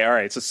 Okay, all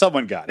right. So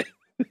someone got it.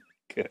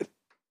 Good.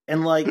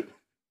 And like,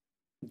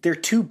 they're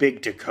too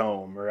big to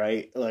comb,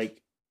 right?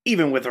 Like,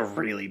 even with a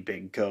really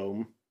big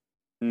comb.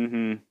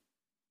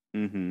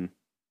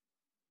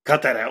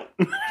 Cut that out.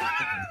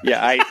 Yeah,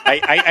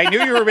 I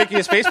knew you were making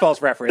a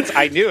Spaceballs reference.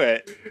 I knew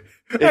it.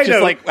 It's I just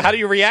know. like, how do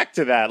you react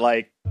to that?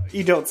 Like,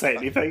 You don't say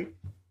anything.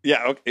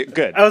 yeah, okay,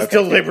 good. I was Okay.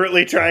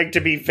 deliberately trying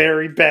to be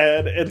very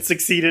bad and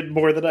succeeded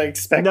more than I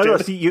expected. No,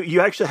 see,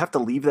 you actually have to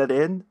leave that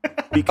in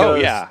because, Oh,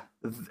 yeah.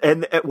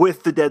 and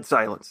with the dead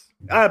silence.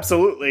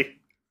 Absolutely.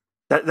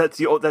 That's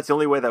the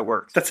only way that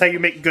works. That's how you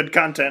make good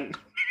content.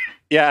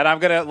 Yeah, and I'm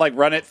gonna like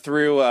run it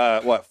through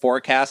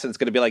forecast, and it's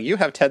gonna be like, you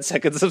have 10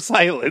 seconds of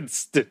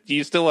silence. Do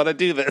you still want to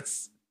do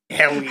this?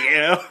 Hell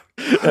yeah.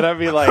 And I'd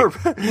be like,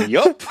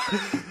 yup.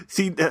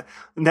 See,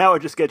 now I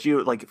just get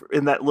you like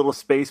in that little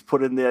space.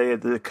 Put in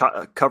the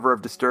cover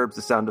of Disturbed's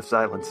 "The Sound of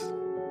Silence."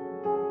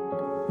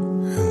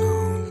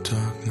 Hello,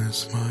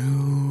 darkness, my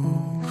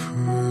old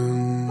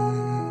friend.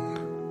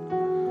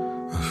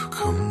 I've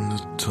come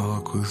to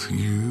talk with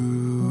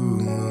you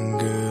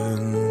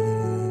again.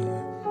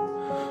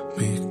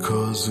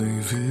 Because a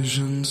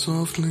vision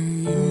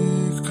softly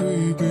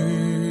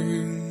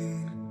creeping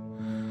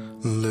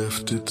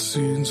left its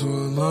scenes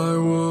while I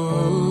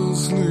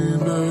was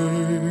sleeping.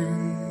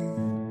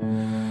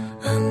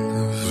 And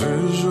the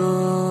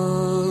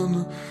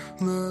vision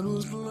that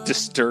was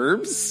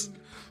Disturbs?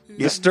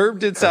 Disturbed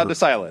did Sound of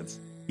Silence.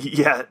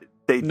 Yeah,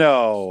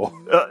 No.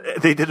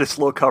 they did a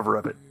slow cover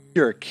of it.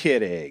 You're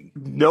kidding.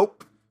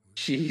 Nope,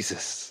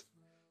 Jesus.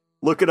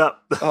 look it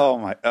up. Oh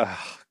my, God.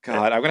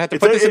 I'm going to have to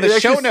It's put this in it the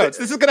actually show notes.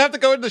 This is going to have to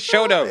go in the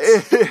show notes.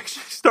 It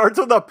actually starts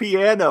with a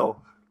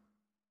piano.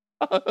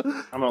 I'm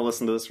going to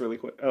listen to this really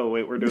quick. Oh,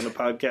 wait, we're doing a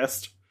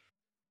podcast.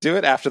 Do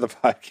it after the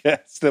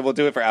podcast. Then we'll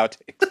do it for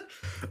outtakes.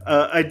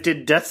 I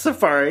did Death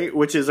Safari,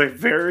 which is a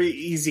very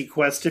easy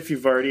quest if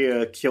you've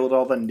already killed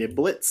all the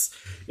niblets.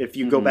 If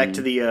you go back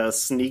to the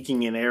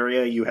sneaking in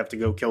area, you have to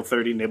go kill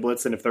 30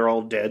 niblets, and if they're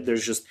all dead,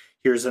 there's just,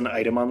 here's an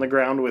item on the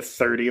ground with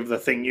 30 of the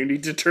thing you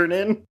need to turn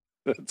in.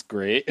 That's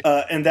great.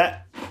 And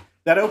that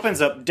opens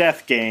up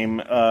Death Game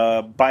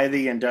by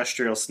the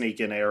industrial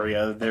sneak-in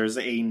area. There's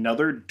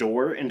another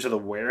door into the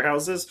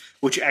warehouses,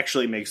 which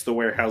actually makes the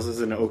warehouses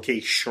an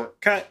okay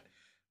shortcut.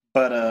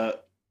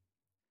 But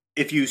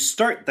if you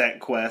start that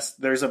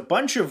quest, there's a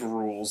bunch of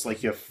rules.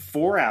 Like, you have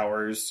 4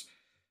 hours,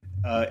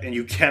 and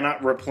you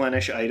cannot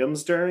replenish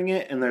items during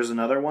it. And there's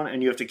another one,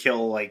 and you have to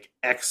kill, like,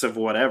 X of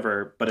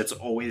whatever, but it's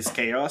always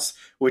chaos,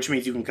 which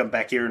means you can come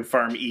back here and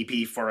farm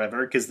EP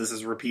forever, because this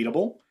is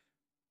repeatable.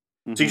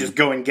 So you just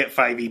go and get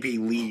 5 EP,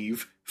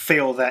 leave,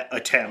 fail that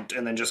attempt,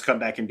 and then just come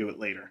back and do it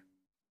later.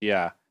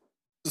 Yeah.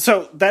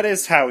 So that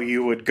is how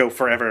you would go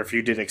forever if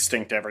you did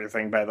extinct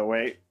everything, by the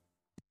way.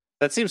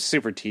 That seems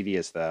super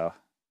tedious, though.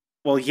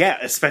 Well, yeah,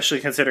 especially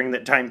considering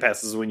that time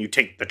passes when you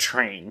take the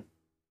train.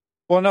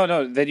 Well,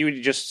 no. Then you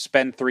would just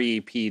spend 3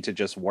 EP to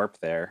just warp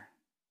there.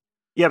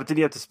 Yeah, but then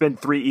you have to spend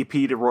 3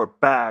 EP to warp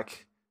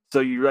back. So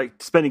you're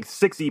like spending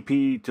 6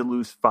 EP to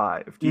lose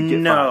 5. Do you get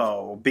 5?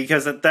 No,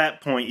 because at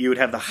that point you would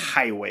have the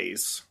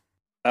highways.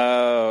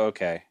 Oh,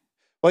 okay.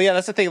 Well, yeah,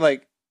 that's the thing.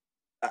 Like,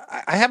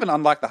 I haven't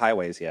unlocked the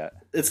highways yet.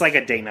 It's like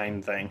a day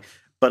 9 thing.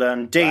 But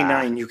on day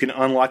 9, you can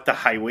unlock the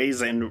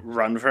highways and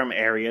run from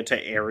area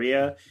to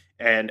area.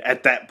 And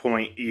at that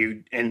point,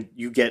 you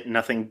get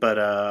nothing but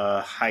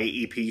high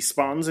EP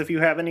spawns if you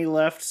have any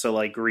left. So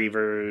like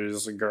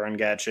Reavers,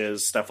 Gurungachas,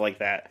 stuff like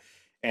that.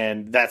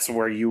 And that's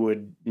where you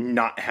would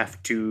not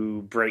have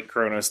to break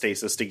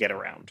chronostasis to get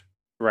around.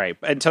 Right.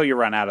 Until you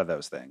run out of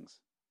those things.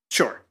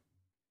 Sure.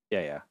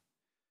 Yeah.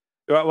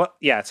 Well,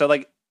 yeah.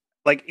 So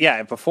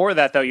yeah. Before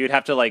that, though, you'd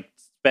have to like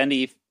spend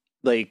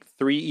 3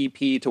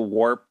 EP to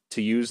warp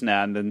to use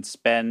now, and then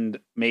spend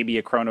maybe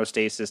a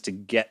chronostasis to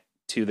get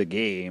to the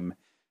game,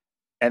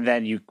 and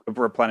then you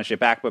replenish it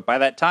back. But by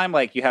that time,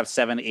 like, you have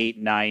 7, 8,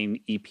 9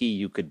 EP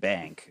you could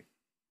bank.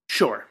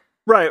 Sure.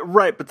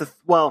 Right. But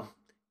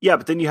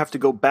but then you have to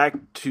go back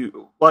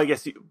to Well, I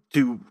guess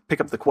to pick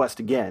up the quest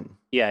again.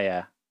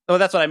 Yeah. Oh,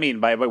 that's what I mean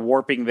by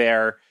warping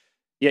there.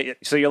 Yeah.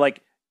 So you're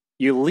like,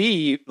 you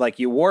leave, like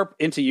you warp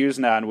into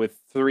Yuznan with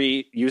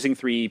using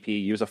 3 EP,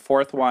 use a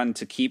fourth one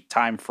to keep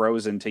time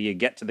frozen till you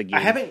get to the game.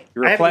 I haven't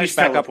replenish used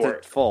back teleport.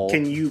 up to full.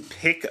 Can you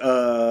pick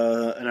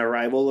an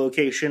arrival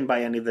location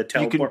by any of the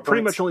teleport You can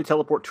pretty points? much only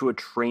teleport to a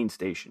train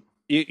station.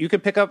 You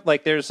can pick up,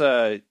 like, there's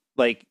a,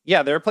 like,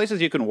 yeah, there are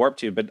places you can warp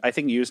to, but I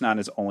think Yuznan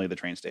is only the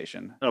train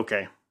station.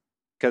 Okay.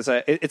 Because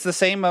it's the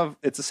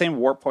same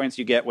warp points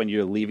you get when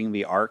you're leaving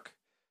the Ark.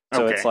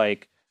 So Okay. it's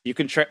like, you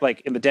can,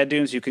 like, in the Dead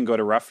Dunes, you can go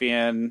to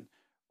Ruffian,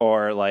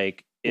 or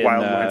like, in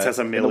Wildlands has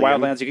a in the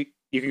million. Wildlands,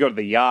 you can go to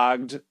the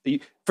Yogd.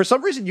 For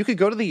some reason, you could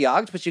go to the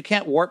Yogd, but you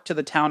can't warp to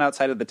the town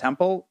outside of the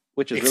temple,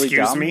 which is really dumb.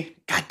 Excuse me?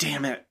 God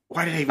damn it.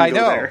 Why did I even I go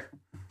know. there?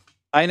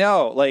 I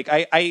know. Like,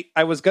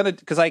 I was gonna,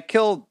 because I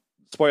killed,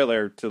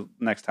 spoiler to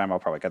next time, I'll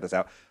probably cut this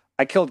out.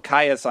 I killed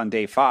Caius on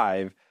day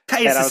 5. Caius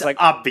and I is was like,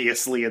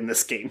 obviously in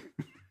this game.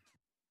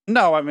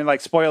 no, I mean,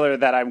 like, spoiler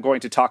that I'm going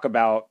to talk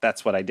about,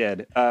 that's what I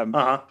did.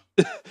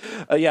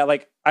 Yeah,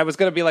 like, I was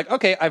going to be like,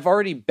 okay, I've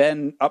already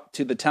been up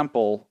to the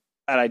temple,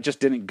 and I just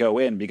didn't go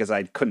in because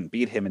I couldn't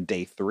beat him in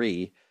day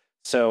 3.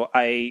 So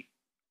I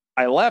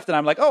left, and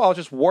I'm like, oh, I'll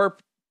just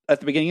warp at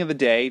the beginning of the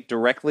day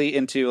directly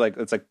into, like,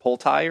 it's like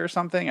Pultai or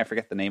something. I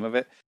forget the name of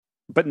it.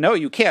 But no,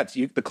 you can't.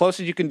 The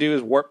closest you can do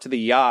is warp to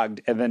the Yogd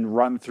and then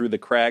run through the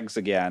crags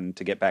again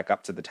to get back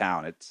up to the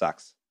town. It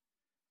sucks.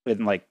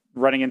 And, like,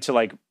 running into,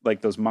 like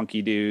those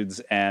monkey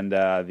dudes and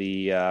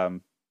the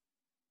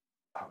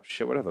oh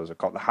shit, what are those? Are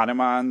called the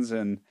Hanumans,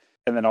 and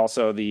then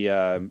also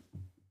the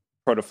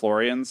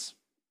Protoflorians.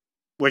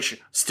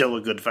 Which, still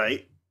a good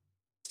fight.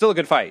 Still a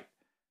good fight,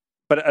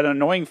 but an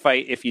annoying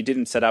fight if you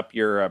didn't set up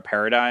your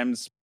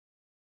paradigms.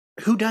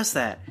 Who does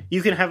that?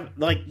 You can have,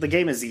 like, the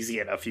game is easy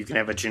enough. You can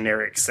have a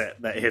generic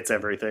set that hits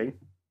everything.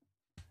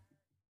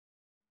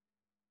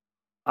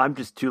 I'm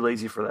just too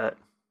lazy for that.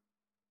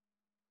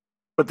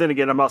 But then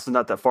again, I'm also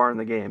not that far in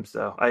the game,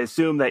 so I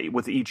assume that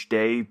with each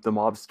day, the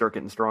mobs start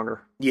getting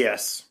stronger.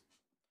 Yes.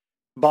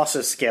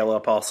 Bosses scale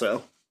up also.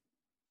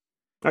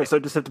 All right, so I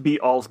just have to beat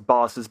all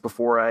bosses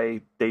before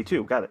day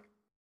 2. Got it.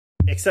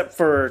 Except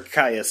for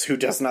Caius, who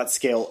does not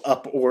scale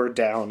up or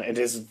down. It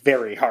is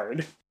very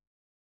hard.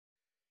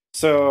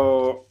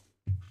 So,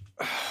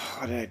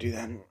 what did I do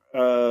then?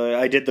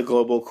 I did the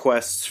global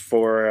quests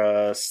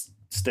for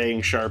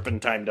staying sharp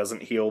and time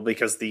doesn't heal,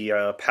 because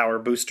the Power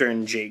Booster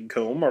and Jade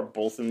Comb are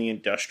both in the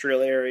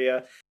industrial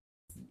area.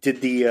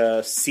 Did the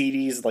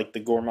CDs, like the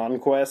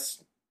Gourmand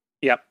quest.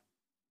 Yep,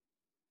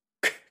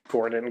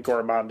 Gordon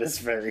Gourmand is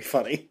very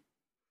funny.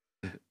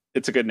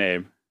 it's a good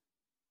name.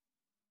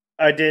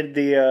 I did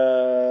the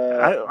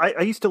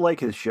I used to like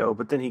his show,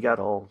 but then he got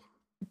all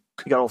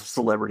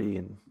celebrity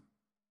and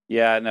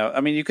Yeah, no,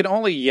 I mean, you can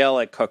only yell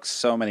at cooks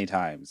so many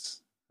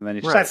times, and then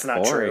it's just That's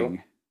not boring. true.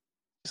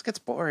 It just gets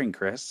boring,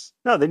 Chris.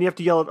 no, then you have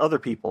to yell at other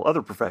people,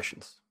 other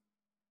professions.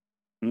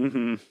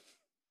 Mm-hmm.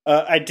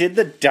 I did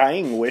the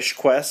Dying Wish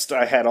quest.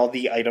 I had all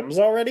the items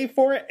already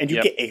for it, and you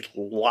Yep. get a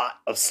lot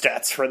of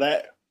stats for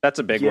that. That's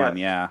a big Yeah. one,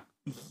 yeah.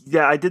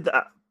 Yeah, I did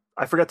that.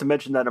 I forgot to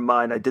mention that in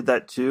mine. I did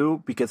that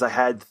too because I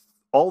had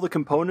all the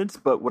components,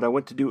 but when I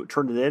went to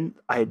turn it in,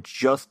 I had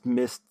just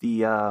missed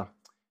the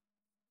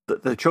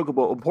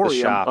Chocobo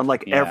Emporium. shop,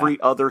 Unlike yeah. every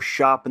other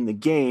shop in the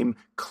game,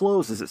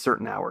 closes at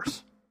certain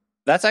hours.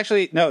 That's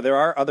actually no. There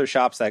are other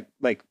shops that,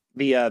 like,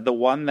 the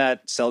one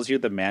that sells you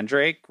the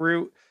Mandrake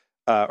root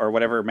or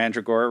whatever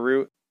Mandragora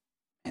root.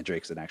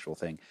 Mandrake's an actual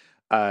thing.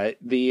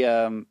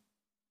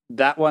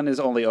 That one is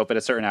only open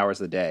at certain hours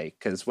of the day,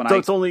 because when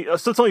It's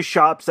only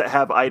shops that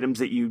have items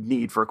that you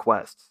need for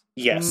quests.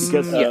 Yes.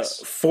 Because-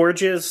 yes.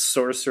 Forges,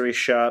 sorcery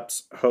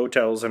shops,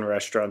 hotels, and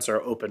restaurants are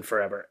open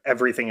forever.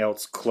 Everything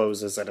else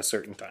closes at a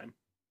certain time.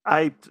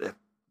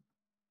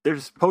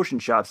 There's potion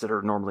shops that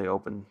are normally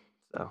open.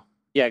 So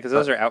Yeah, because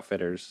those are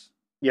outfitters.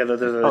 Yeah,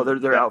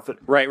 they're outfit.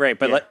 Right.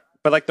 But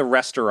Yeah. like the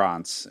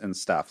restaurants and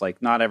stuff,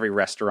 like not every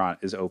restaurant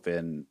is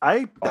open.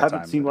 I All haven't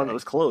times seen of one the that day.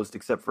 was closed,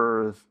 except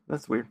for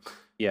that's weird.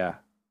 Yeah.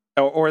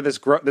 Or this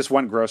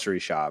one grocery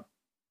shop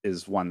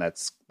is one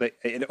that's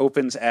it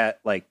opens at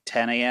like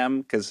 10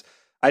 a.m. because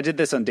I did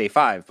this on day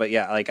 5, but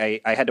yeah, like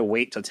I had to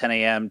wait till 10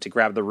 a.m. to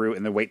grab the root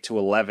and then wait to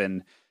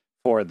 11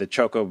 for the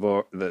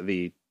Chocobo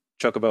the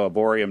Chocobo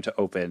Arboreum to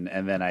open,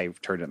 and then I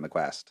turned in the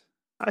quest.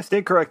 I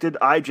stand corrected.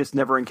 I just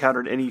never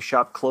encountered any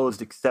shop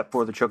closed except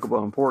for the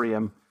Chocobo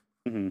Emporium.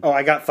 Mm-hmm. Oh,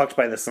 I got fucked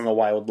by this in the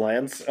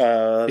Wildlands.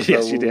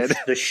 Yes, you did.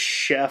 The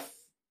chef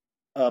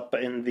up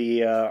in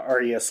the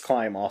RES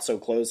climb also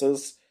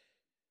closes.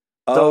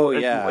 Oh So,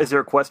 yeah, is there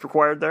a quest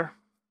required there?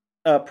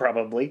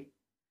 Probably.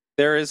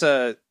 there's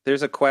a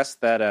quest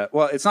that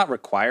well, it's not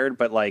required,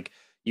 but like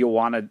you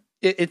want to.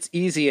 It's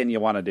easy and you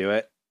want to do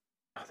it.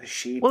 Oh, the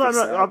sheep. Well, the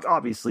sack.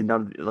 obviously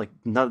none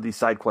of these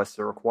side quests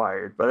are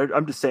required. But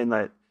I'm just saying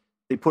that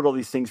they put all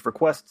these things for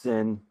quests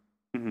in,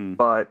 Mm-hmm.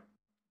 but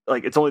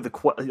like it's only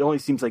it only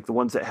seems like the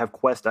ones that have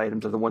quest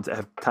items are the ones that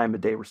have time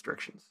of day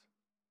restrictions,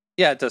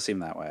 Yeah, it does seem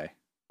that way.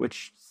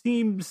 which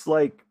seems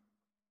like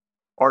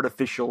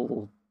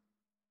artificial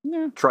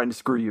trying to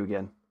screw you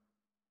again.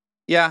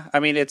 Yeah, I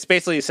mean, it's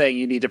basically saying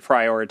you need to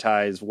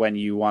prioritize when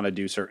you want to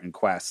do certain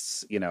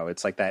quests. You know,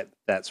 it's like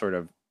that sort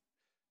of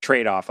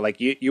trade-off. Like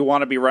you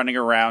want to be running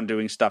around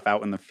doing stuff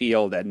out in the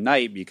field at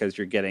night because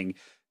you're getting,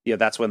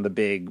 that's when the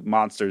big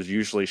monsters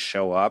usually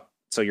show up.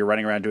 So you're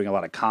running around doing a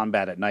lot of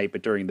combat at night,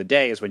 but during the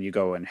day is when you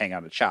go and hang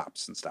out at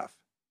shops and stuff.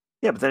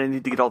 Yeah, but then I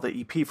need to get all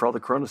the EP for all the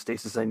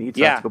chronostasis I need,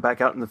 so I have to go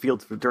back out in the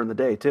field during the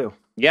day too.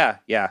 Yeah.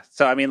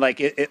 So I mean, like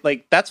it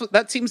like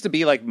that seems to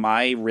be like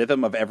my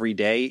rhythm of every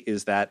day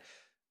is that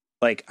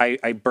like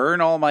I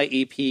burn all my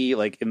EP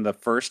like in the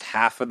first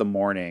half of the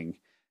morning,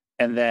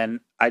 and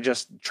then I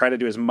just try to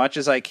do as much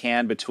as I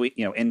can between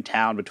in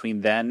town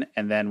between then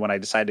and then when I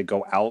decide to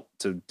go out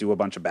to do a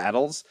bunch of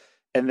battles,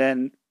 and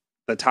then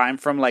the time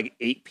from like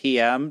 8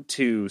 p.m.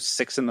 to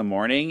 6 in the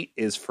morning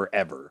is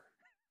forever.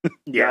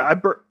 Yeah,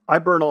 I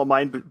burn all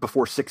mine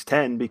before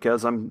 6:10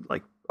 because I'm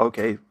like,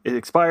 okay, it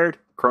expired,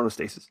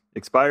 chronostasis.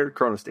 Expired,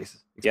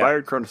 chronostasis.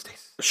 Expired,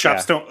 chronostasis.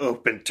 Shops don't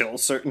open till a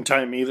certain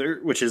time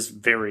either, which is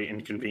very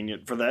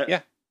inconvenient for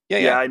that.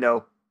 Yeah, I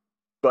know,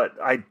 but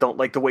I don't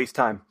like to waste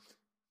time.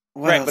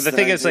 Right, but the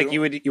thing is, like, you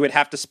would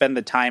have to spend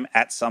the time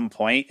at some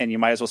point, and you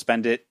might as well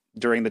spend it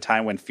during the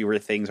time when fewer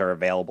things are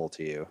available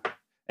to you,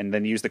 and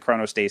then use the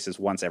chronostasis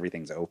once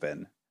everything's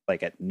open,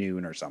 like at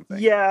noon or something.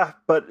 Yeah,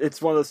 but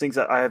it's one of those things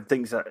that I have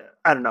things that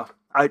I don't know.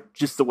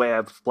 Just the way I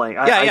was playing.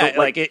 I don't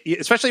like it,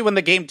 especially when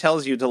the game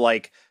tells you to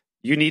like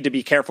you need to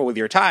be careful with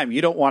your time.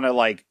 You don't want to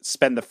like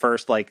spend the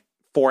first like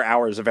 4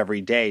 hours of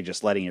every day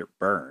just letting it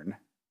burn.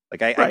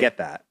 Like I get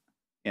that.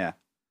 Yeah,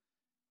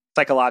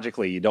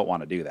 psychologically, you don't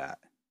want to do that.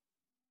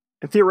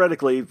 And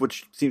theoretically,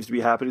 which seems to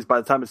be happening, is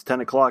by the time it's 10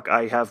 o'clock,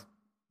 I have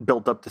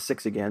built up to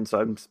 6 again, so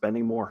I'm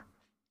spending more.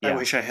 I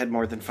wish I had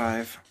more than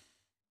 5.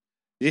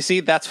 You see,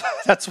 that's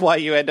why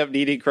you end up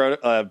needing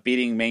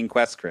beating main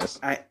quest, Chris.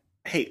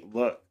 Hey,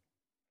 look.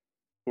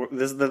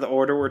 This is the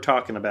order we're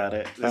talking about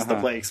it. This is the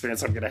play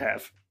experience I'm going to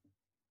have.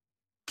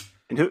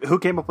 And who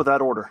came up with that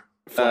order?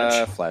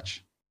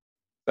 Fletch.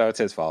 So it's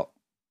his fault.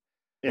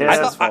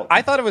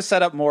 I thought it was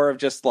set up more of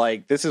just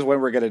like, this is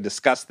when we're going to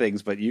discuss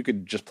things, but you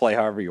could just play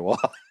however you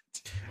want.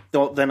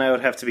 Well, then I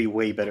would have to be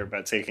way better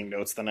about taking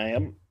notes than I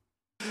am.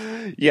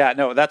 Yeah,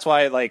 no, that's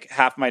why like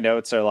half my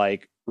notes are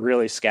like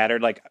really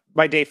scattered. Like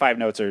my day 5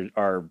 notes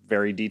are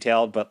very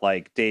detailed, but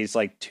like days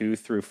like 2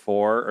 through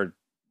 4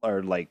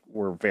 are like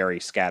were very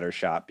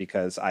scattershot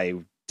because I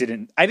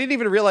didn't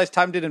even realize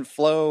time didn't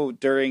flow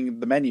during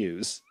the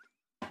menus.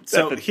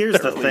 So here's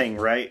the thing,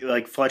 right?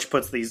 Like Fletch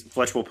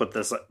will put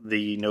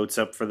the notes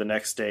up for the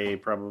next day,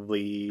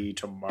 probably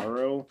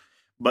tomorrow.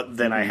 But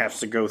then I have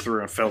to go through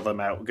and fill them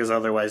out because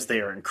otherwise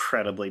they are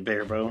incredibly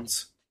bare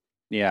bones.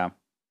 Yeah.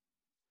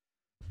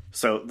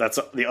 So that's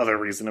the other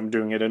reason I'm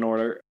doing it in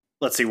order.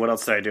 Let's see, what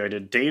else did I do? I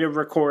did data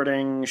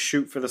recording,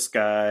 shoot for the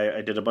sky.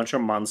 I did a bunch of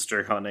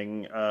monster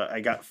hunting. I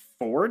got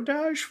 4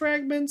 Dodge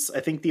fragments. I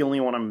think the only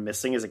one I'm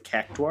missing is a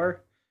Cactuar.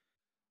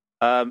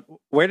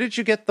 Where did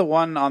you get the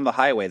one on the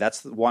highway?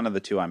 That's one of the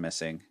 2 I'm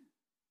missing.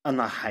 On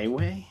the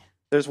highway?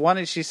 There's one,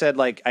 and she said,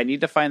 like, I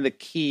need to find the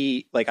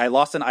key. Like, I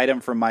lost an item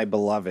from my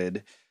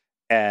beloved,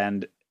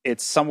 and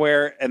it's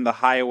somewhere in the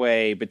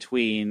highway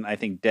between, I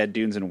think, Dead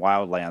Dunes and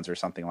Wildlands or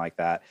something like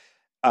that.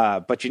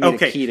 But you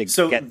need a key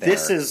to get there.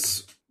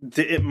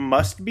 It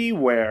must be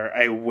where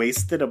I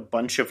wasted a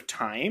bunch of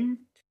time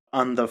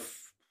on the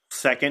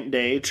second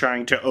day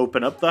trying to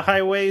open up the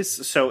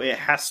highways. So it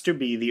has to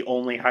be the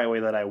only highway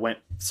that I went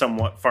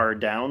somewhat far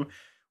down,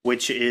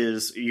 which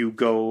is you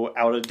go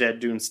out of Dead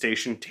Dune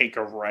Station, take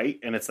a right,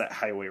 and it's that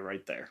highway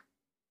right there.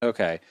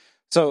 Okay.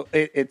 So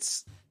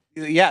it's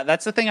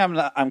that's the thing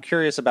I'm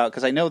curious about,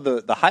 because I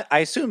know I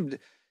assumed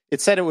it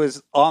said it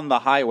was on the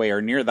highway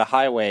or near the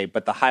highway,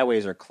 but the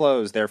highways are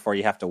closed, therefore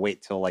you have to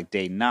wait till like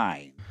day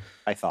 9.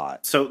 I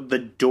thought. So the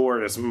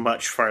door is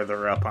much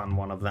farther up on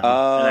one of them.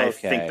 Oh, and I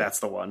okay. think that's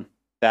the one.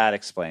 That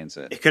explains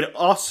it. It could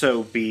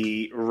also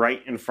be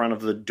right in front of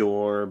the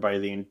door by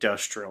the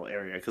industrial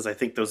area, because I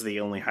think those are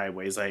the only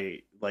highways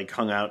I like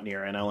hung out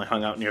near, and I only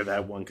hung out near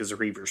that one because the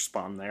Reavers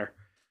spawn there.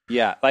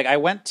 Yeah, like I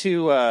went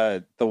to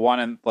the one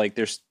in like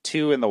there's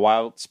 2 in the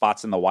wild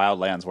spots in the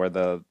Wildlands where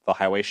the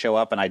highways show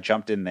up, and I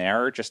jumped in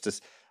there just to.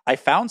 I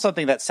found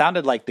something that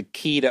sounded like the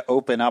key to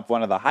open up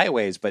one of the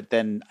highways, but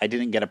then I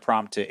didn't get a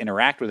prompt to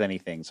interact with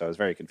anything, so I was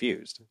very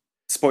confused.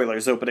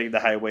 Spoilers, opening the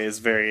highway is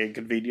very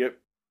inconvenient.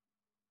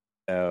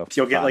 Oh,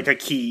 you'll get like a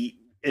key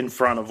in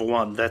front of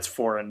one that's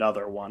for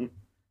another one.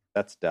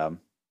 That's dumb.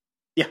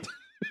 Yeah.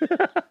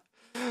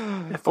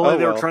 If only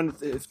they were trying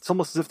to. It's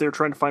almost as if they were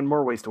trying to find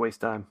more ways to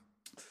waste time.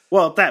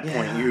 Well, at that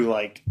point,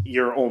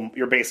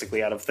 you're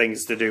basically out of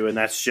things to do, and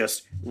that's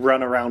just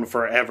run around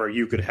forever.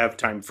 You could have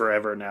time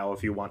forever now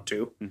if you want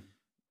to.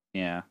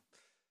 Yeah.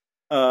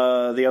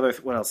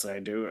 What else did I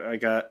do?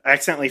 I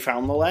accidentally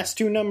found the last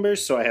 2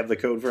 numbers, so I have the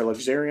code for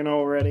Luxurian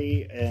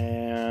already,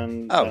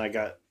 and then I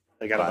got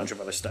a bunch of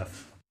other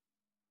stuff.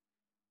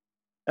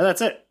 And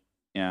that's it.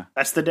 Yeah.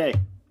 That's the day.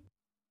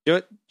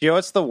 You know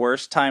what's the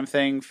worst time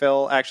thing,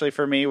 Phil, actually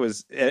for me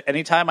was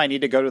anytime I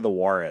need to go to the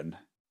Warren.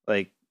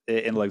 Like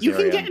in Luxurion. You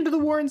can get into the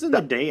Warrens in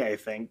the day, I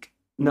think.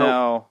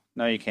 No,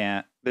 you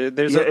can't.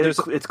 There's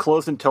it's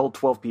closed until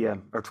 12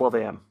 p.m. or 12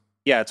 a.m.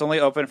 Yeah, it's only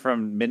open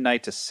from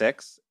midnight to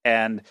 6.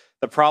 And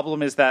the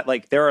problem is that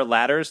like there are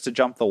ladders to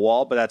jump the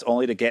wall, but that's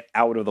only to get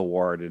out of the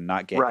ward and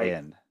not get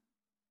in.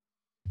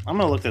 I'm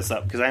going to look this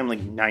up because I'm like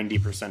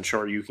 90%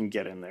 sure you can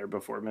get in there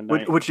before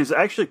midnight. Which is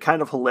actually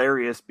kind of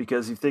hilarious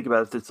because you think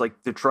about it, it's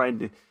like they're trying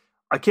to...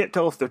 I can't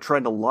tell if they're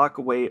trying to lock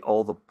away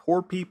all the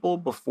poor people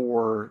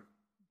before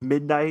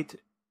midnight.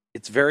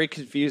 It's very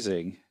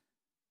confusing.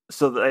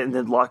 And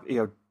then lock,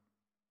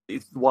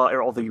 while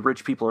all the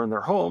rich people are in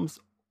their homes,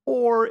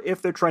 or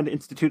if they're trying to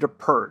institute a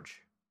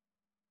purge.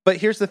 But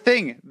here's the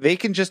thing: they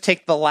can just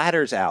take the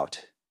ladders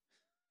out.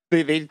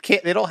 They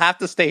can't. They don't have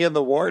to stay in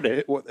the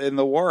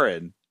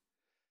Warren.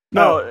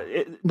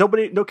 No,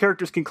 no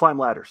characters can climb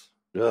ladders.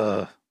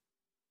 Ugh.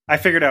 I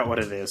figured out what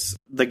it is.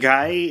 The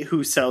guy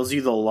who sells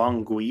you the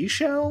Longui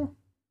shell,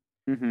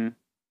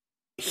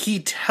 he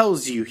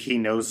tells you he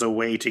knows a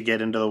way to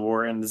get into the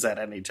Warrens at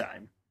any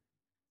time.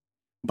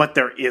 But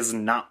there is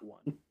not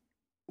one.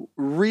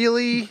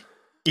 Really?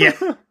 Yeah.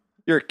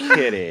 You're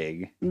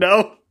kidding.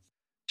 No.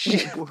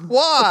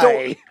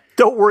 Why?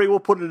 Don't worry, we'll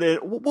put it in.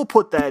 We'll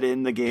put that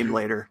in the game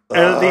later.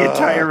 The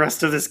entire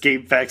rest of this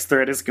GameFAQs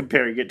thread is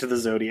comparing it to the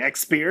Zodiac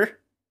Spear.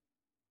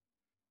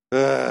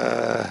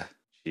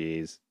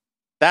 Jeez.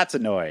 That's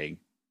annoying.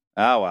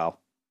 Oh, well.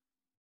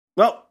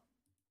 Well,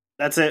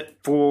 that's it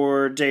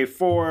for day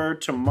 4.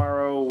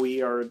 Tomorrow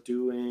we are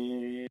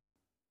doing...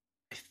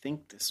 I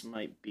think this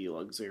might be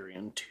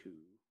Luxurion 2.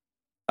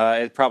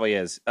 It probably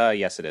is.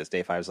 Yes, it is.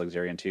 Day 5 is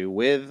Luxurion 2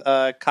 with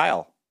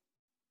Kyle.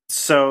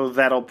 So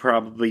that'll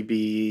probably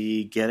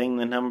be getting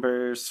the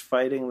numbers,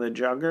 fighting the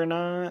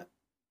Juggernaut.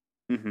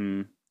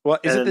 Mm-hmm. Well,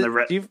 is it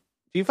do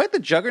you fight the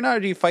Juggernaut or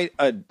do you fight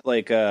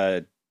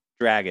a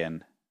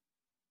dragon?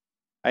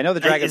 I know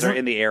the dragons are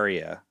in the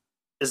area.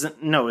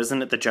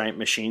 Isn't it the giant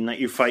machine that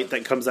you fight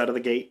that comes out of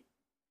the gate?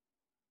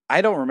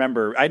 I don't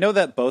remember. I know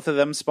that both of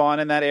them spawn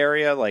in that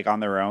area, like on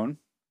their own.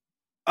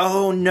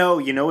 Oh, no.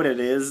 You know what it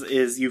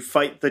is you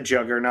fight the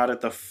Juggernaut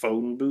at the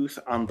phone booth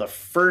on the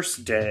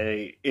first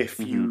day if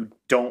you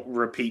don't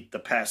repeat the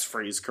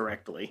passphrase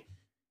correctly.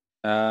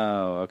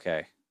 Oh,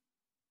 okay.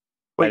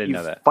 Wait, I didn't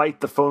know that. Fight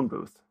the phone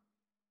booth?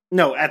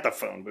 No, at the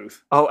phone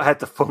booth. Oh, at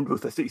the phone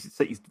booth. I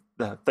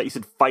thought you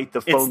said fight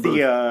the phone booth.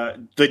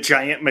 It's the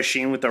giant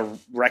machine with the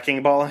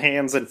wrecking ball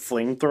hands and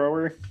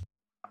flamethrower.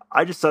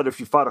 I just thought if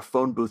you fought a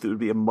phone booth, it would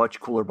be a much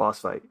cooler boss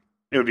fight.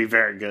 It would be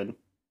very good.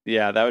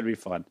 Yeah, that would be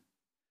fun.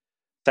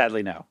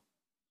 Sadly, no.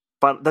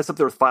 That's up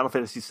there with Final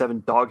Fantasy VII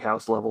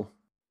Doghouse level.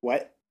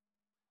 What?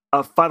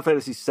 Final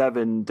Fantasy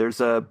VII,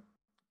 there's a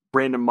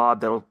random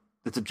mob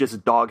that's just a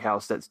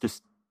doghouse that's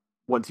just,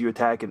 once you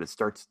attack it,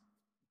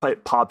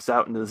 it pops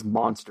out into this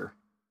monster.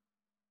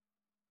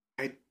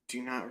 I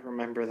do not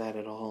remember that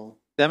at all.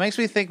 That makes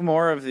me think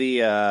more of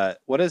the,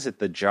 what is it,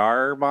 the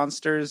jar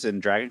monsters in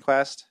Dragon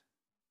Quest?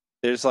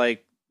 There's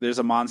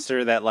a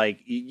monster that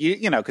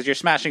you know, because you're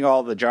smashing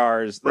all the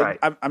jars. Right.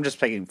 I'm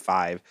just picking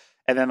 5.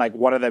 And then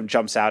one of them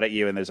jumps out at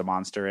you and there's a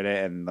monster in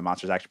it and the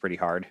monster's actually pretty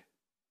hard.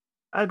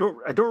 I don't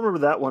remember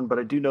that one, but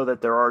I do know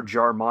that there are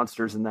jar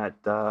monsters in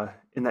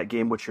that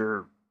game which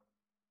are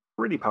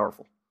pretty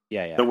powerful.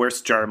 Yeah. The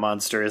worst jar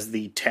monster is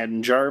the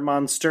 10 jar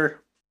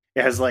monster.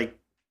 It has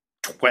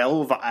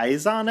 12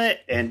 eyes on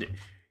it, and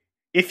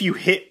if you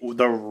hit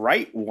the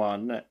right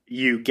one,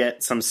 you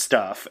get some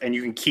stuff, and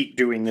you can keep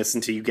doing this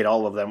until you get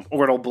all of them,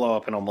 or it'll blow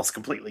up and almost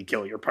completely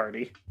kill your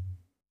party.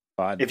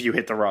 Fun. If you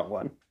hit the wrong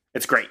one.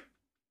 It's great.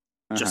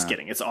 Just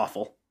kidding. It's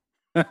awful.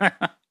 All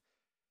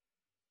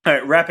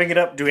right, wrapping it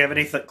up. Do we have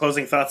any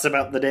closing thoughts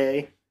about the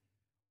day?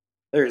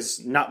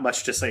 There's not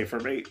much to say for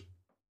me.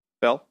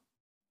 Phil?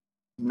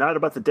 Not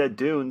about the Dead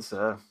Dunes.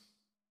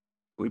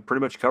 We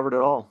pretty much covered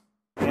it all.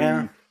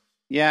 Yeah.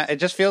 Yeah, it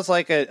just feels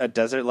like a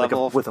desert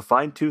level. With a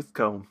fine-tooth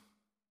comb.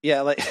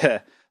 Yeah,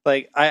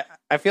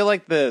 I feel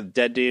like the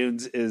Dead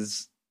Dunes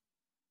is...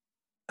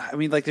 I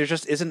mean, there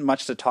just isn't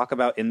much to talk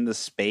about in the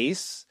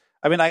space.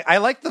 I mean, I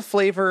like the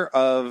flavor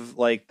of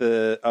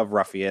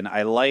Ruffian.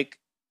 I like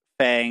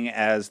Fang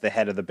as the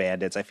head of the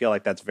bandits. I feel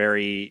like that's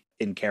very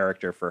in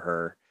character for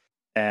her.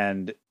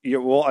 And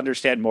we'll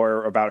understand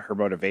more about her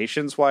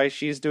motivations, why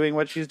she's doing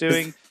what she's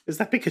doing. Is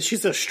that because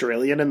she's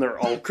Australian and they're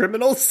all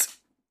criminals?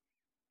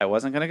 I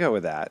wasn't going to go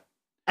with that.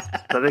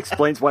 That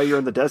explains why you're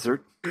in the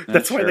desert.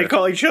 That's why they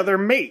call each other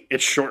mate.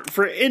 It's short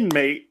for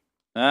inmate.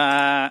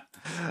 Okay,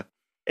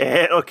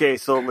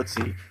 so let's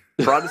see.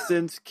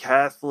 Protestants,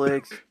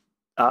 Catholics...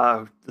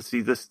 let's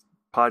see, this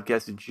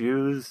podcast of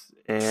Jews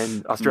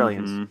and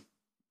Australians.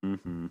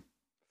 Mm-hmm.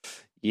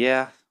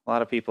 Yeah, a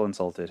lot of people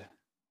insulted.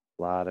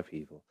 A lot of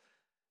people.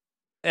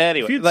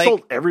 Anyway, if you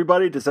insult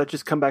everybody, does that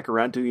just come back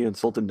around to you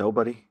insulted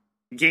nobody?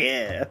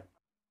 Yeah.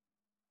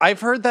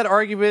 I've heard that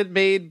argument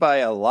made by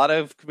a lot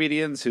of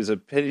comedians whose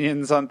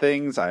opinions on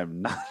things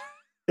I'm not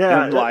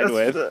in line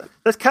with.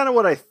 That's kind of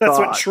what I thought. That's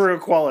what true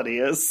equality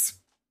is.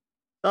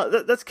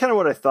 That's kind of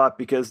what I thought,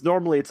 because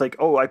normally it's like,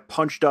 oh, I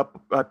punched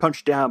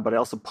down, but I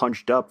also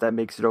punched up. That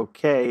makes it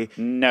okay.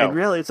 No. And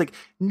really, it's like,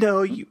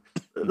 no,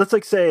 that's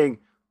like saying,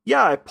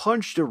 yeah, I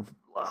punched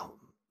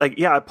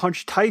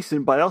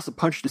Tyson, but I also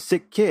punched a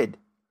sick kid.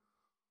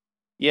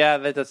 Yeah,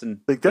 that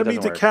doesn't. Like that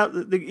means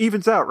it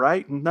evens out,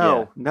 right?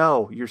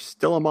 No, you're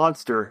still a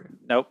monster.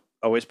 Nope.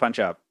 Always punch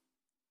up.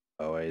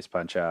 Always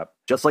punch up.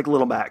 Just like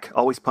Little Mac,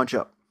 always punch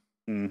up.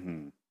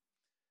 Mm-hmm.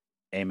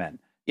 Amen.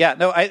 Yeah,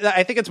 no,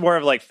 I think it's more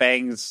of like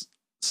Fang's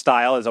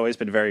style has always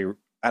been very,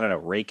 I don't know,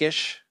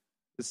 rakish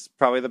is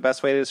probably the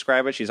best way to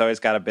describe it. She's always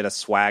got a bit of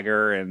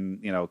swagger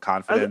and,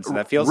 confidence. And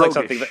that feels roguish.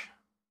 like something that...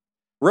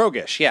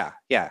 Roguish, yeah.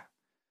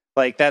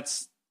 Like that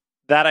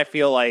I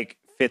feel like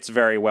fits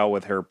very well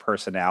with her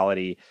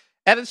personality.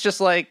 And it's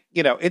just like,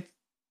 it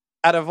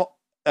out of...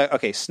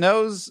 okay,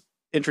 Snow's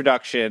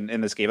introduction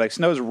in this game, like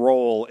Snow's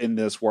role in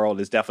this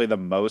world is definitely the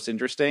most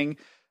interesting.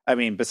 I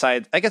mean,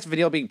 besides, I guess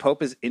Vanille being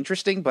Pope is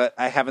interesting, but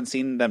I haven't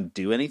seen them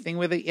do anything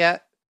with it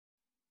yet.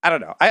 I don't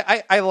know.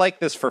 I like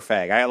this for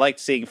Fang. I like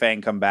seeing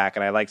Fang come back,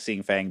 and I like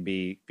seeing Fang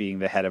being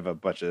the head of a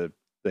bunch of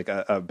like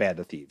a band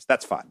of thieves.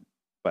 That's fun,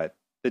 but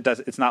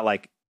it's not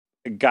like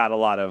it got a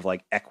lot of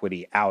like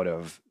equity out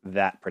of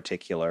that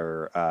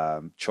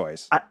particular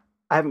choice. I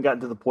haven't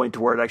gotten to the point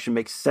to where it actually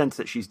makes sense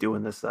that she's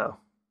doing this, though.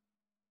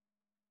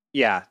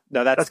 Yeah,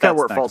 no, that's kind of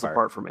where it falls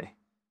apart for me.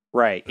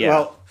 Right. Yeah.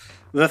 Well,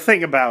 the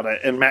thing about it,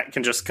 and Matt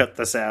can just cut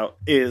this out,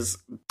 is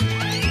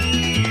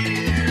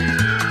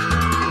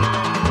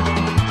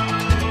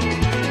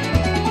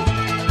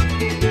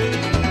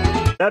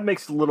that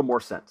makes a little more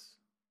sense.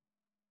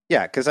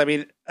 Yeah, because I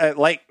mean,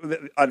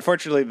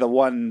 unfortunately, the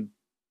one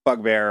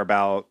bugbear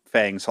about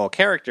Fang's whole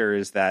character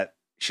is that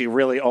she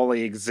really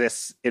only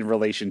exists in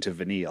relation to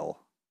Vanille.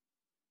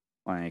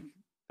 Like,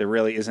 there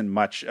really isn't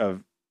much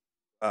of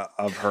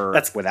her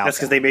without. That's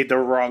because they made the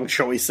wrong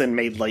choice and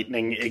made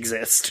Lightning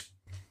exist.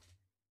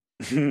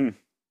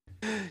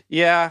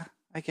 Yeah,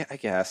 I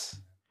guess.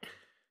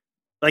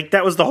 Like,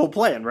 that was the whole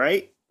plan,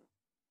 right?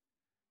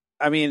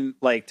 I mean,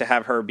 like, to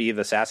have her be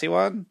the sassy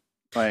one?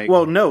 Like,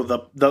 well, no,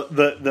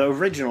 the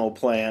original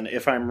plan,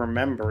 if I'm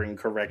remembering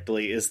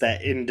correctly, is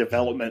that in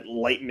development,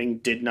 Lightning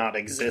did not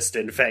exist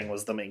and Fang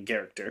was the main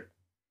character.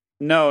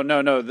 No.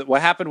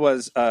 What happened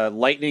was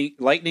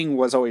Lightning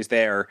was always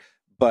there,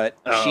 but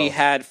she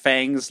had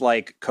Fang's,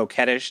 like,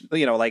 coquettish,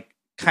 like,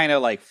 kind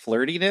of like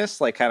flirtiness,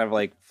 like kind of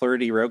like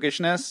flirty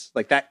roguishness.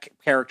 Like that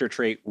character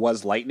trait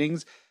was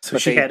Lightning's. So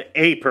she had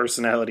a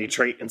personality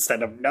trait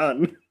instead of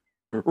none.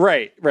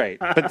 Right.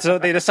 But so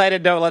they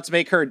decided, no, let's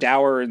make her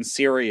dour and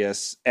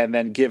serious and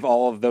then give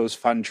all of those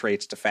fun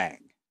traits to Fang.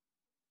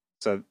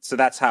 So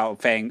that's how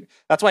Fang,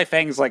 that's why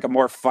Fang's like a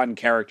more fun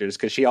character, is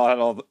because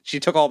she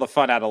took all the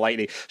fun out of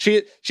Lightning.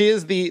 She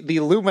is the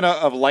Lumina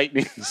of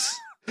Lightning's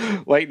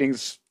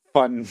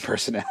fun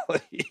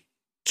personality.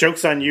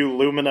 Joke's on you,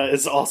 Lumina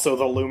is also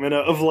the Lumina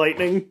of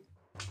Lightning.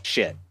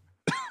 Shit.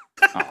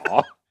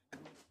 Aw.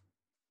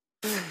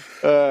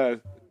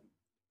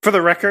 For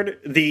the record,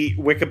 the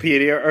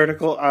Wikipedia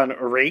article on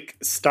Rake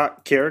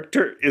stock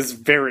character is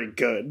very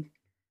good.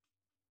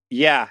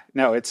 Yeah,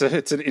 no, it's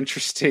an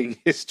interesting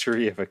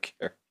history of a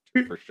character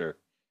for sure.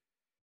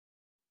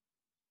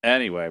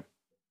 Anyway,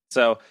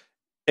 so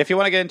if you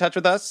want to get in touch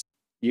with us,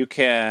 you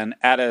can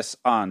add us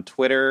on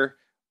Twitter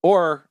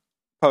or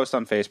post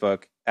on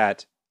Facebook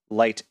at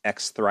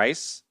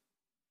LightXThrice.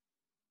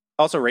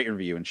 Also rate and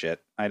review and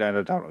shit. I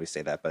don't always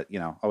say that, but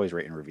always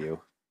rate and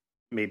review.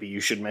 Maybe you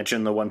should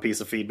mention the one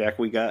piece of feedback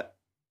we got.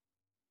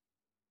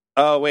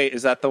 Oh wait,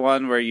 is that the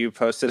one where you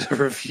posted a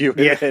review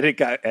and it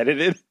got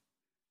edited?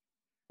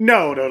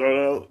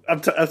 No.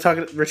 I'm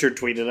talking. Richard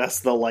tweeted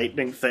us the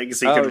Lightning thing,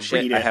 so you can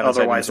read it.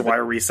 Otherwise, why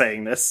are we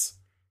saying this?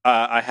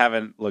 I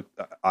haven't looked.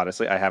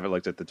 Honestly, I haven't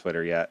looked at the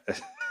Twitter yet.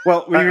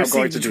 Well, we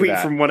received a tweet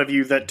from one of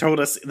you that told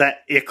us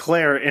that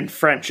Eclair in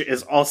French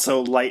is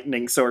also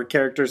Lightning, so her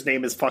character's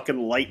name is fucking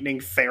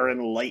Lightning Farron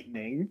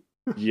Lightning.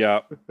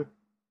 Yep.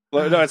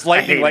 Well, no, it's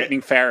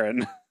Lightning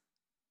Farron.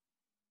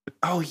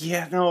 Oh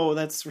yeah, no,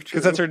 that's true.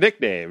 Because that's her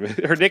nickname.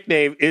 Her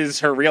nickname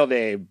is her real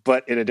name,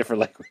 but in a different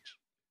language.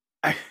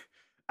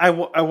 I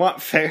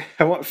want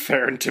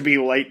Farron to be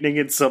Lightning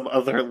in some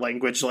other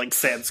language like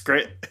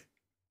Sanskrit.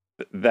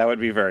 That would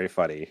be very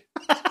funny.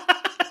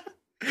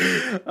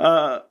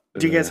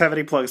 Do you guys have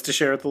any plugs to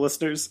share with the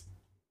listeners?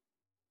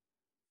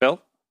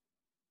 Phil?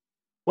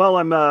 Well,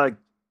 I'm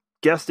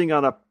guesting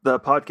on the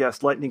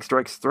podcast Lightning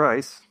Strikes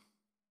Thrice.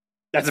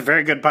 That's a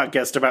very good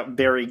podcast about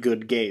very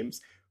good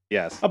games.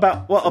 Yes.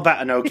 About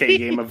an okay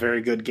game, a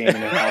very good game,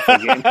 and an awful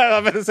game.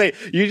 I'm going to say,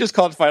 you just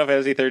called Final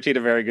Fantasy 13 a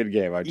very good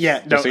game. I'm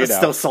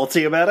still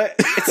salty about it.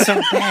 It's so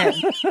bad.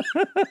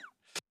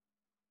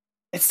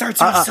 It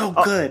starts off so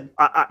good.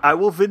 I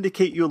will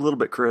vindicate you a little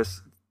bit,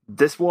 Chris.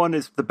 This one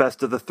is the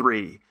best of the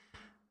three.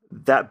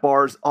 That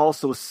bar's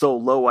also so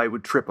low I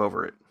would trip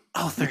over it.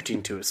 Oh,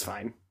 13.2 is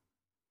fine.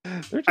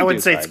 I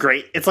wouldn't say it's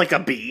great. It's like a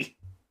B.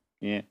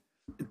 Yeah.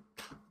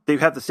 They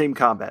have the same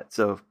combat,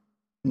 so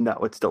no,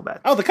 it's still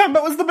bad. Oh, the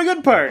combat was the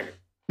good part.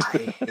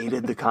 I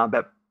hated the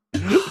combat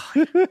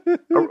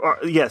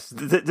Yes,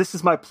 this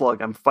is my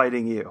plug. I'm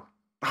fighting you.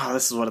 Oh,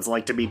 this is what it's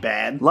like to be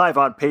bad. Live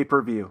on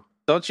pay-per-view.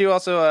 Don't you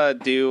also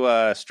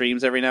do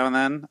streams every now and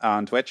then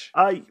on Twitch?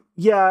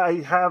 Yeah,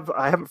 I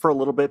haven't for a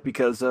little bit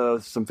because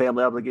of some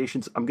family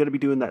obligations. I'm going to be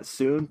doing that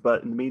soon,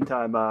 but in the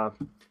meantime,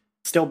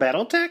 Still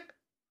BattleTech?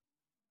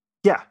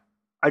 yeah,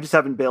 I just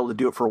haven't been able to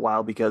do it for a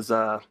while because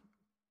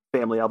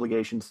family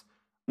obligations.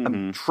 Mm-hmm.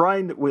 I'm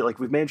trying.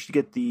 We've managed to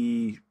get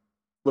the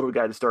little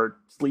guy to start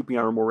sleeping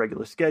on a more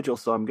regular schedule,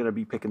 so I'm going to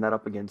be picking that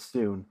up again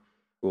soon.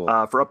 Cool.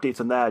 For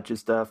updates on that,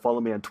 just follow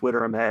me on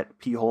Twitter. I'm at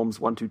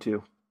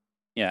pholmes122.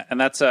 Yeah,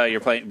 and that's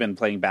been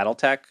playing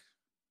BattleTech.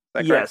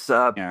 Yes,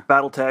 Yeah.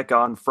 BattleTech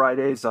on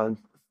Fridays, on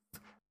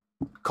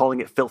calling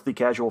it Filthy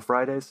Casual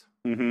Fridays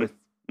Mm-hmm. with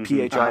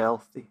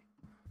PHIL.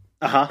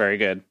 Uh-huh. Very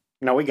good.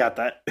 No, we got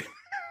that.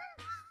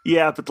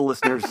 Yeah, but the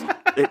listeners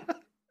it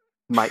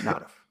might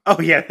not have.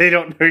 Oh, yeah, they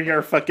don't know you're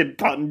a fucking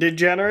pun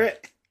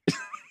degenerate.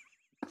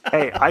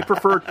 Hey, I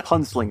preferred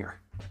Punslinger.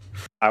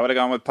 I would have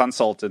gone with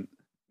Punsultant.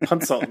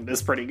 Punsultant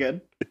is pretty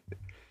good.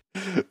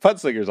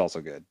 Punslinger's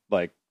also good.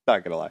 Like,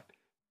 not gonna lie.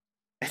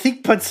 I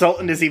think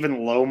Punsultant is even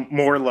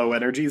more low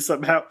energy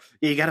somehow.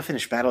 Yeah, you gotta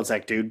finish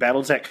BattleTech, dude.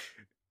 BattleTech,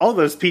 all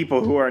those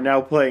people who are now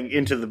playing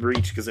Into the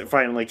Breach because it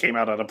finally came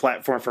out on a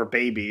platform for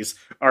babies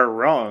are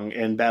wrong,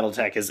 and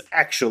BattleTech is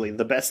actually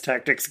the best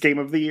tactics game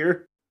of the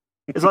year.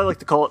 As I like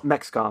to call it,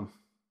 Mexcom.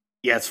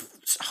 Yeah, it's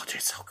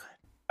so good.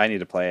 I need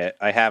to play it.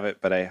 I have it,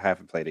 but I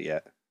haven't played it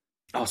yet.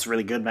 Oh, it's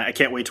really good, man. I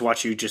can't wait to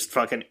watch you just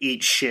fucking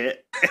eat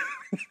shit.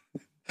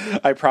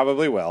 I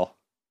probably will.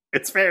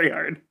 It's very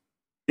hard.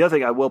 The other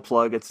thing I will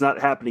plug, it's not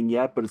happening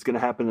yet, but it's going to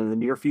happen in the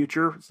near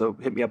future, so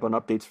hit me up on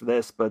updates for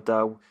this, but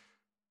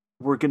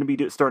we're going to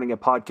be starting a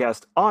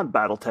podcast on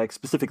BattleTech,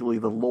 specifically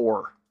the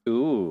lore,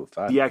 Ooh,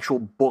 fun. the actual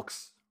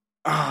books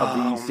of Oh,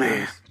 the man.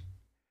 series.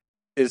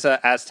 Is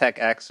Aztec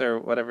X or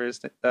whatever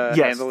his Yes,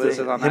 handle is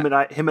on him that?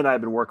 and I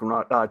have been working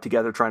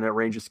together trying to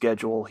arrange a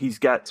schedule. He's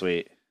got,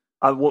 Sweet.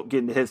 I won't get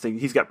into his thing,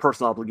 he's got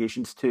personal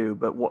obligations too,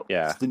 but once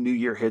Yeah. the new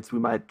year hits, we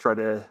might try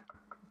to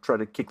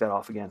kick that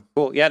off again.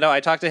 Cool. Yeah, no, I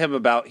talked to him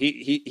about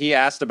he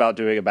asked about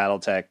doing a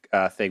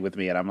BattleTech thing with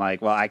me, and I'm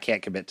like, well, I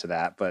can't commit to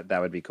that, but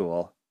that would be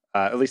cool.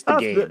 At least the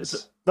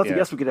games. Nothing Yeah.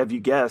 else we could have you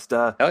guest.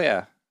 Hell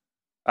yeah.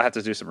 I have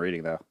to do some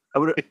reading though.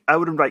 I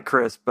would invite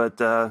Chris, but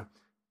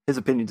his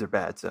opinions are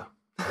bad, so.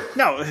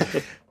 No,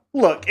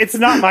 look, it's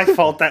not my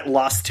fault that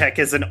Lost Tech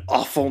is an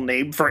awful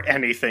name for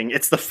anything.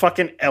 It's the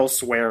fucking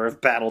elsewhere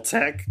of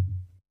BattleTech.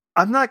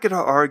 I'm not going to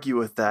argue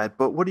with that,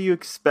 but what do you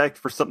expect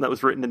for something that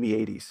was written in the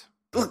 80s?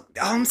 Look,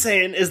 all I'm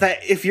saying is that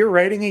if you're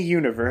writing a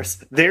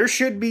universe, there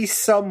should be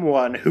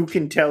someone who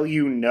can tell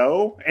you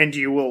no, and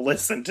you will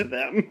listen to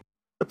them.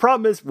 The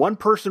problem is one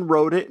person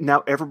wrote it, and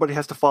now everybody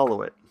has to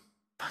follow it.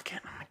 Fucking,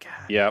 oh my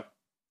god. Yep.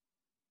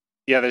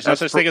 Yeah, there's no That's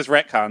such thing as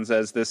retcons,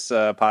 as this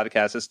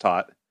podcast is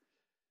taught.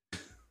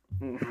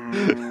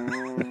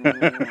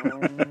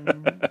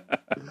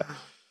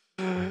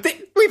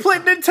 We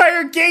played an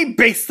entire game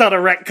based on a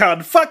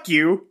retcon. Fuck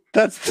you.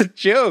 That's the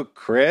joke,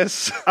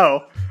 Chris.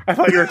 Oh, I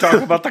thought you were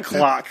talking about the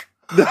clock.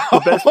 The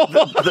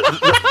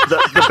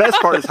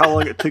best part is how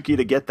long it took you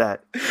to get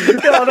that. No,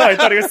 I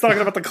thought he was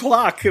talking about the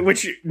clock,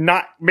 which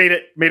made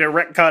a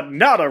retcon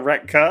not a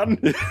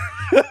retcon.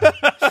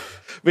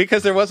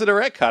 Because there wasn't a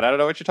retcon. I don't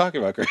know what you're talking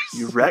about, Chris.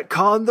 You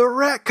retcon the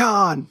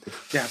retcon.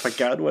 Yeah, my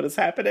god, what is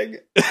happening?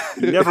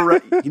 You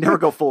never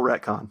go full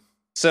retcon.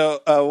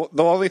 So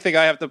the only thing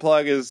I have to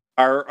plug is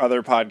our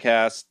other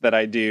podcast that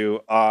I do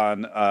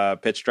on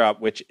Pitch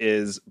Drop, which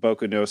is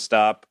Boku no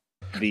Stop,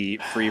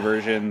 the free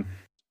version.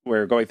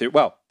 We're going through,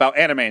 well, about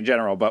anime in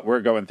general, but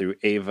we're going through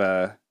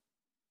Eva,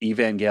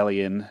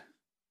 Evangelion,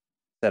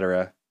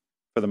 etc.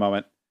 for the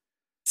moment.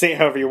 Say it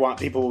however you want.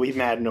 People will be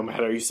mad no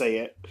matter how you say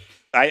it.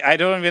 I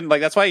don't even, like,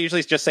 that's why I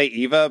usually just say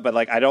Eva, but,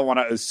 like, I don't want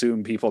to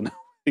assume people know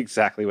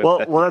exactly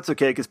what Well, that's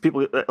okay, because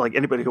people, like,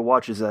 anybody who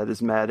watches that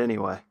is mad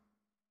anyway.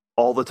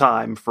 All the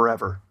time,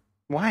 forever.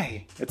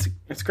 Why?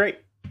 It's great.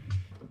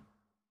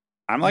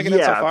 I'm liking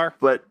it so far.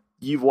 But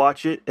you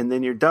watch it, and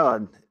then you're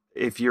done.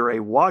 If you're a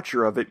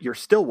watcher of it, you're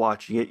still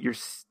watching it. You're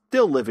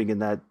still living in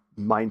that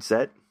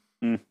mindset.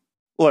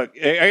 Look,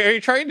 are you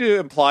trying to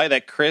imply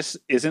that Chris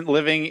isn't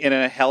living in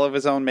a hell of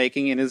his own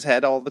making in his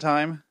head all the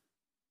time?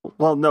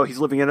 Well, no, he's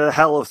living in a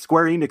hell of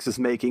Square Enix is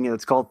making, and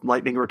it's called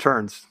Lightning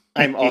Returns.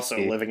 I'm also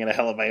living in a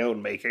hell of my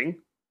own making.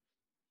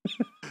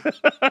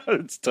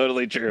 It's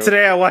totally true.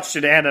 Today I watched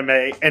an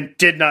anime and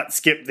did not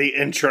skip the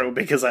intro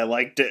because I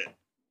liked it.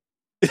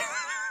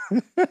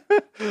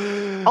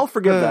 I'll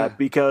forgive that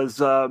because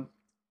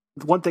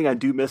one thing I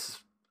do miss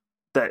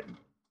that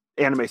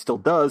anime still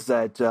does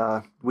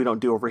that we don't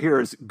do over here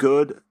is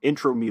good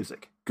intro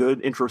music,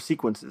 good intro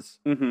sequences.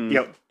 Mm-hmm.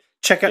 Yo,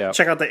 check out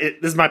this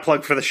is my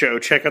plug for the show.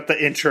 Check out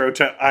the intro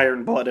to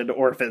Iron Blooded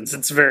Orphans.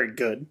 It's very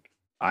good.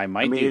 I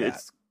might do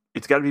that.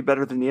 It's got to be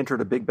better than the intro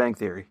to Big Bang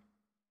Theory.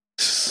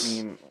 I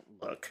mean,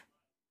 look.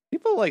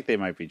 People like They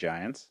Might Be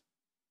Giants.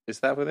 Is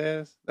that what it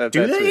is? Do That's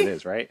they? what it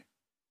is, right?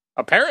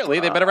 Apparently,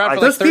 they've been around for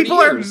like Those 30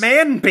 people years. are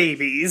man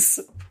babies.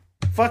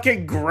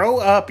 Fucking grow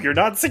up. You're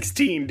not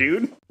 16,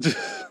 dude.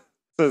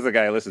 Says the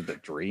guy who listens to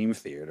Dream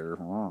Theater.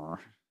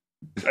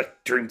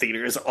 Dream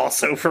Theater is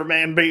also for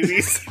man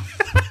babies.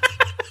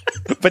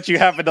 But you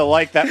happen to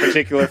like that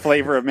particular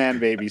flavor of man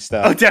baby Oh,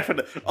 stuff.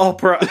 definitely. All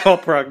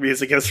prog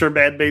music is for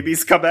man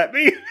babies. Come at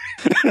me.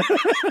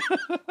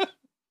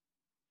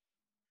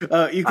 You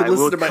can I listen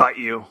will to my. cut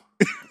you.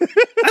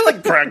 I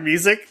like prog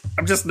music.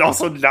 I'm just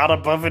also not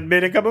above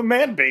admitting I'm a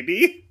man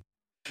baby.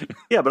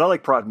 Yeah, but I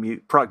like prog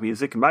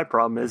music, and my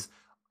problem is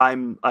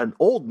I'm an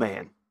old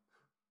man.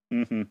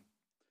 Mm-hmm.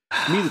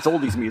 To me, it's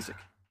oldies music.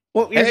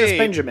 Well, you're just Hey.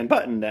 Benjamin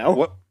Button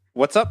now.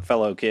 What's up,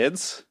 fellow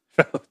kids?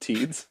 Fellow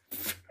teens?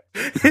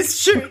 His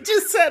shirt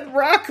just said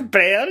rock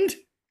band.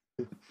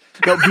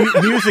 No,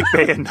 music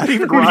band, not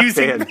even rock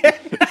band.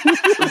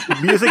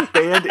 Music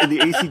band and the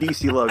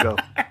AC/DC logo.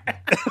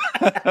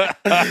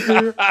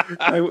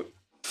 I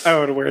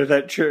would wear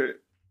that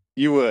shirt.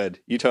 You would.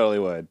 You totally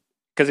would.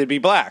 Because it'd be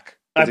black.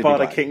 I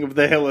bought a King of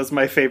the Hill as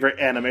my favorite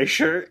anime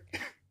shirt.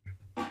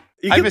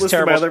 You I can miss listen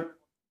to my Terrible- other.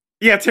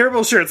 Yeah,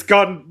 Terrible Shirt's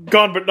gone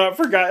but not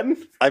forgotten.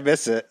 I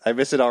miss it. I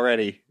miss it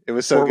already. It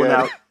was so Or good. went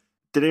out.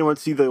 Did anyone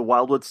see the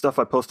Wildwood stuff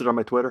I posted on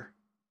my Twitter?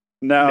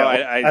 No, No,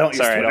 I don't use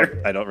sorry,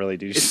 Twitter. I don't really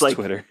do It's like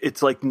Twitter.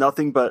 it's like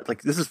nothing but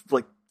like this is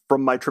like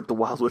from my trip to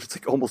Wildwood. It's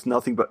like almost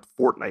nothing but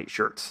Fortnite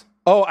shirts.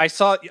 Oh, I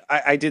saw.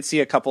 I did see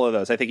a couple of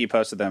those. I think you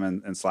posted them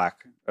in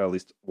Slack, or at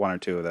least one or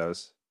two of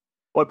those.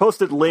 Well, I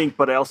posted a link,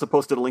 but I also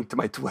posted a link to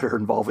my Twitter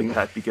involving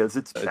that because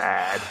it's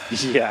bad.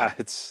 Yeah,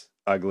 it's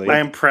ugly. I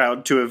am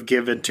proud to have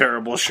given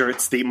Terrible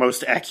Shirts the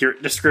most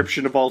accurate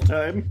description of all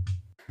time.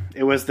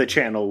 It was the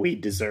channel we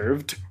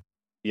deserved.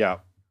 Yeah.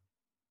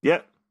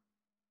 Yeah.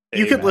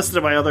 You could Amen. listen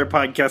to my other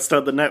podcast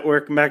on the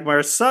network,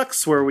 Magmar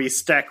Sucks, where we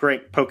stack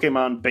rank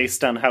Pokemon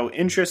based on how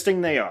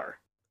interesting they are.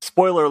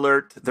 Spoiler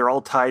alert, they're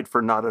all tied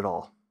for not at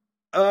all.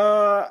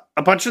 A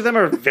bunch of them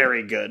are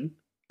very good.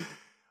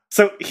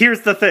 So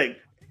here's the thing.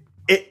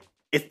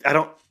 I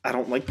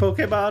don't like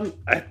Pokemon.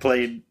 I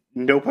played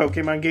no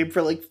Pokemon game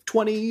for like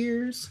 20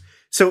 years.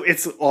 So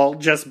it's all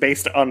just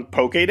based on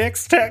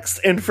Pokédex text,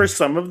 and for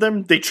some of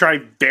them, they try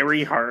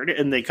very hard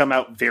and they come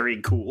out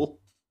very cool.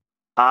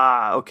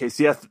 Ah, okay.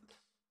 So yeah,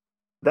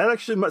 that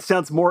actually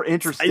sounds more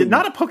interesting.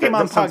 Not a Pokemon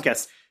That sounds-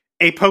 podcast,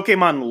 a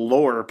Pokemon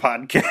lore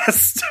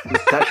podcast.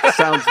 That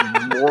sounds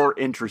more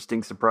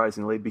interesting,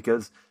 surprisingly,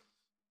 because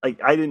like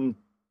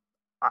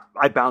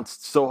I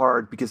bounced so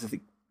hard because I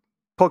think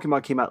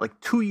Pokemon came out like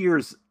 2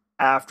 years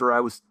after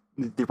I was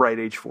the right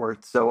age for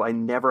it, so I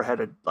never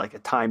had a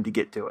time to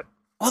get to it.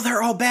 Well,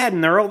 they're all bad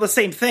and they're all the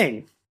same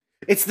thing.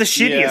 It's the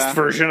shittiest Yeah.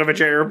 version of a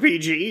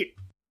JRPG.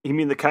 You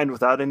mean the kind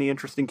without any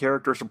interesting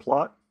characters or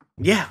plot?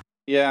 Yeah.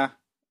 Yeah,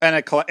 and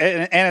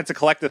and it's a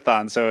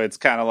collectathon, so it's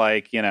kind of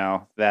like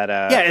that.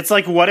 Yeah, it's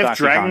like what if Donkey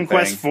Dragon Kong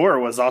Quest thing.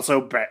 IV was also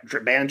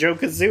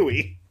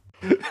Banjo-Kazooie?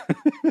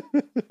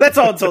 That's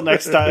all until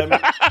next time.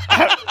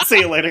 See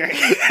you later.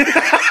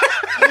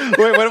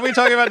 Wait, what are we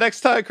talking about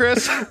next time,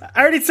 Chris? I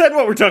already said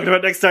what we're talking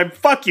about next time.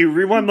 Fuck you.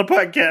 Rewind the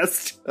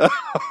podcast.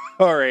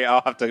 All right,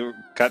 I'll have to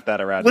cut that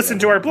around. Listen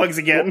to our plugs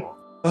again.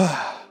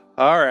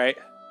 All right,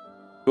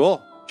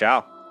 cool.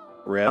 Ciao.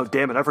 Rip. Oh,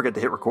 damn it, I forgot to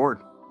hit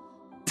record.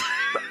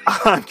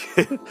 I'm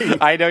kidding.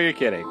 I know you're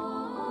kidding.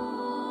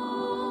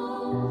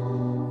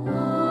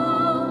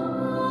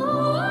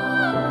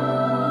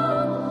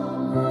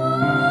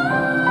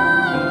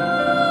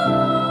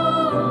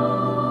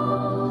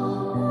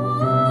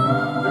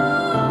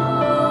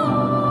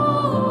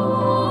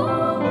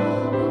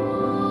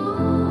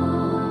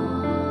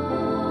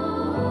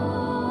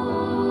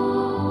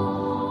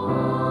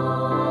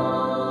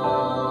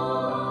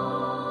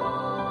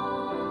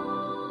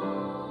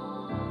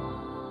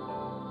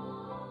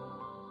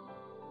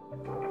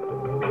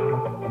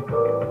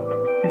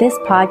 This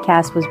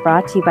podcast was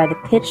brought to you by the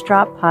Pitch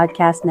Drop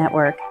Podcast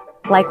Network.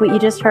 Like what you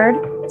just heard?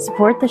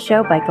 Support the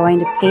show by going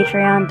to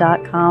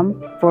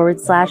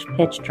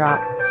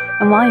patreon.com/pitchdrop.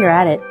 And while you're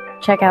at it,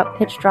 check out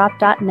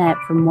pitchdrop.net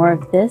for more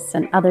of this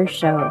and other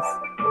shows.